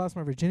told you how I lost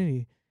my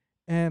virginity,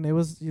 and it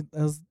was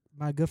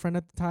my good friend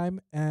at the time,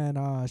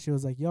 and she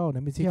was like, "Yo,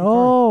 let me take your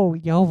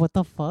card. Yo, what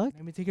the fuck?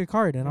 Let me take your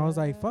card." And I was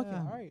like, "Fuck it,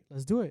 Yeah. all right,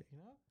 let's do it."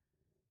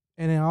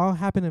 And it all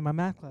happened in my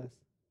math class.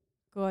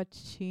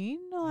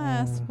 Cochino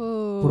ass Yeah.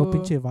 food. Puro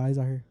pinche vibes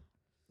out here.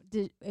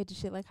 Did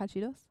she like hot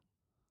Cheetos?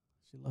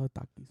 She love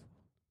takis.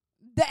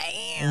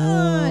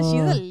 Damn,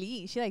 she's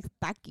elite. She likes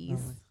Takis.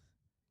 Oh.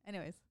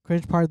 Anyways,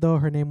 Cringe part though,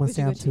 her name was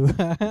Sam Gucci,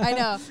 too. I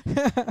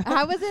know.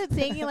 How was it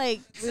saying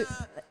like? But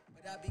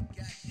I be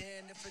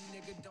goddamn if a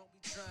nigga don't be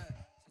trying.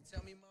 So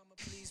tell me, mama,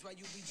 please, why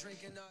you be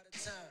drinking all the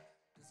time?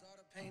 Does all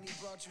the pain he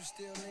brought you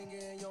still linger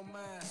in your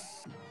mind?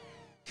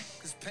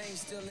 Cause pain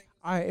still linger.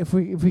 All right, if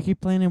we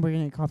keep playing it, we're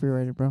gonna get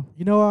copyrighted, bro.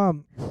 You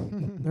know,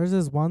 there's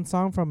this one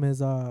song from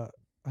his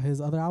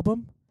other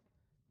album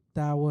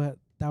that would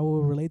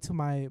relate to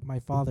my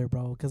father,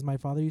 bro. Because my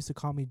father used to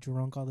call me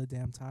drunk all the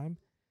damn time,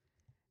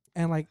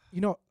 and like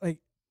you know, like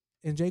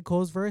in J.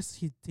 Cole's verse,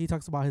 he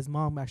talks about his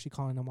mom actually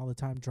calling him all the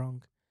time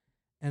drunk,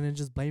 and then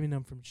just blaming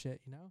him from shit,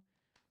 you know.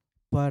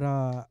 But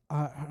I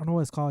don't know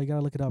what it's called. You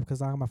gotta look it up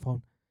because I got my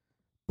phone.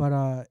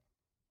 But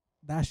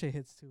that shit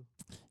hits too.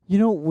 You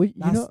know what?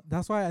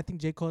 That's why I think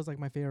J. Cole is like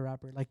my favorite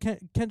rapper. Like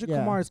Kendrick Yeah.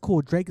 Lamar is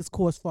cool, Drake is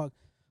cool as fuck,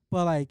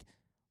 but like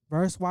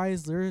verse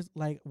wise, there's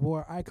like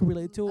where I could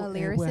relate to, A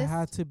it would lyricist?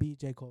 have to be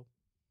J. Cole.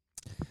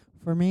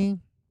 For me,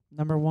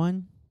 number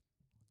one,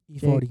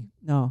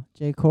 E40.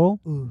 J. Cole.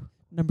 Ooh.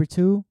 Number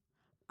two,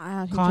 He's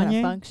trying to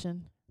Kanye?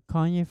 function.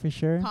 Kanye for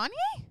sure.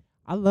 Kanye?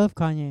 I love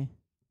Kanye.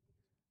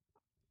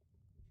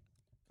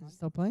 Is it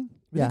still playing?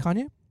 Really, Yeah.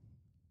 Kanye?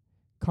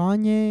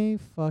 Kanye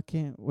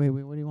fucking wait,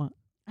 what do you want?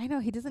 I know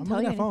he doesn't I'm tell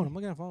looking you at phone. anything. I'm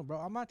looking at phone, bro.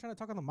 I'm not trying to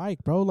talk on the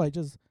mic, bro. Like,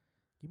 just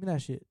give me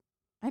that shit.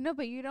 I know,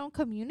 but you don't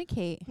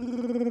communicate.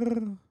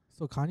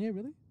 So Kanye,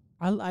 really?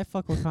 I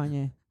fuck with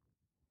Kanye.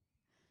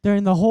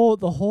 During the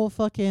whole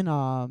fucking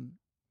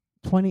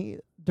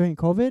during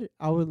COVID,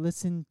 I would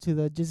listen to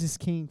the Jesus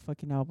King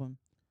fucking album.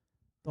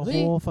 The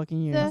Really? whole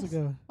fucking year. The- That's a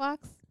good.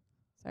 Fox.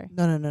 Sorry,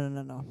 No. that's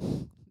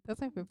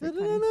my No, favorite. no,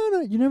 Kanye. no.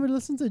 You never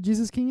listened to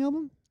Jesus King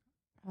album?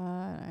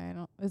 I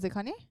don't. Is it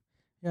Kanye?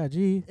 Yeah,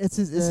 G It's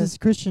his Yeah.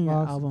 Christian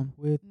Fox. album.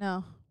 with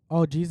No.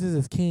 oh Jesus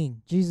is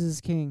King.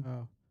 Jesus King.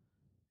 Oh,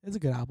 it's a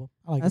good album.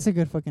 I like That's it. a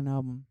good fucking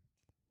album.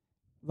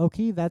 Low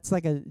key, that's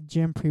like a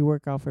gym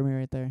pre-workout for me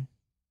right there.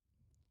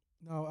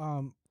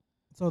 No,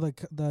 so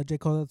the J.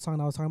 Cole song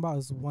I was talking about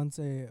is Once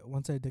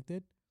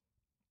Addicted.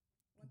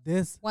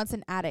 This Once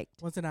an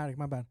addict. Once an Addict,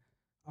 my bad.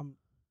 I'm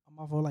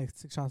off of like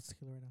 6 shots of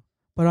tequila right now.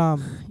 But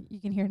You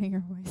can hear it in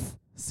your voice.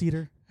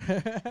 Cedar.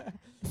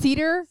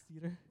 Cedar,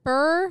 Cedar.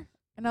 fir,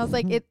 and I was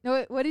like, "It."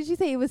 No, what did you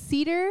say? It was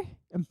cedar,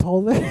 And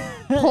polar.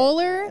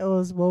 polar. It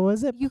was, what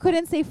was it? You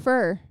couldn't say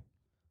fir.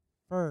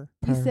 Fur.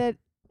 You Fir. said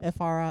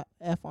Fir.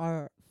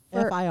 Fir.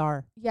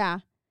 Yeah.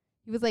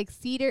 He was like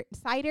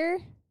cider,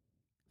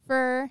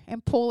 fir,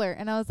 and polar.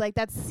 And I was like,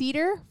 that's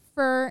cedar,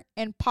 fir,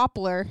 and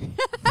poplar.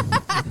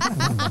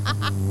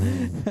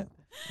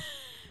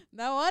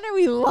 No wonder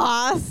we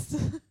lost.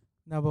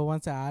 No, but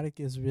Once an Addict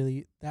is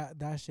really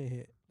that shit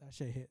hit. That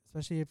shit hit.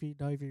 Especially if you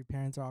know if your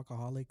parents are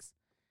alcoholics,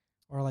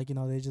 or like you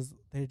know they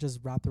just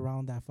wrapped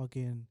around that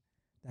fucking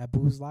that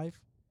booze life.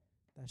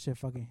 That shit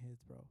fucking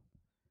hits,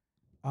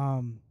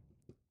 bro.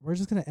 We're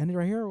just gonna end it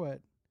right here or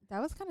what?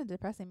 That was kind of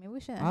depressing. Maybe we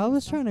should. I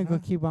was trying to go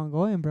keep on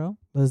going, bro.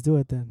 Let's do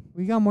it then.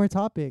 We got more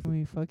topics.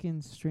 We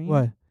fucking stream.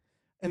 What?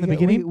 In the We got-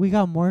 beginning? we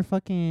got more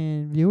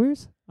fucking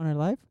viewers on our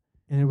live.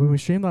 And when we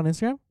streamed on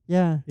Instagram?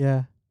 Yeah.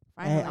 Yeah.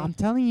 Hey, Finally.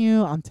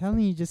 I'm telling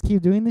you, just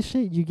keep doing this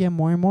shit. You get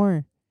more and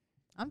more.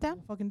 I'm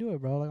down. Fucking do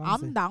it, bro. Like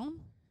honestly. I'm down.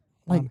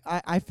 Like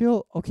I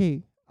feel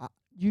okay.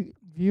 You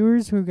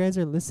viewers who guys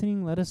are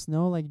listening, let us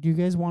know. Like, do you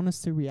guys want us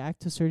to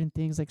react to certain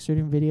things, like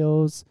certain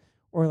videos,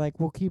 or like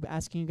we'll keep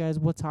asking you guys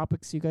what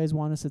topics you guys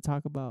want us to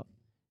talk about,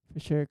 for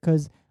sure.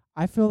 'Cause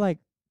I feel like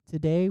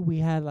today we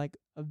had like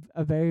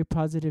a very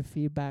positive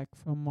feedback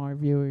from our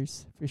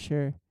viewers, for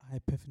sure.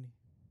 Epiphany.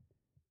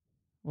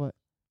 What?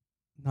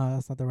 No,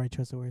 that's not the right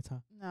choice of words, huh?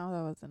 No,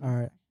 that wasn't. All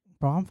right.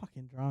 Bro, I'm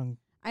fucking drunk.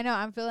 I know.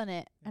 I'm feeling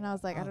it, and I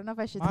was like, I don't know if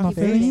I should My Am I keep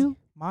face- feeling breathing. you?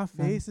 My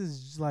face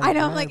is just like I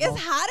know. I'm red, like, bro.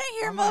 it's hot in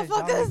here, I'm like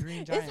Jolly motherfuckers. Green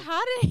It's Giant.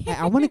 hot in here.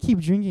 I want to keep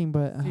drinking,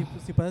 but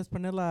Si puedes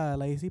poner la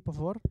IC, por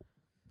favor.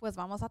 Pues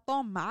vamos a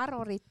tomar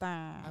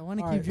ahorita. I want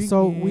to All keep right, drinking.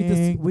 so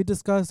we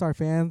discussed our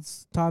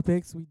fans'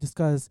 topics. We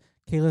discussed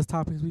Kayla's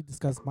topics. We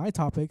discussed my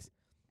topics.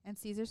 And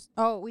Caesar's.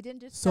 Oh, we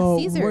didn't just So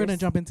Caesar's. we're gonna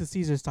jump into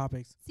Caesar's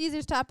topics,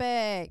 Caesar's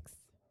topics.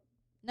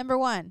 Number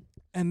 1.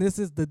 and this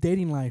is the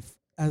dating life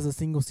as a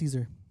single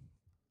Caesar.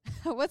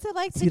 What's it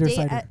like to Cedar date?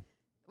 cider.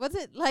 What's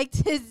it like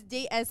to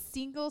date as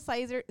single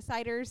cider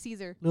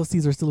Caesar? Little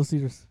Caesar, still Little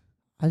Caesars.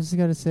 I just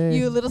gotta say,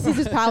 You Little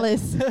Caesar's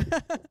Palace.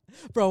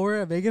 Bro,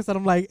 we're at Vegas, and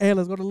I'm like, hey,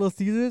 let's go to Little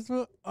Caesars.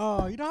 Bro.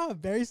 Oh, you know how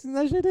embarrassing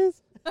that shit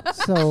is?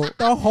 so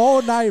The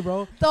whole night,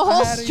 bro. The I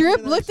whole had to strip hear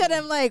that looked at shit.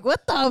 him like,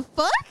 what the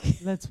fuck?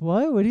 let's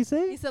what? What do you He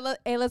say? said,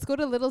 "Hey, let's go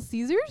to Little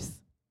Caesars."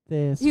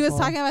 This. He was fuck.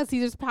 talking about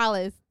Caesar's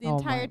Palace the Oh,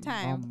 entire my-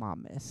 time. Oh,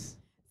 mames.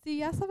 Si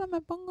ya sabe, me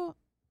pongo.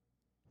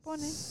 Pone.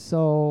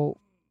 So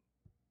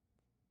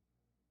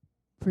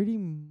pretty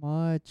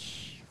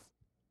much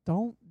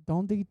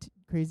don't date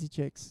crazy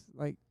chicks.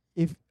 Like,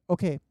 if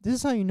okay, this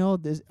is how you know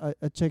this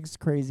a chick's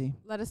crazy.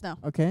 Let us know.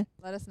 Okay,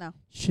 Let us know.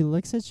 she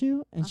looks at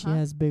you and she Uh-huh.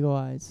 has big ol'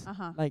 eyes, Uh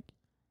huh. like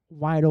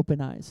wide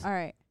open eyes. All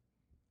right.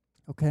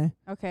 Okay.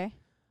 Okay.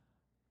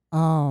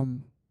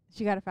 Um,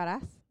 She got a fat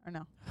ass or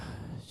no?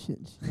 she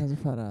has a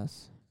fat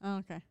ass. Oh,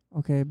 okay.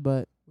 Okay,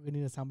 but We're gonna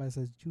need a soundbite that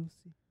says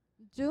juicy.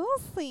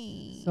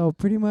 Juicy. so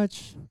pretty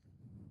much,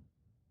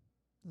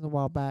 it was a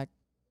while back.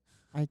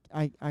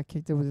 I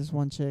kicked it with this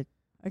one chick,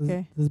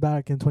 Okay. This is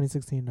back in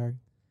 2016, dog.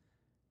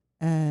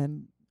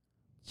 and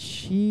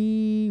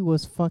she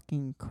was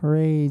fucking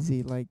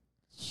crazy. Like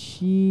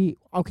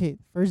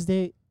first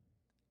date,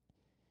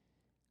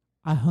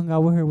 I hung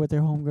out with her with her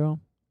homegirl.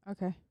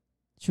 Okay.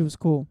 She was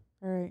cool.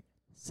 All right.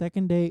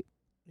 Second date,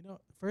 You know,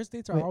 first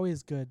dates are Wait.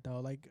 always good though.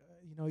 Like,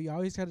 you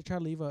always got to try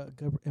to leave a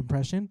good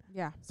impression.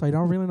 Yeah. So you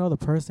don't really know the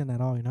person at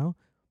all,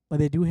 but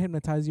they do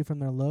hypnotize you from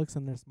their looks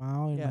and their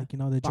smile and Yeah. the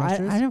but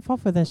gestures. I didn't fall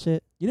for that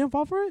shit. You didn't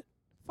fall for it?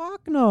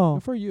 Fuck no.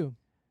 Good for you.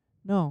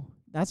 No,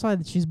 that's why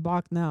she's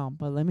blocked now.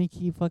 But let me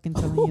keep fucking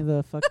telling you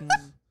the fucking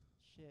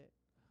shit.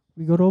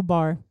 We go to a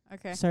bar,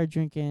 Okay. start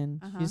drinking.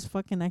 Uh-huh. She's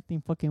fucking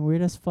acting fucking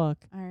weird as fuck.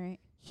 All right.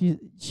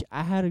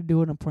 I had to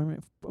do an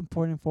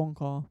important phone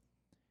call,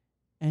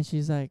 and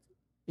she's like,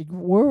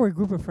 we're a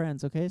group of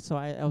friends, okay? So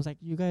I was like,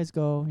 you guys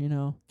go,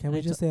 Can And we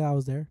I just say I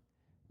was there?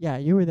 yeah,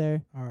 you were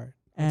there, All right.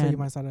 I'll tell you and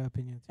my side of the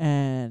opinion.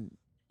 and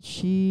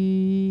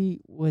she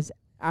was.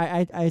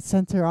 I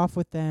sent her off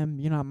with them.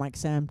 I'm like,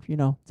 Sam,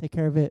 take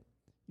care of it.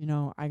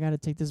 I gotta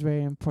take this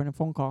very important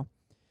phone call.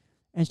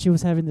 And she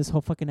was having this whole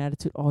fucking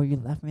attitude. Oh, you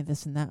left me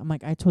this and that. I'm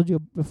like, I told you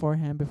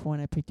beforehand, before when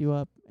I picked you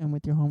up and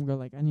with your homegirl,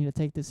 like, I need to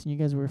take this, and you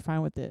guys were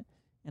fine with it,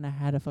 and I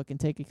had to fucking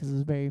take it 'cause it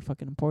was very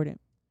fucking important.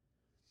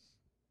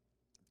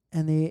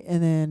 And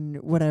then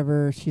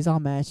whatever, she's all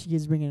mad. She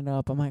keeps bringing it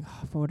up. I'm like,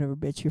 oh, for whatever,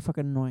 bitch, you're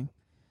fucking annoying.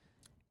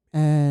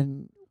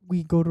 And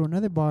we go to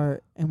another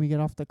bar and we get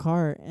off the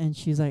car, and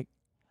she's like,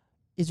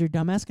 is your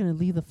dumbass gonna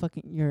leave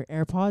your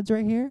AirPods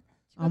right here?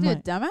 You called you a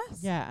dumbass?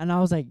 Yeah, and I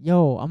was like,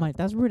 yo,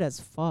 that's rude as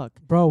fuck.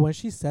 Bro, when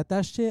she said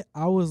that shit,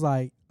 I was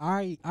like,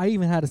 I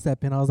even had to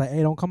step in. I was like,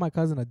 hey, don't call my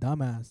cousin a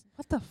dumbass.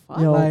 What the fuck?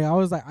 Yo. Like, I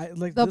was like,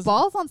 The this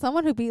balls on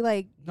someone who'd be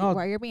like, No,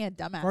 why you're being a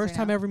dumbass. first right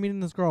time now. ever meeting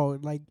this girl,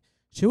 like,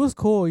 she was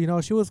cool.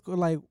 She was cool.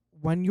 Like,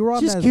 when you were on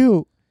She's that.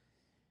 cute.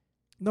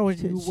 No, when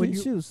you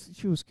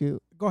She was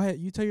cute. go ahead,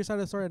 you tell your side of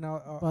the story and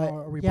I'll But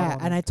rebuttal yeah,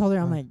 on and it. I told her,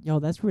 I'm Alright. like, yo,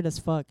 that's weird as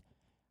fuck.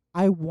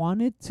 I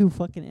wanted to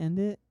fucking end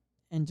it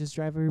and just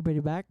drive everybody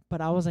back,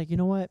 but I was like, you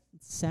know what?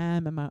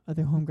 Sam and my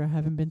other homegirl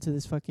haven't been to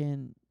this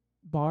fucking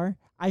bar.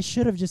 I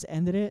should have just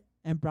ended it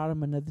and brought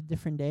them another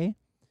different day.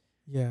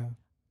 Yeah.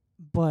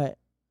 But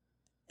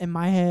in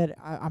my head,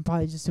 I'm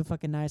probably just too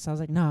fucking nice. I was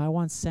like, nah, I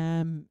want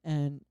Sam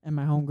and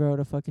my homegirl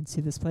to fucking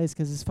see this place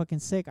 'cause it's fucking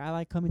sick. I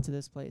like coming to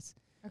this place.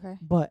 Okay.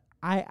 But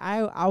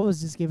I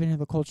was just giving her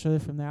the cold shoulder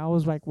from there. I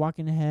was like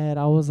walking ahead.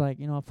 I was like,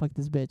 fuck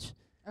this bitch.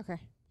 Okay.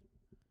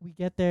 We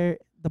get there.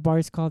 The bar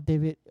is called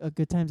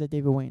Good Times at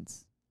David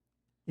Wayne's.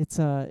 It's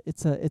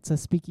a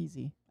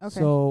speakeasy. Okay.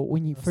 So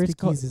when you first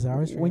Speakeasies are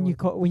always when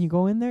you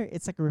go in there,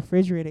 it's like a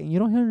refrigerator, and you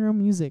don't hear no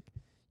music.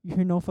 You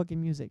hear no fucking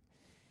music.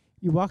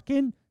 You walk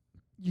in,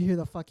 you hear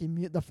the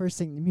fucking the first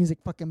thing, the music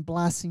fucking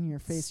blasting in your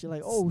face. You're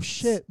like, oh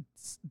shit.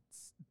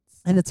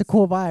 And it's a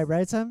cool vibe,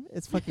 right, Sam?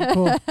 It's fucking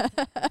cool.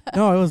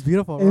 No, it was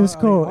beautiful. It was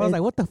cool. I was It-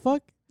 like, what the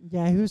fuck?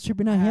 Yeah, he was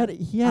tripping out.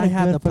 He I had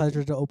had a the good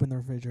pleasure to open the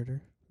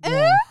refrigerator.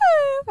 Yeah.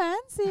 Ooh,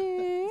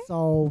 fancy.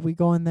 So we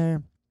go in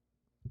there.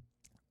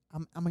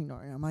 I'm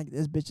ignoring. I'm like,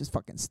 this bitch is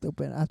fucking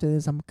stupid. After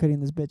this, I'm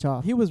cutting this bitch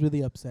off. He was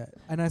really upset,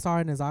 and I saw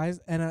it in his eyes,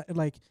 and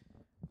like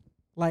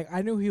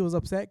I knew he was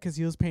upset 'cause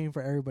he was paying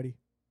for everybody.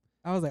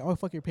 I was like, oh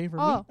fuck, you're paying for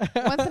Oh, me.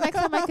 when's the next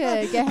time I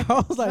could get? I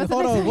was like, when's the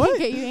hold next on, time I what? could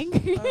get you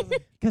angry? I was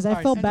like, Because I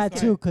Alright, felt tell bad the too.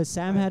 story. Because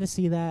Sam had to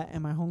see that,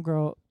 and my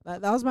homegirl.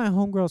 That was my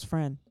homegirl's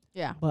friend.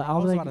 Yeah. But I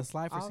was like, about to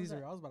slide for I was Caesar.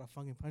 like- I was about to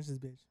fucking punch this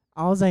bitch.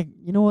 I was like,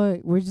 you know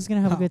what? We're just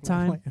gonna have a good I'm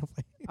time. playing, I'm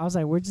playing. I was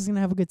like, we're just gonna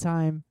have a good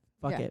time.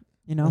 Fuck Yeah. it,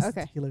 you know. That's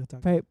Okay. tequila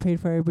talk. Paid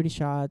for everybody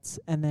shots,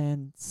 and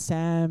then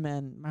Sam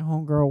and my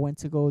homegirl went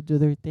to go do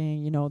their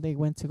thing. They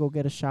went to go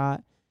get a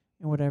shot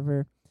and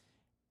whatever.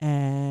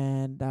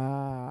 And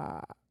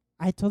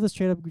I told the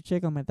straight up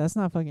chick, I'm like, that's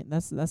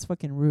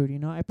fucking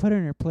rude. I put her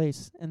in her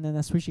place, and then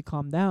that's where she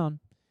calmed down.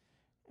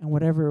 And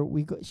whatever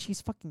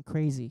she's fucking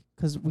crazy.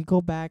 'Cause we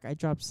go back, I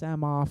drop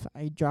Sam off,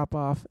 I drop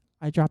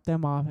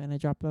them off, and I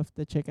drop off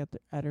the chick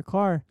at her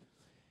car.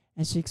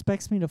 And she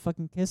expects me to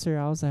fucking kiss her.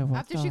 I was like, what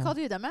After she called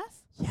you a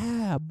dumbass?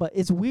 Yeah, but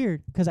it's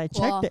weird 'cause I checked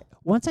Well- it.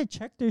 Once I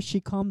checked her, she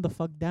calmed the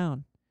fuck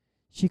down.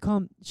 She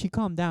calmed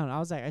down. I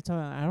was like, I told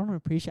her, I don't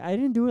appreciate. I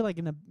didn't do it like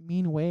in a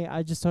mean way.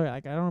 I just told her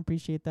like, I don't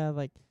appreciate that.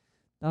 Like,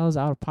 that was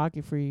out of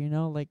pocket for you.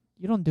 Like,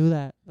 you don't do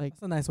that. Like,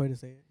 That's a nice way to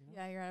say it.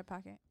 Yeah, you're out of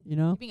pocket. you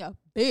know. You being a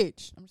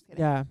bitch. I'm just kidding.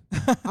 Yeah.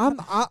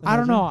 I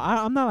don't know.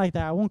 I'm not like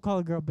that. I won't call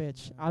a girl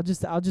bitch. I'll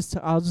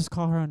just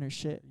call her on her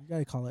shit. You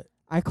gotta call it.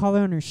 I call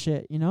her on her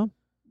shit.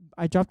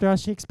 I dropped her out.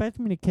 She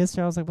expected me to kiss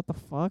her. I was like, what the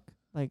fuck?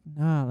 Like,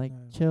 nah. Like,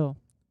 Yeah. chill.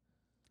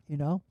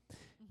 Mhm.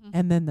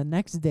 And then the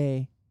next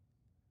day,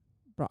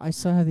 bro, I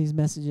still have these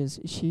messages.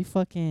 She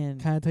fucking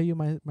Can I tell you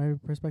my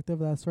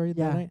perspective of that story?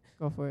 Yeah. That night?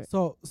 go for it.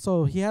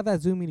 So he had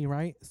that Zoom meeting,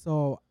 right?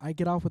 So I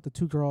get off with the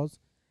two girls,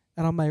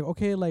 and I'm like,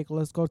 okay, like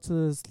let's go to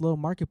this little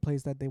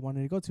marketplace that they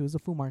wanted to go to. It was a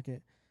food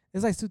market,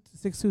 It's like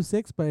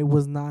 626, but it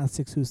was not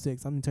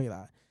 626. I'm gonna tell you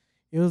that.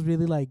 It was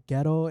really like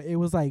ghetto. It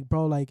was like,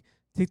 bro, like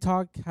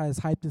TikTok has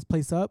hyped this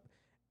place up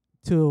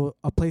to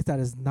a place that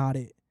is not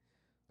it.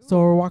 So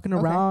we're walking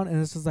Okay. around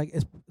and it's just like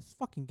it's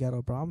fucking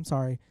ghetto, bro. I'm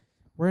sorry.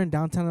 We're in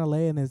downtown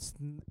LA and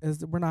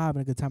we're not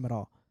having a good time at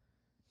all.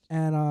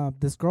 And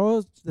this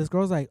girl's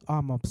like, oh,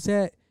 I'm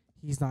upset.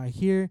 He's not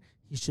here.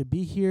 He should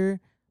be here.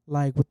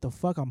 Like, what the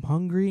fuck? I'm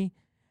hungry.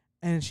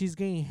 And she's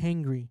getting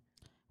hangry.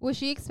 Was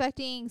she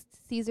expecting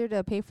Caesar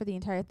to pay for the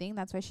entire thing?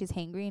 That's why she's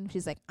hangry and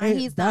she's like, Hey,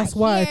 he's that's not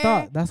what here. I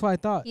thought. That's what I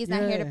thought. He's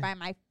not here to Yeah. buy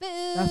my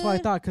food. That's what I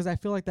thought, because I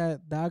feel like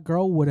that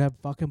girl would have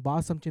fucking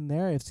bought something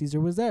there if Caesar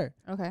was there.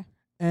 Okay.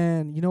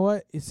 And you know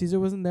what? If Caesar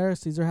wasn't there,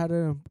 Caesar had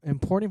an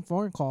important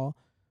phone call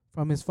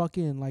from his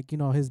fucking, like, you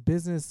know, his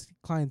business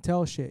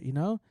clientele shit, you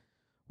know?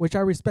 Which I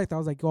respect. I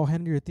was like, go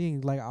handle your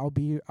thing. Like, I'll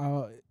be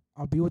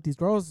with these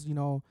girls, you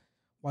know,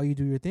 while you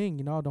do your thing,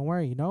 you know? Don't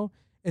worry, you know?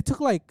 It took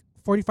like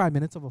 45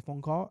 minutes of a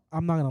phone call.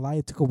 I'm not gonna lie,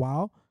 it took a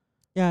while.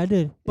 Yeah, I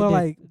did.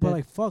 But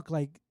fuck,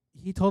 like,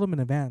 he told him in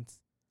advance.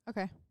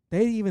 Okay.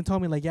 They even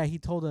told me, like, yeah, he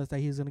told us that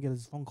he was going to get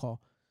his phone call.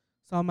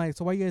 So I'm like,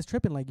 so why you guys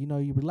tripping? Like, you know,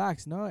 you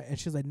relax, you know? And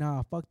she's like,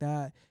 nah, fuck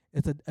that.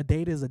 It's a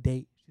date is a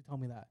date. She told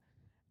me that.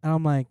 And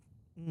I'm like,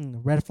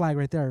 red flag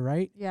right there,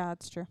 right? Yeah,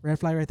 that's true. Red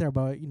flag right there,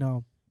 but, you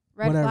know.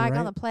 Red Whatever, flag right?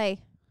 on the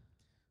play.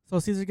 So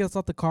Caesar gets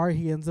out the car.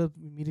 He ends up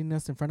meeting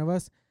us in front of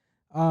us.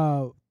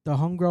 The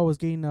homegirl was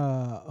getting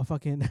a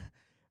fucking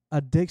a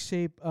dick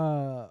shape.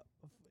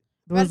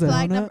 What was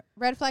it?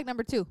 Red flag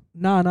number 2.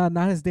 No,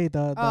 not his date.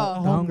 The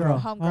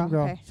homegirl. Homegirl.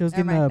 Okay. She was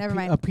Never getting never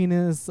mind. a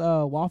penis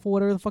waffle,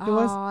 whatever the fuck it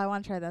was. Oh, I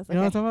want to try those. You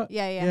know what Okay. I'm talking about?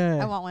 Yeah.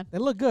 Yeah. I want one. They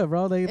look good,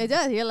 bro. It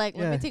does. You're like,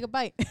 let Yeah. me take a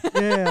bite.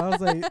 Yeah, I was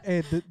like,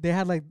 hey, they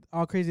had like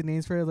all crazy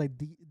names for it, like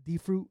D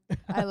fruit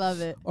I love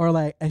it. or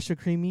like extra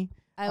creamy.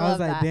 I was love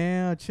like, that.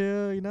 damn,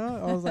 chill, you know?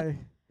 I was like,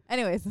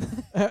 Anyways.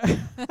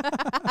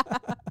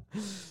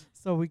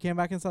 so we came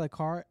back inside the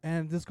car,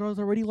 and this girl's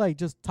already like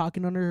just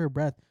talking under her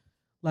breath,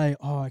 like,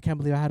 oh, I can't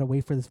believe I had to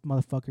wait for this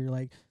motherfucker.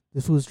 Like,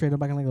 this was straight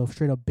up acting like a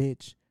straight up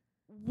bitch.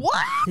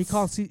 What? She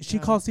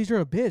called Caesar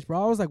a bitch,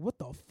 bro. I was like, what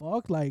the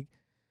fuck, like.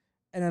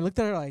 And I looked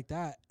at her like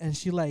that, and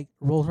she like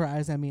rolled her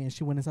eyes at me, and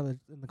she went inside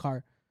in the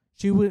car.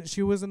 She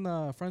was in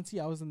the front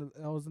seat. I was in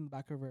the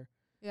back of her.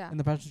 Yeah. In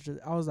the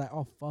passenger. I was like,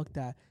 oh fuck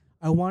that.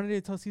 I wanted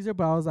to tell Caesar,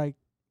 but I was like,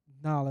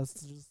 no,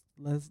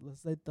 let's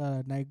let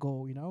the night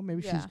go. You know,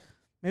 maybe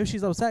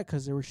she's upset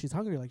because she's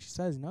hungry, like she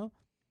says. You know,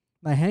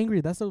 like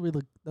hangry. That's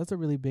a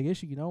really big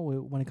issue. You know,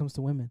 when it comes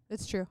to women.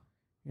 It's true.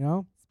 You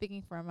know.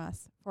 Speaking for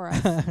us.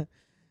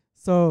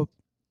 So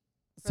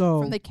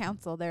From the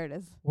council, there it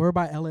is. we're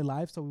by LA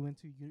Live, so we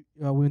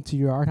went to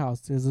your art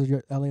house. There's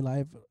your LA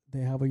Live.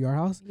 They have a yard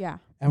house. Yeah.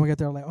 And we get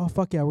there like, oh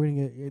fuck yeah, we're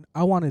gonna get.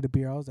 I wanted a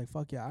beer. I was like,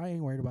 fuck yeah, I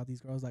ain't worried about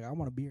these girls. Like, I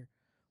want a beer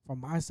for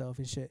myself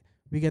and shit.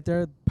 We get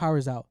there,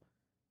 power's out,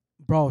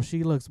 bro.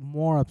 She looks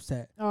more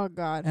upset, Oh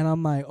God. and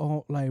I'm like,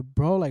 oh, like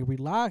bro, like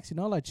relax, you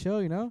know, like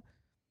chill, you know.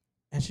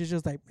 And she's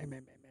just like,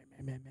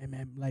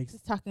 like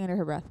Just talking under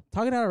her breath.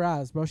 talking out her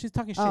ass, bro. She's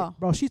talking shit, Oh.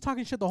 bro. She's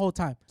talking shit the whole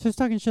time. She was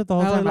talking shit the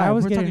whole LA time. I Live,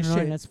 was we're getting talking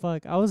annoyed shit. as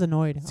fuck. I was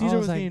annoyed. Caesar I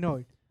was like, getting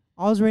annoyed.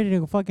 I was ready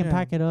to fucking Yeah.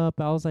 pack it up.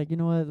 I was like, you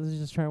know what? Let's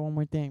just try one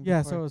more thing.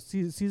 Yeah, before-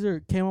 so Caesar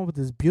came up with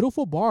this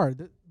beautiful bar,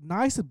 the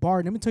nicest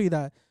bar. Let me tell you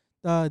that.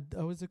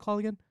 What's it called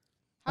again?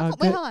 Wait,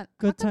 good- hold on. How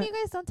good come ti- you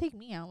guys don't take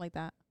me out like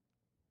that?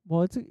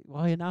 well,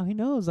 now he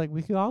knows. Like,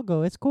 we could all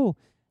go. It's cool.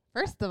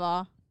 First of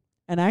all,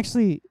 And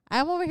actually,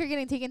 I'm over here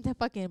getting taken to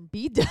fucking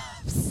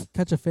B-dubs.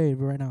 Catch a fade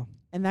right now.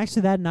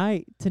 that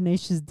night,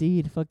 Tenacious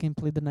D fucking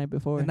played the night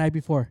before. The night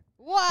before,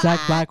 What? Jack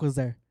Black was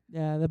there.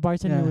 Yeah, the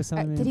bartender Yeah. was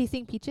telling me. Did he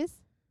sing Peaches?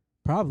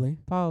 Probably.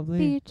 Probably.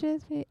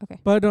 Peaches. Okay.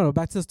 But no,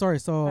 back to the story.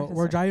 Back So to the we're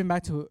story. driving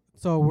back to.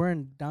 So we're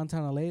in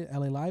downtown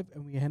LA Live,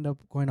 and we end up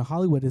going to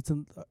Hollywood. It's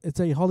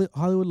a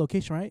Hollywood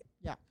location, right?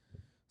 Yeah.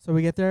 So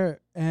we get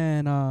there,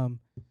 and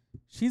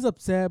she's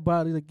upset,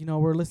 but like, you know,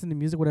 we're listening to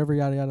music, whatever,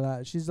 yada yada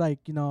yada. She's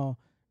like, you know,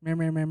 meh,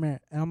 and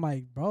I'm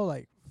like, bro,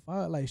 like,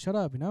 fuck, like, shut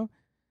up, you know.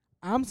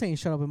 I'm saying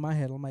shut up in my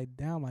head. I'm like,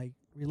 damn, like,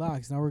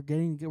 relax. Now we're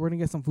gonna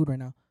get some food right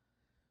now,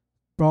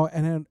 bro.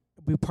 And then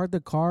we park the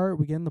car.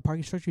 We get in the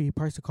parking structure. He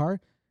parks the car.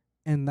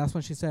 And that's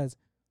when she says,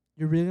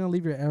 "You're really gonna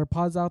leave your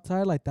AirPods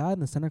outside like that in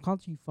the center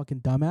console, you fucking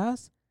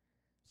dumbass?"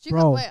 She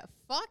Bro. wait,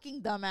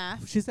 fucking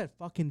dumbass. She said,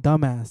 "Fucking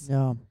dumbass.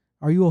 Yeah.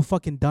 Are you a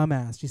fucking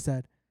dumbass?" She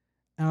said.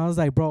 And I was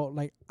like, "Bro,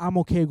 like, I'm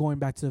okay going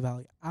back to the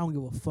valley. I don't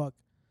give a fuck."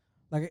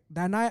 Like,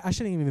 that night, I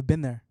shouldn't even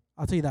been there.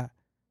 I'll tell you that.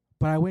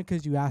 But I went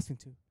 'cause you asked me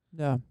to.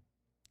 Yeah.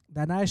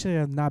 That night, I should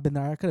have not been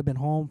there. I could have been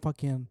home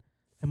fucking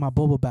in my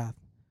bubble bath.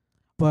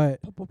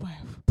 But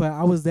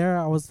I was there.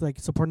 I was like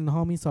supporting the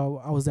homie, so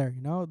I was there,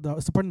 you know,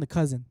 supporting the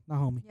cousin, not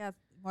homie. Yeah,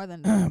 more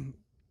than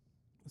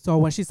So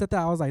when she said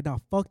that, I was like,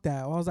 no, fuck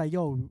that. I was like,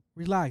 yo,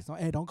 relax.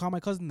 Hey, don't call my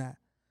cousin that.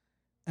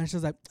 And she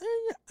was like,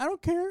 yeah, I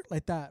don't care.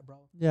 Like that, bro.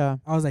 Yeah.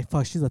 I was like,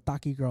 fuck, she's a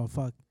Taki girl.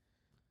 Fuck.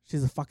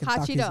 She's a fucking Hot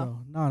Taki Cheeto.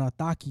 girl. No,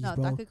 Takis, no,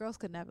 bro. Taka girls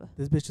could never.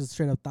 This bitch is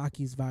straight up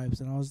Taki's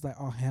vibes. And I was like,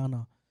 oh, hell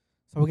no.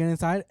 So we get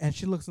inside, and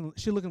she looking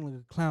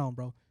like a clown,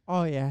 bro.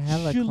 Oh yeah,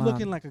 hella She clown.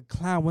 looking like a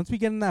clown. Once we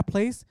get in that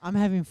place, I'm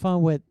having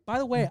fun with. by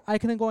the way, I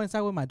couldn't go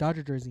inside with my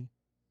Dodger jersey.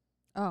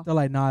 Oh. They're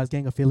like, nah, it's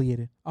gang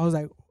affiliated. I was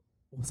like,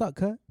 what's up,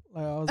 cut?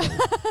 Like, I was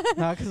like,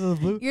 nah, because it was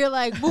blue. You're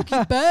like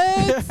Mookie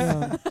Betts.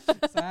 Yeah.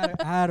 So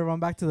I had to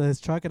run back to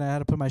his truck and I had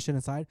to put my shit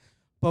inside.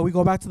 But we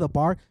go back to the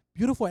bar.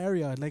 Beautiful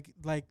area.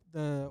 Like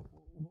the,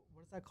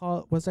 what's that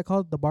called? What's that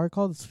called? The bar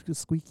called?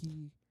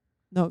 Squeaky.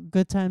 No,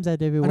 good times at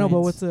David I know, Wayne's.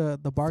 but what's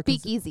the bar?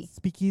 Speakeasy.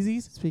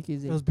 Speakeasies.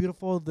 Speakeasy. It was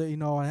beautiful.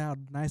 I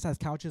had nice ass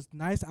couches,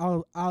 nice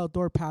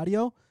outdoor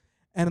patio,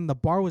 and then the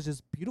bar was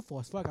just beautiful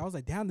as fuck. I was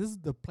like, damn, this is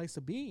the place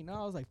to be. You know,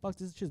 I was like, fuck,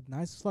 this is just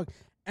nice as fuck.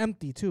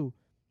 Empty too.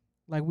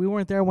 Like we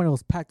weren't there when it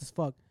was packed as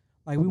fuck.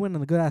 Like we went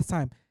in a good ass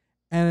time,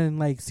 and then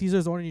like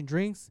Caesar's ordering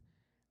drinks,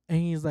 and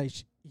he's like,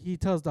 he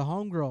tells the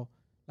homegirl,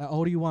 like, oh,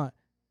 what do you want?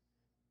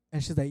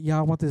 And she's like, yeah,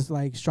 I want this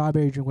like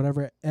strawberry drink,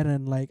 whatever. And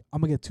then like,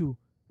 I'm gonna get 2.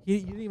 You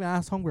didn't even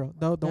ask homegirl,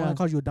 the one that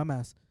called you a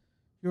dumbass.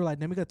 You were like,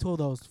 let me get 2 of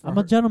those. I'm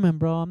a gentleman,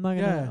 bro. I'm not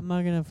gonna. Yeah. I'm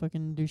not gonna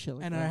fucking do shit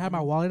like And that. I had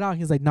my wallet out.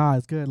 He's like, nah,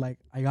 it's good. Like,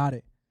 I got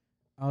it.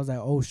 I was like,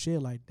 oh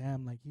shit, like,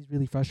 damn, like he's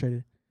really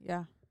frustrated.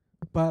 Yeah.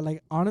 But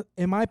like,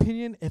 in my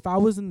opinion, if I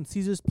was in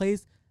Caesar's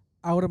place,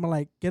 I would have been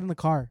like, get in the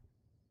car,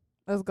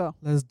 Let's go.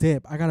 let's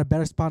dip. I got a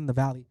better spot in the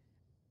valley.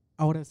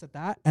 I would have said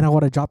that, and I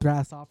would have dropped their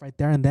ass off right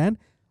there and then.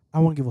 I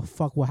won't give a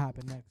fuck what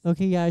happened next.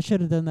 Okay, yeah, I should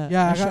have done that.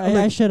 Yeah,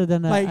 I should have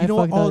done that. like, you I know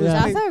what, fucked all up, this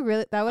yeah. place- That's a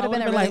really. That would I have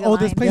been a would've really like, good oh,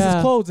 this line. place Yeah.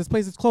 is closed. This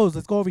place is closed.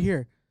 Let's go over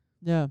here.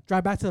 Yeah.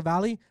 Drive back to the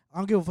valley. I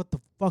don't give a what the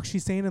fuck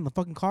she's saying in the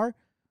fucking car.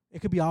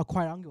 It could be all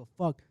quiet. I don't give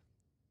a fuck.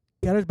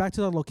 Get her back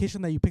to the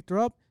location that you picked her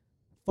up.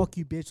 Fuck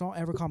you, bitch. Don't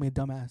ever call me a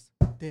dumbass.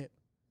 Dip.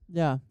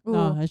 Yeah. Ooh.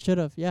 No, I should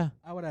have. Yeah.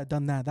 I would have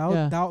done that.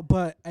 Yeah.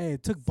 But hey,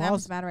 it took Sam's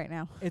balls. mad right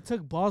now. It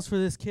took balls for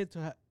this kid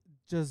to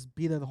just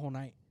be there the whole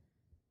night.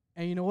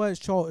 And you know what?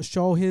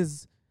 Show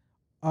his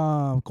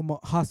como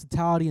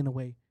hospitality in a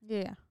way.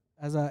 Yeah.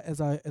 As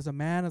a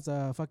man, as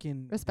a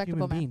fucking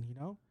Respectable human man. being, you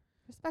know?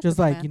 Respect Just this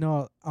like, man. you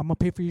know, I'm gonna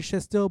pay for your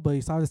shit still, but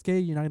you saw this kid,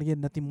 you're not gonna get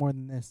nothing more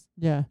than this.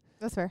 Yeah.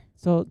 That's fair.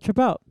 So trip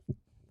out.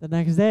 The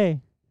next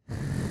day.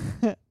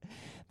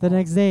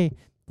 Next day,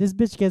 this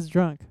bitch gets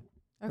drunk,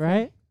 Okay.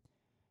 right?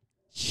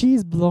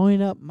 She's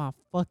blowing up my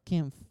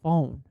fucking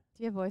phone,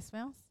 Do you have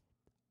voicemails?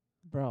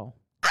 bro.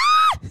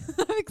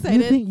 I'm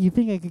excited. You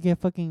think I could get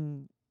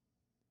fucking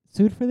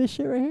sued for this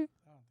shit right here?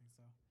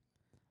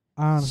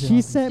 Honestly, She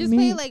honestly. sent Just me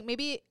pay like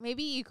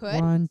maybe you could.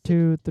 1,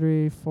 2,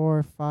 3,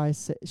 4, 5,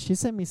 6. She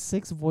sent me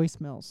 6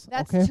 voicemails.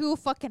 That's okay. 2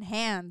 fucking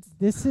hands.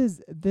 This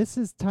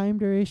is time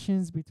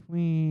durations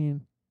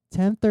between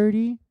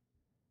 10:30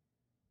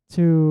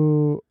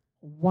 to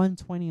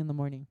 1:20 in the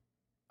morning.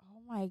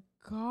 Oh my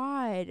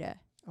god.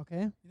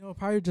 Okay. You know,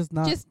 probably just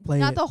not Just play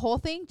not it. the whole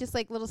thing, just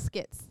like little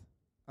skits.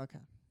 Okay.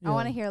 I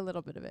want to hear a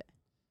little bit of it.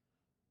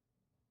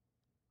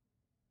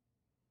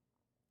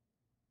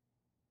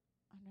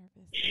 I'm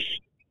nervous.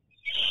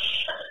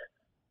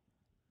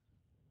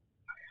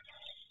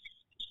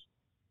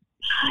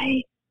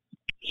 Hi.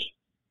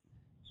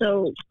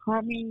 So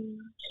call me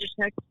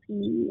or text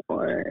me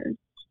or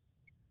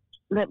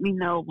let me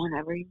know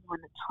whenever you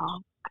want to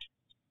talk.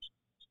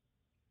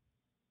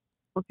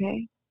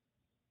 Okay?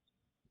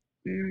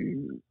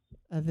 There's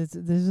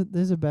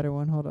a better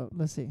one. Hold up.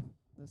 Let's see.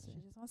 She just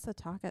wants to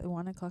talk at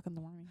 1 o'clock in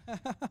the morning.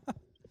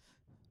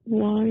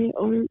 Why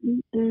aren't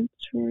you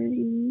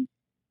answering?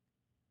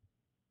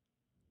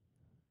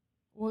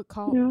 What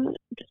call? No,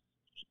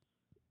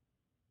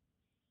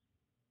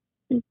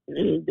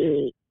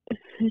 it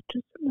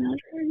doesn't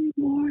matter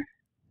anymore.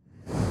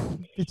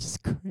 Bitch is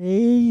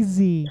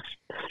crazy.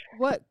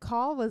 What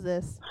call was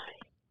this?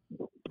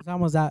 What time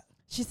was that?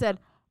 She said,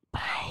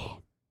 "Bye."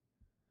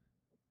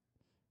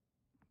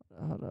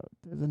 Hold up.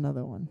 There's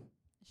another one.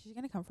 She's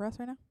gonna come for us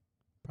right now.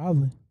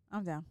 Probably.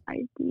 I'm down.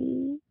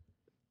 ID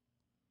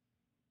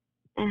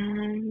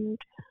and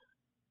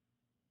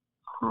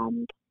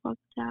calm the fuck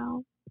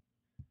down.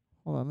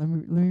 Hold on. Let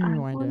me I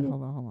rewind it.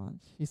 wanna- Hold on.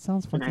 She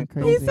sounds And fucking I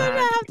feel He crazy. said bad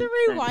I have to because I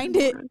rewind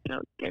didn't it.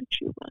 wanna go get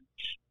you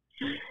much.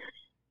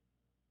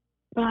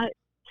 But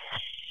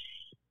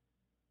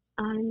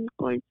I'm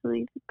going to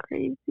leave a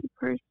crazy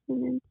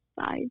person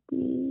inside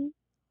me.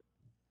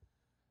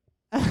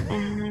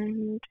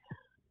 And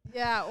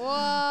Yeah. Whoa.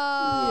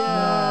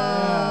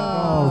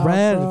 Oh,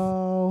 Red.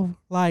 Bro.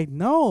 Like,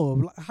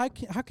 no. How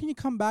can you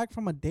come back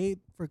from a date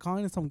for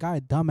calling some guy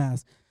a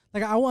dumbass?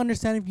 Like, I will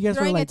understand if you guys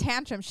were Throwing like, a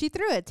tantrum. She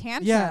threw a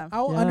tantrum. yeah,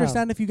 I will Yeah.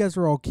 understand if you guys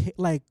were okay,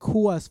 like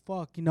cool as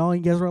fuck, you know,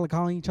 and you guys were like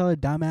calling each other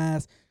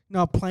dumbass, you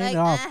know, playing Like, it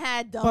off.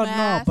 dumbass. But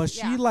no, but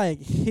Yeah. she like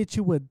hit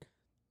you with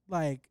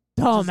like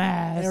just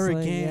Dumbass. arrogant,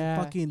 like,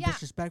 yeah. fucking Yeah.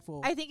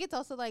 disrespectful. I think it's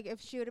also like if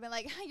she would have been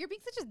like, "You're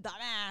being such a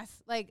dumbass."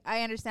 Like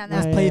I understand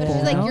That's that. playful, But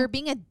she's you like, know? "You're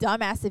being a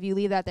dumbass if you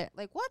leave that there."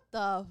 Like what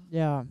the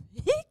Yeah.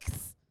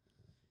 hicks?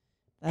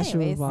 That shit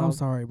was Anyways. wild. I'm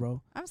sorry,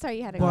 bro. I'm sorry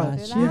you had to But go Nah,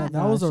 through she, that.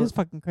 that was a- she's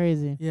fucking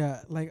crazy.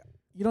 Yeah, like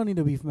you don't need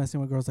to be messing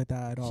with girls like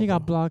that at all. She got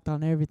bro. blocked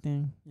on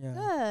everything. Yeah,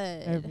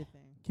 Good.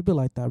 Everything. keep it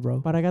like that, bro.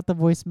 But I got the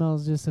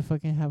voicemails just to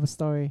fucking have a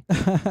story.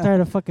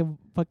 Start a fucking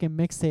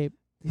mixtape.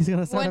 He's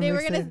gonna start One a day we're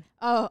mixtape. gonna.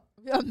 Oh,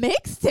 A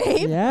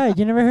mixtape? Yeah,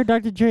 you never heard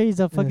Dr. Dre's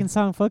fucking Yeah.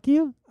 song "Fuck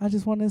You"? I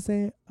just want to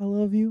say I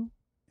love you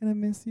and I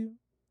miss you.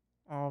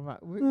 Oh my,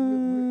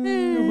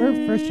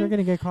 we're for sure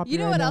gonna get copyrighted. You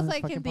know what on else this I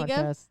can fucking think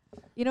of? podcast.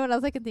 You know what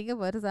else I can think of?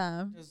 What is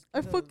I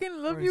fucking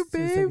love you, Or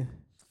babe. second.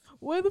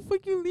 Why the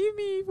fuck you leave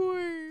me for?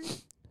 You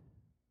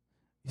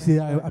see,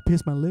 I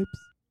pierced my lips.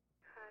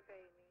 Hi,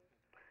 baby.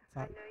 I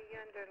know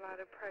you're under a lot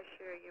of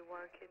pressure. You're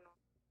working on.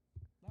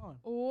 That one.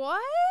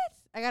 What?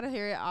 I gotta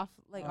hear it off.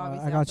 Like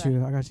obviously. I got outside.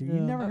 you. I got you. You Yeah.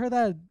 never heard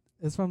that?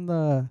 It's from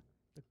the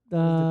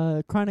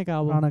The Chronic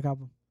album Chronic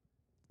album.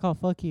 called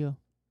 "Fuck You."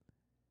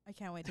 I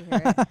can't wait to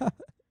hear it.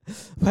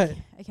 But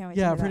I can't wait.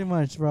 yeah, to hear pretty that.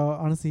 much, bro.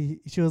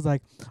 Honestly, she was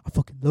like, "I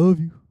fucking love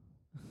you.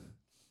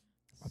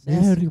 I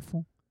miss you.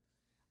 Beautiful.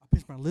 I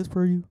pierced my lips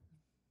for you.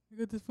 I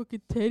got this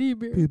fucking teddy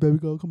bear. Please, baby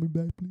girl, call me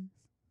back, please."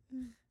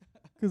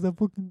 Cause I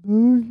fucking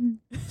love you.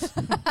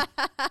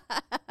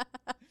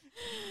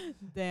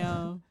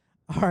 Damn.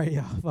 All right,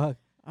 yeah, fuck.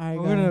 All right,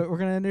 We're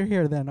gonna end it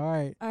here then. All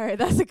right. All right,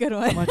 that's a good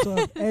one. Much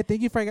love. Hey,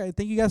 thank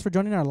you guys for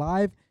joining our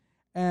live.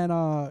 And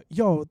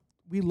yo,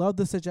 we love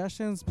the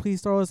suggestions.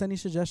 Please throw us any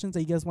suggestions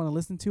that you guys want to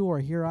listen to or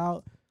hear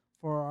out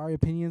for our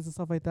opinions and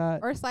stuff like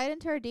that. Or slide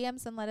into our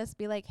DMs and let us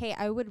be like, hey,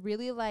 I would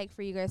really like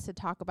for you guys to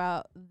talk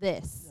about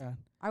this. Yeah.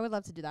 I would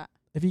love to do that.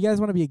 If you guys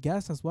want to be a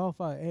guest as well,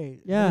 fuck,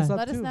 hey, Yeah. hit us up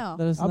Let us too. know.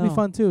 Let us That'll know. be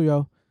fun too,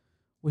 yo.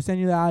 We'll send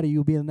you the Audi.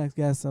 You'll be the next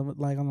guest of,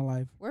 like on the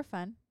live. We're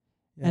fun.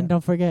 Yeah. And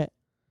don't forget,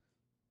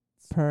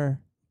 per.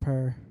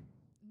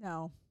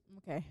 No.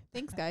 Okay.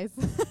 Thanks, guys.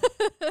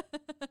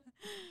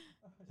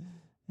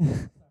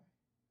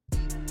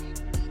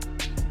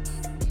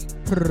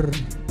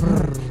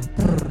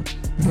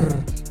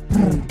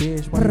 Hey,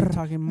 bitch, why you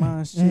talking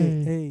my shit?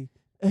 Hey. Hey.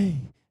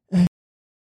 Hey.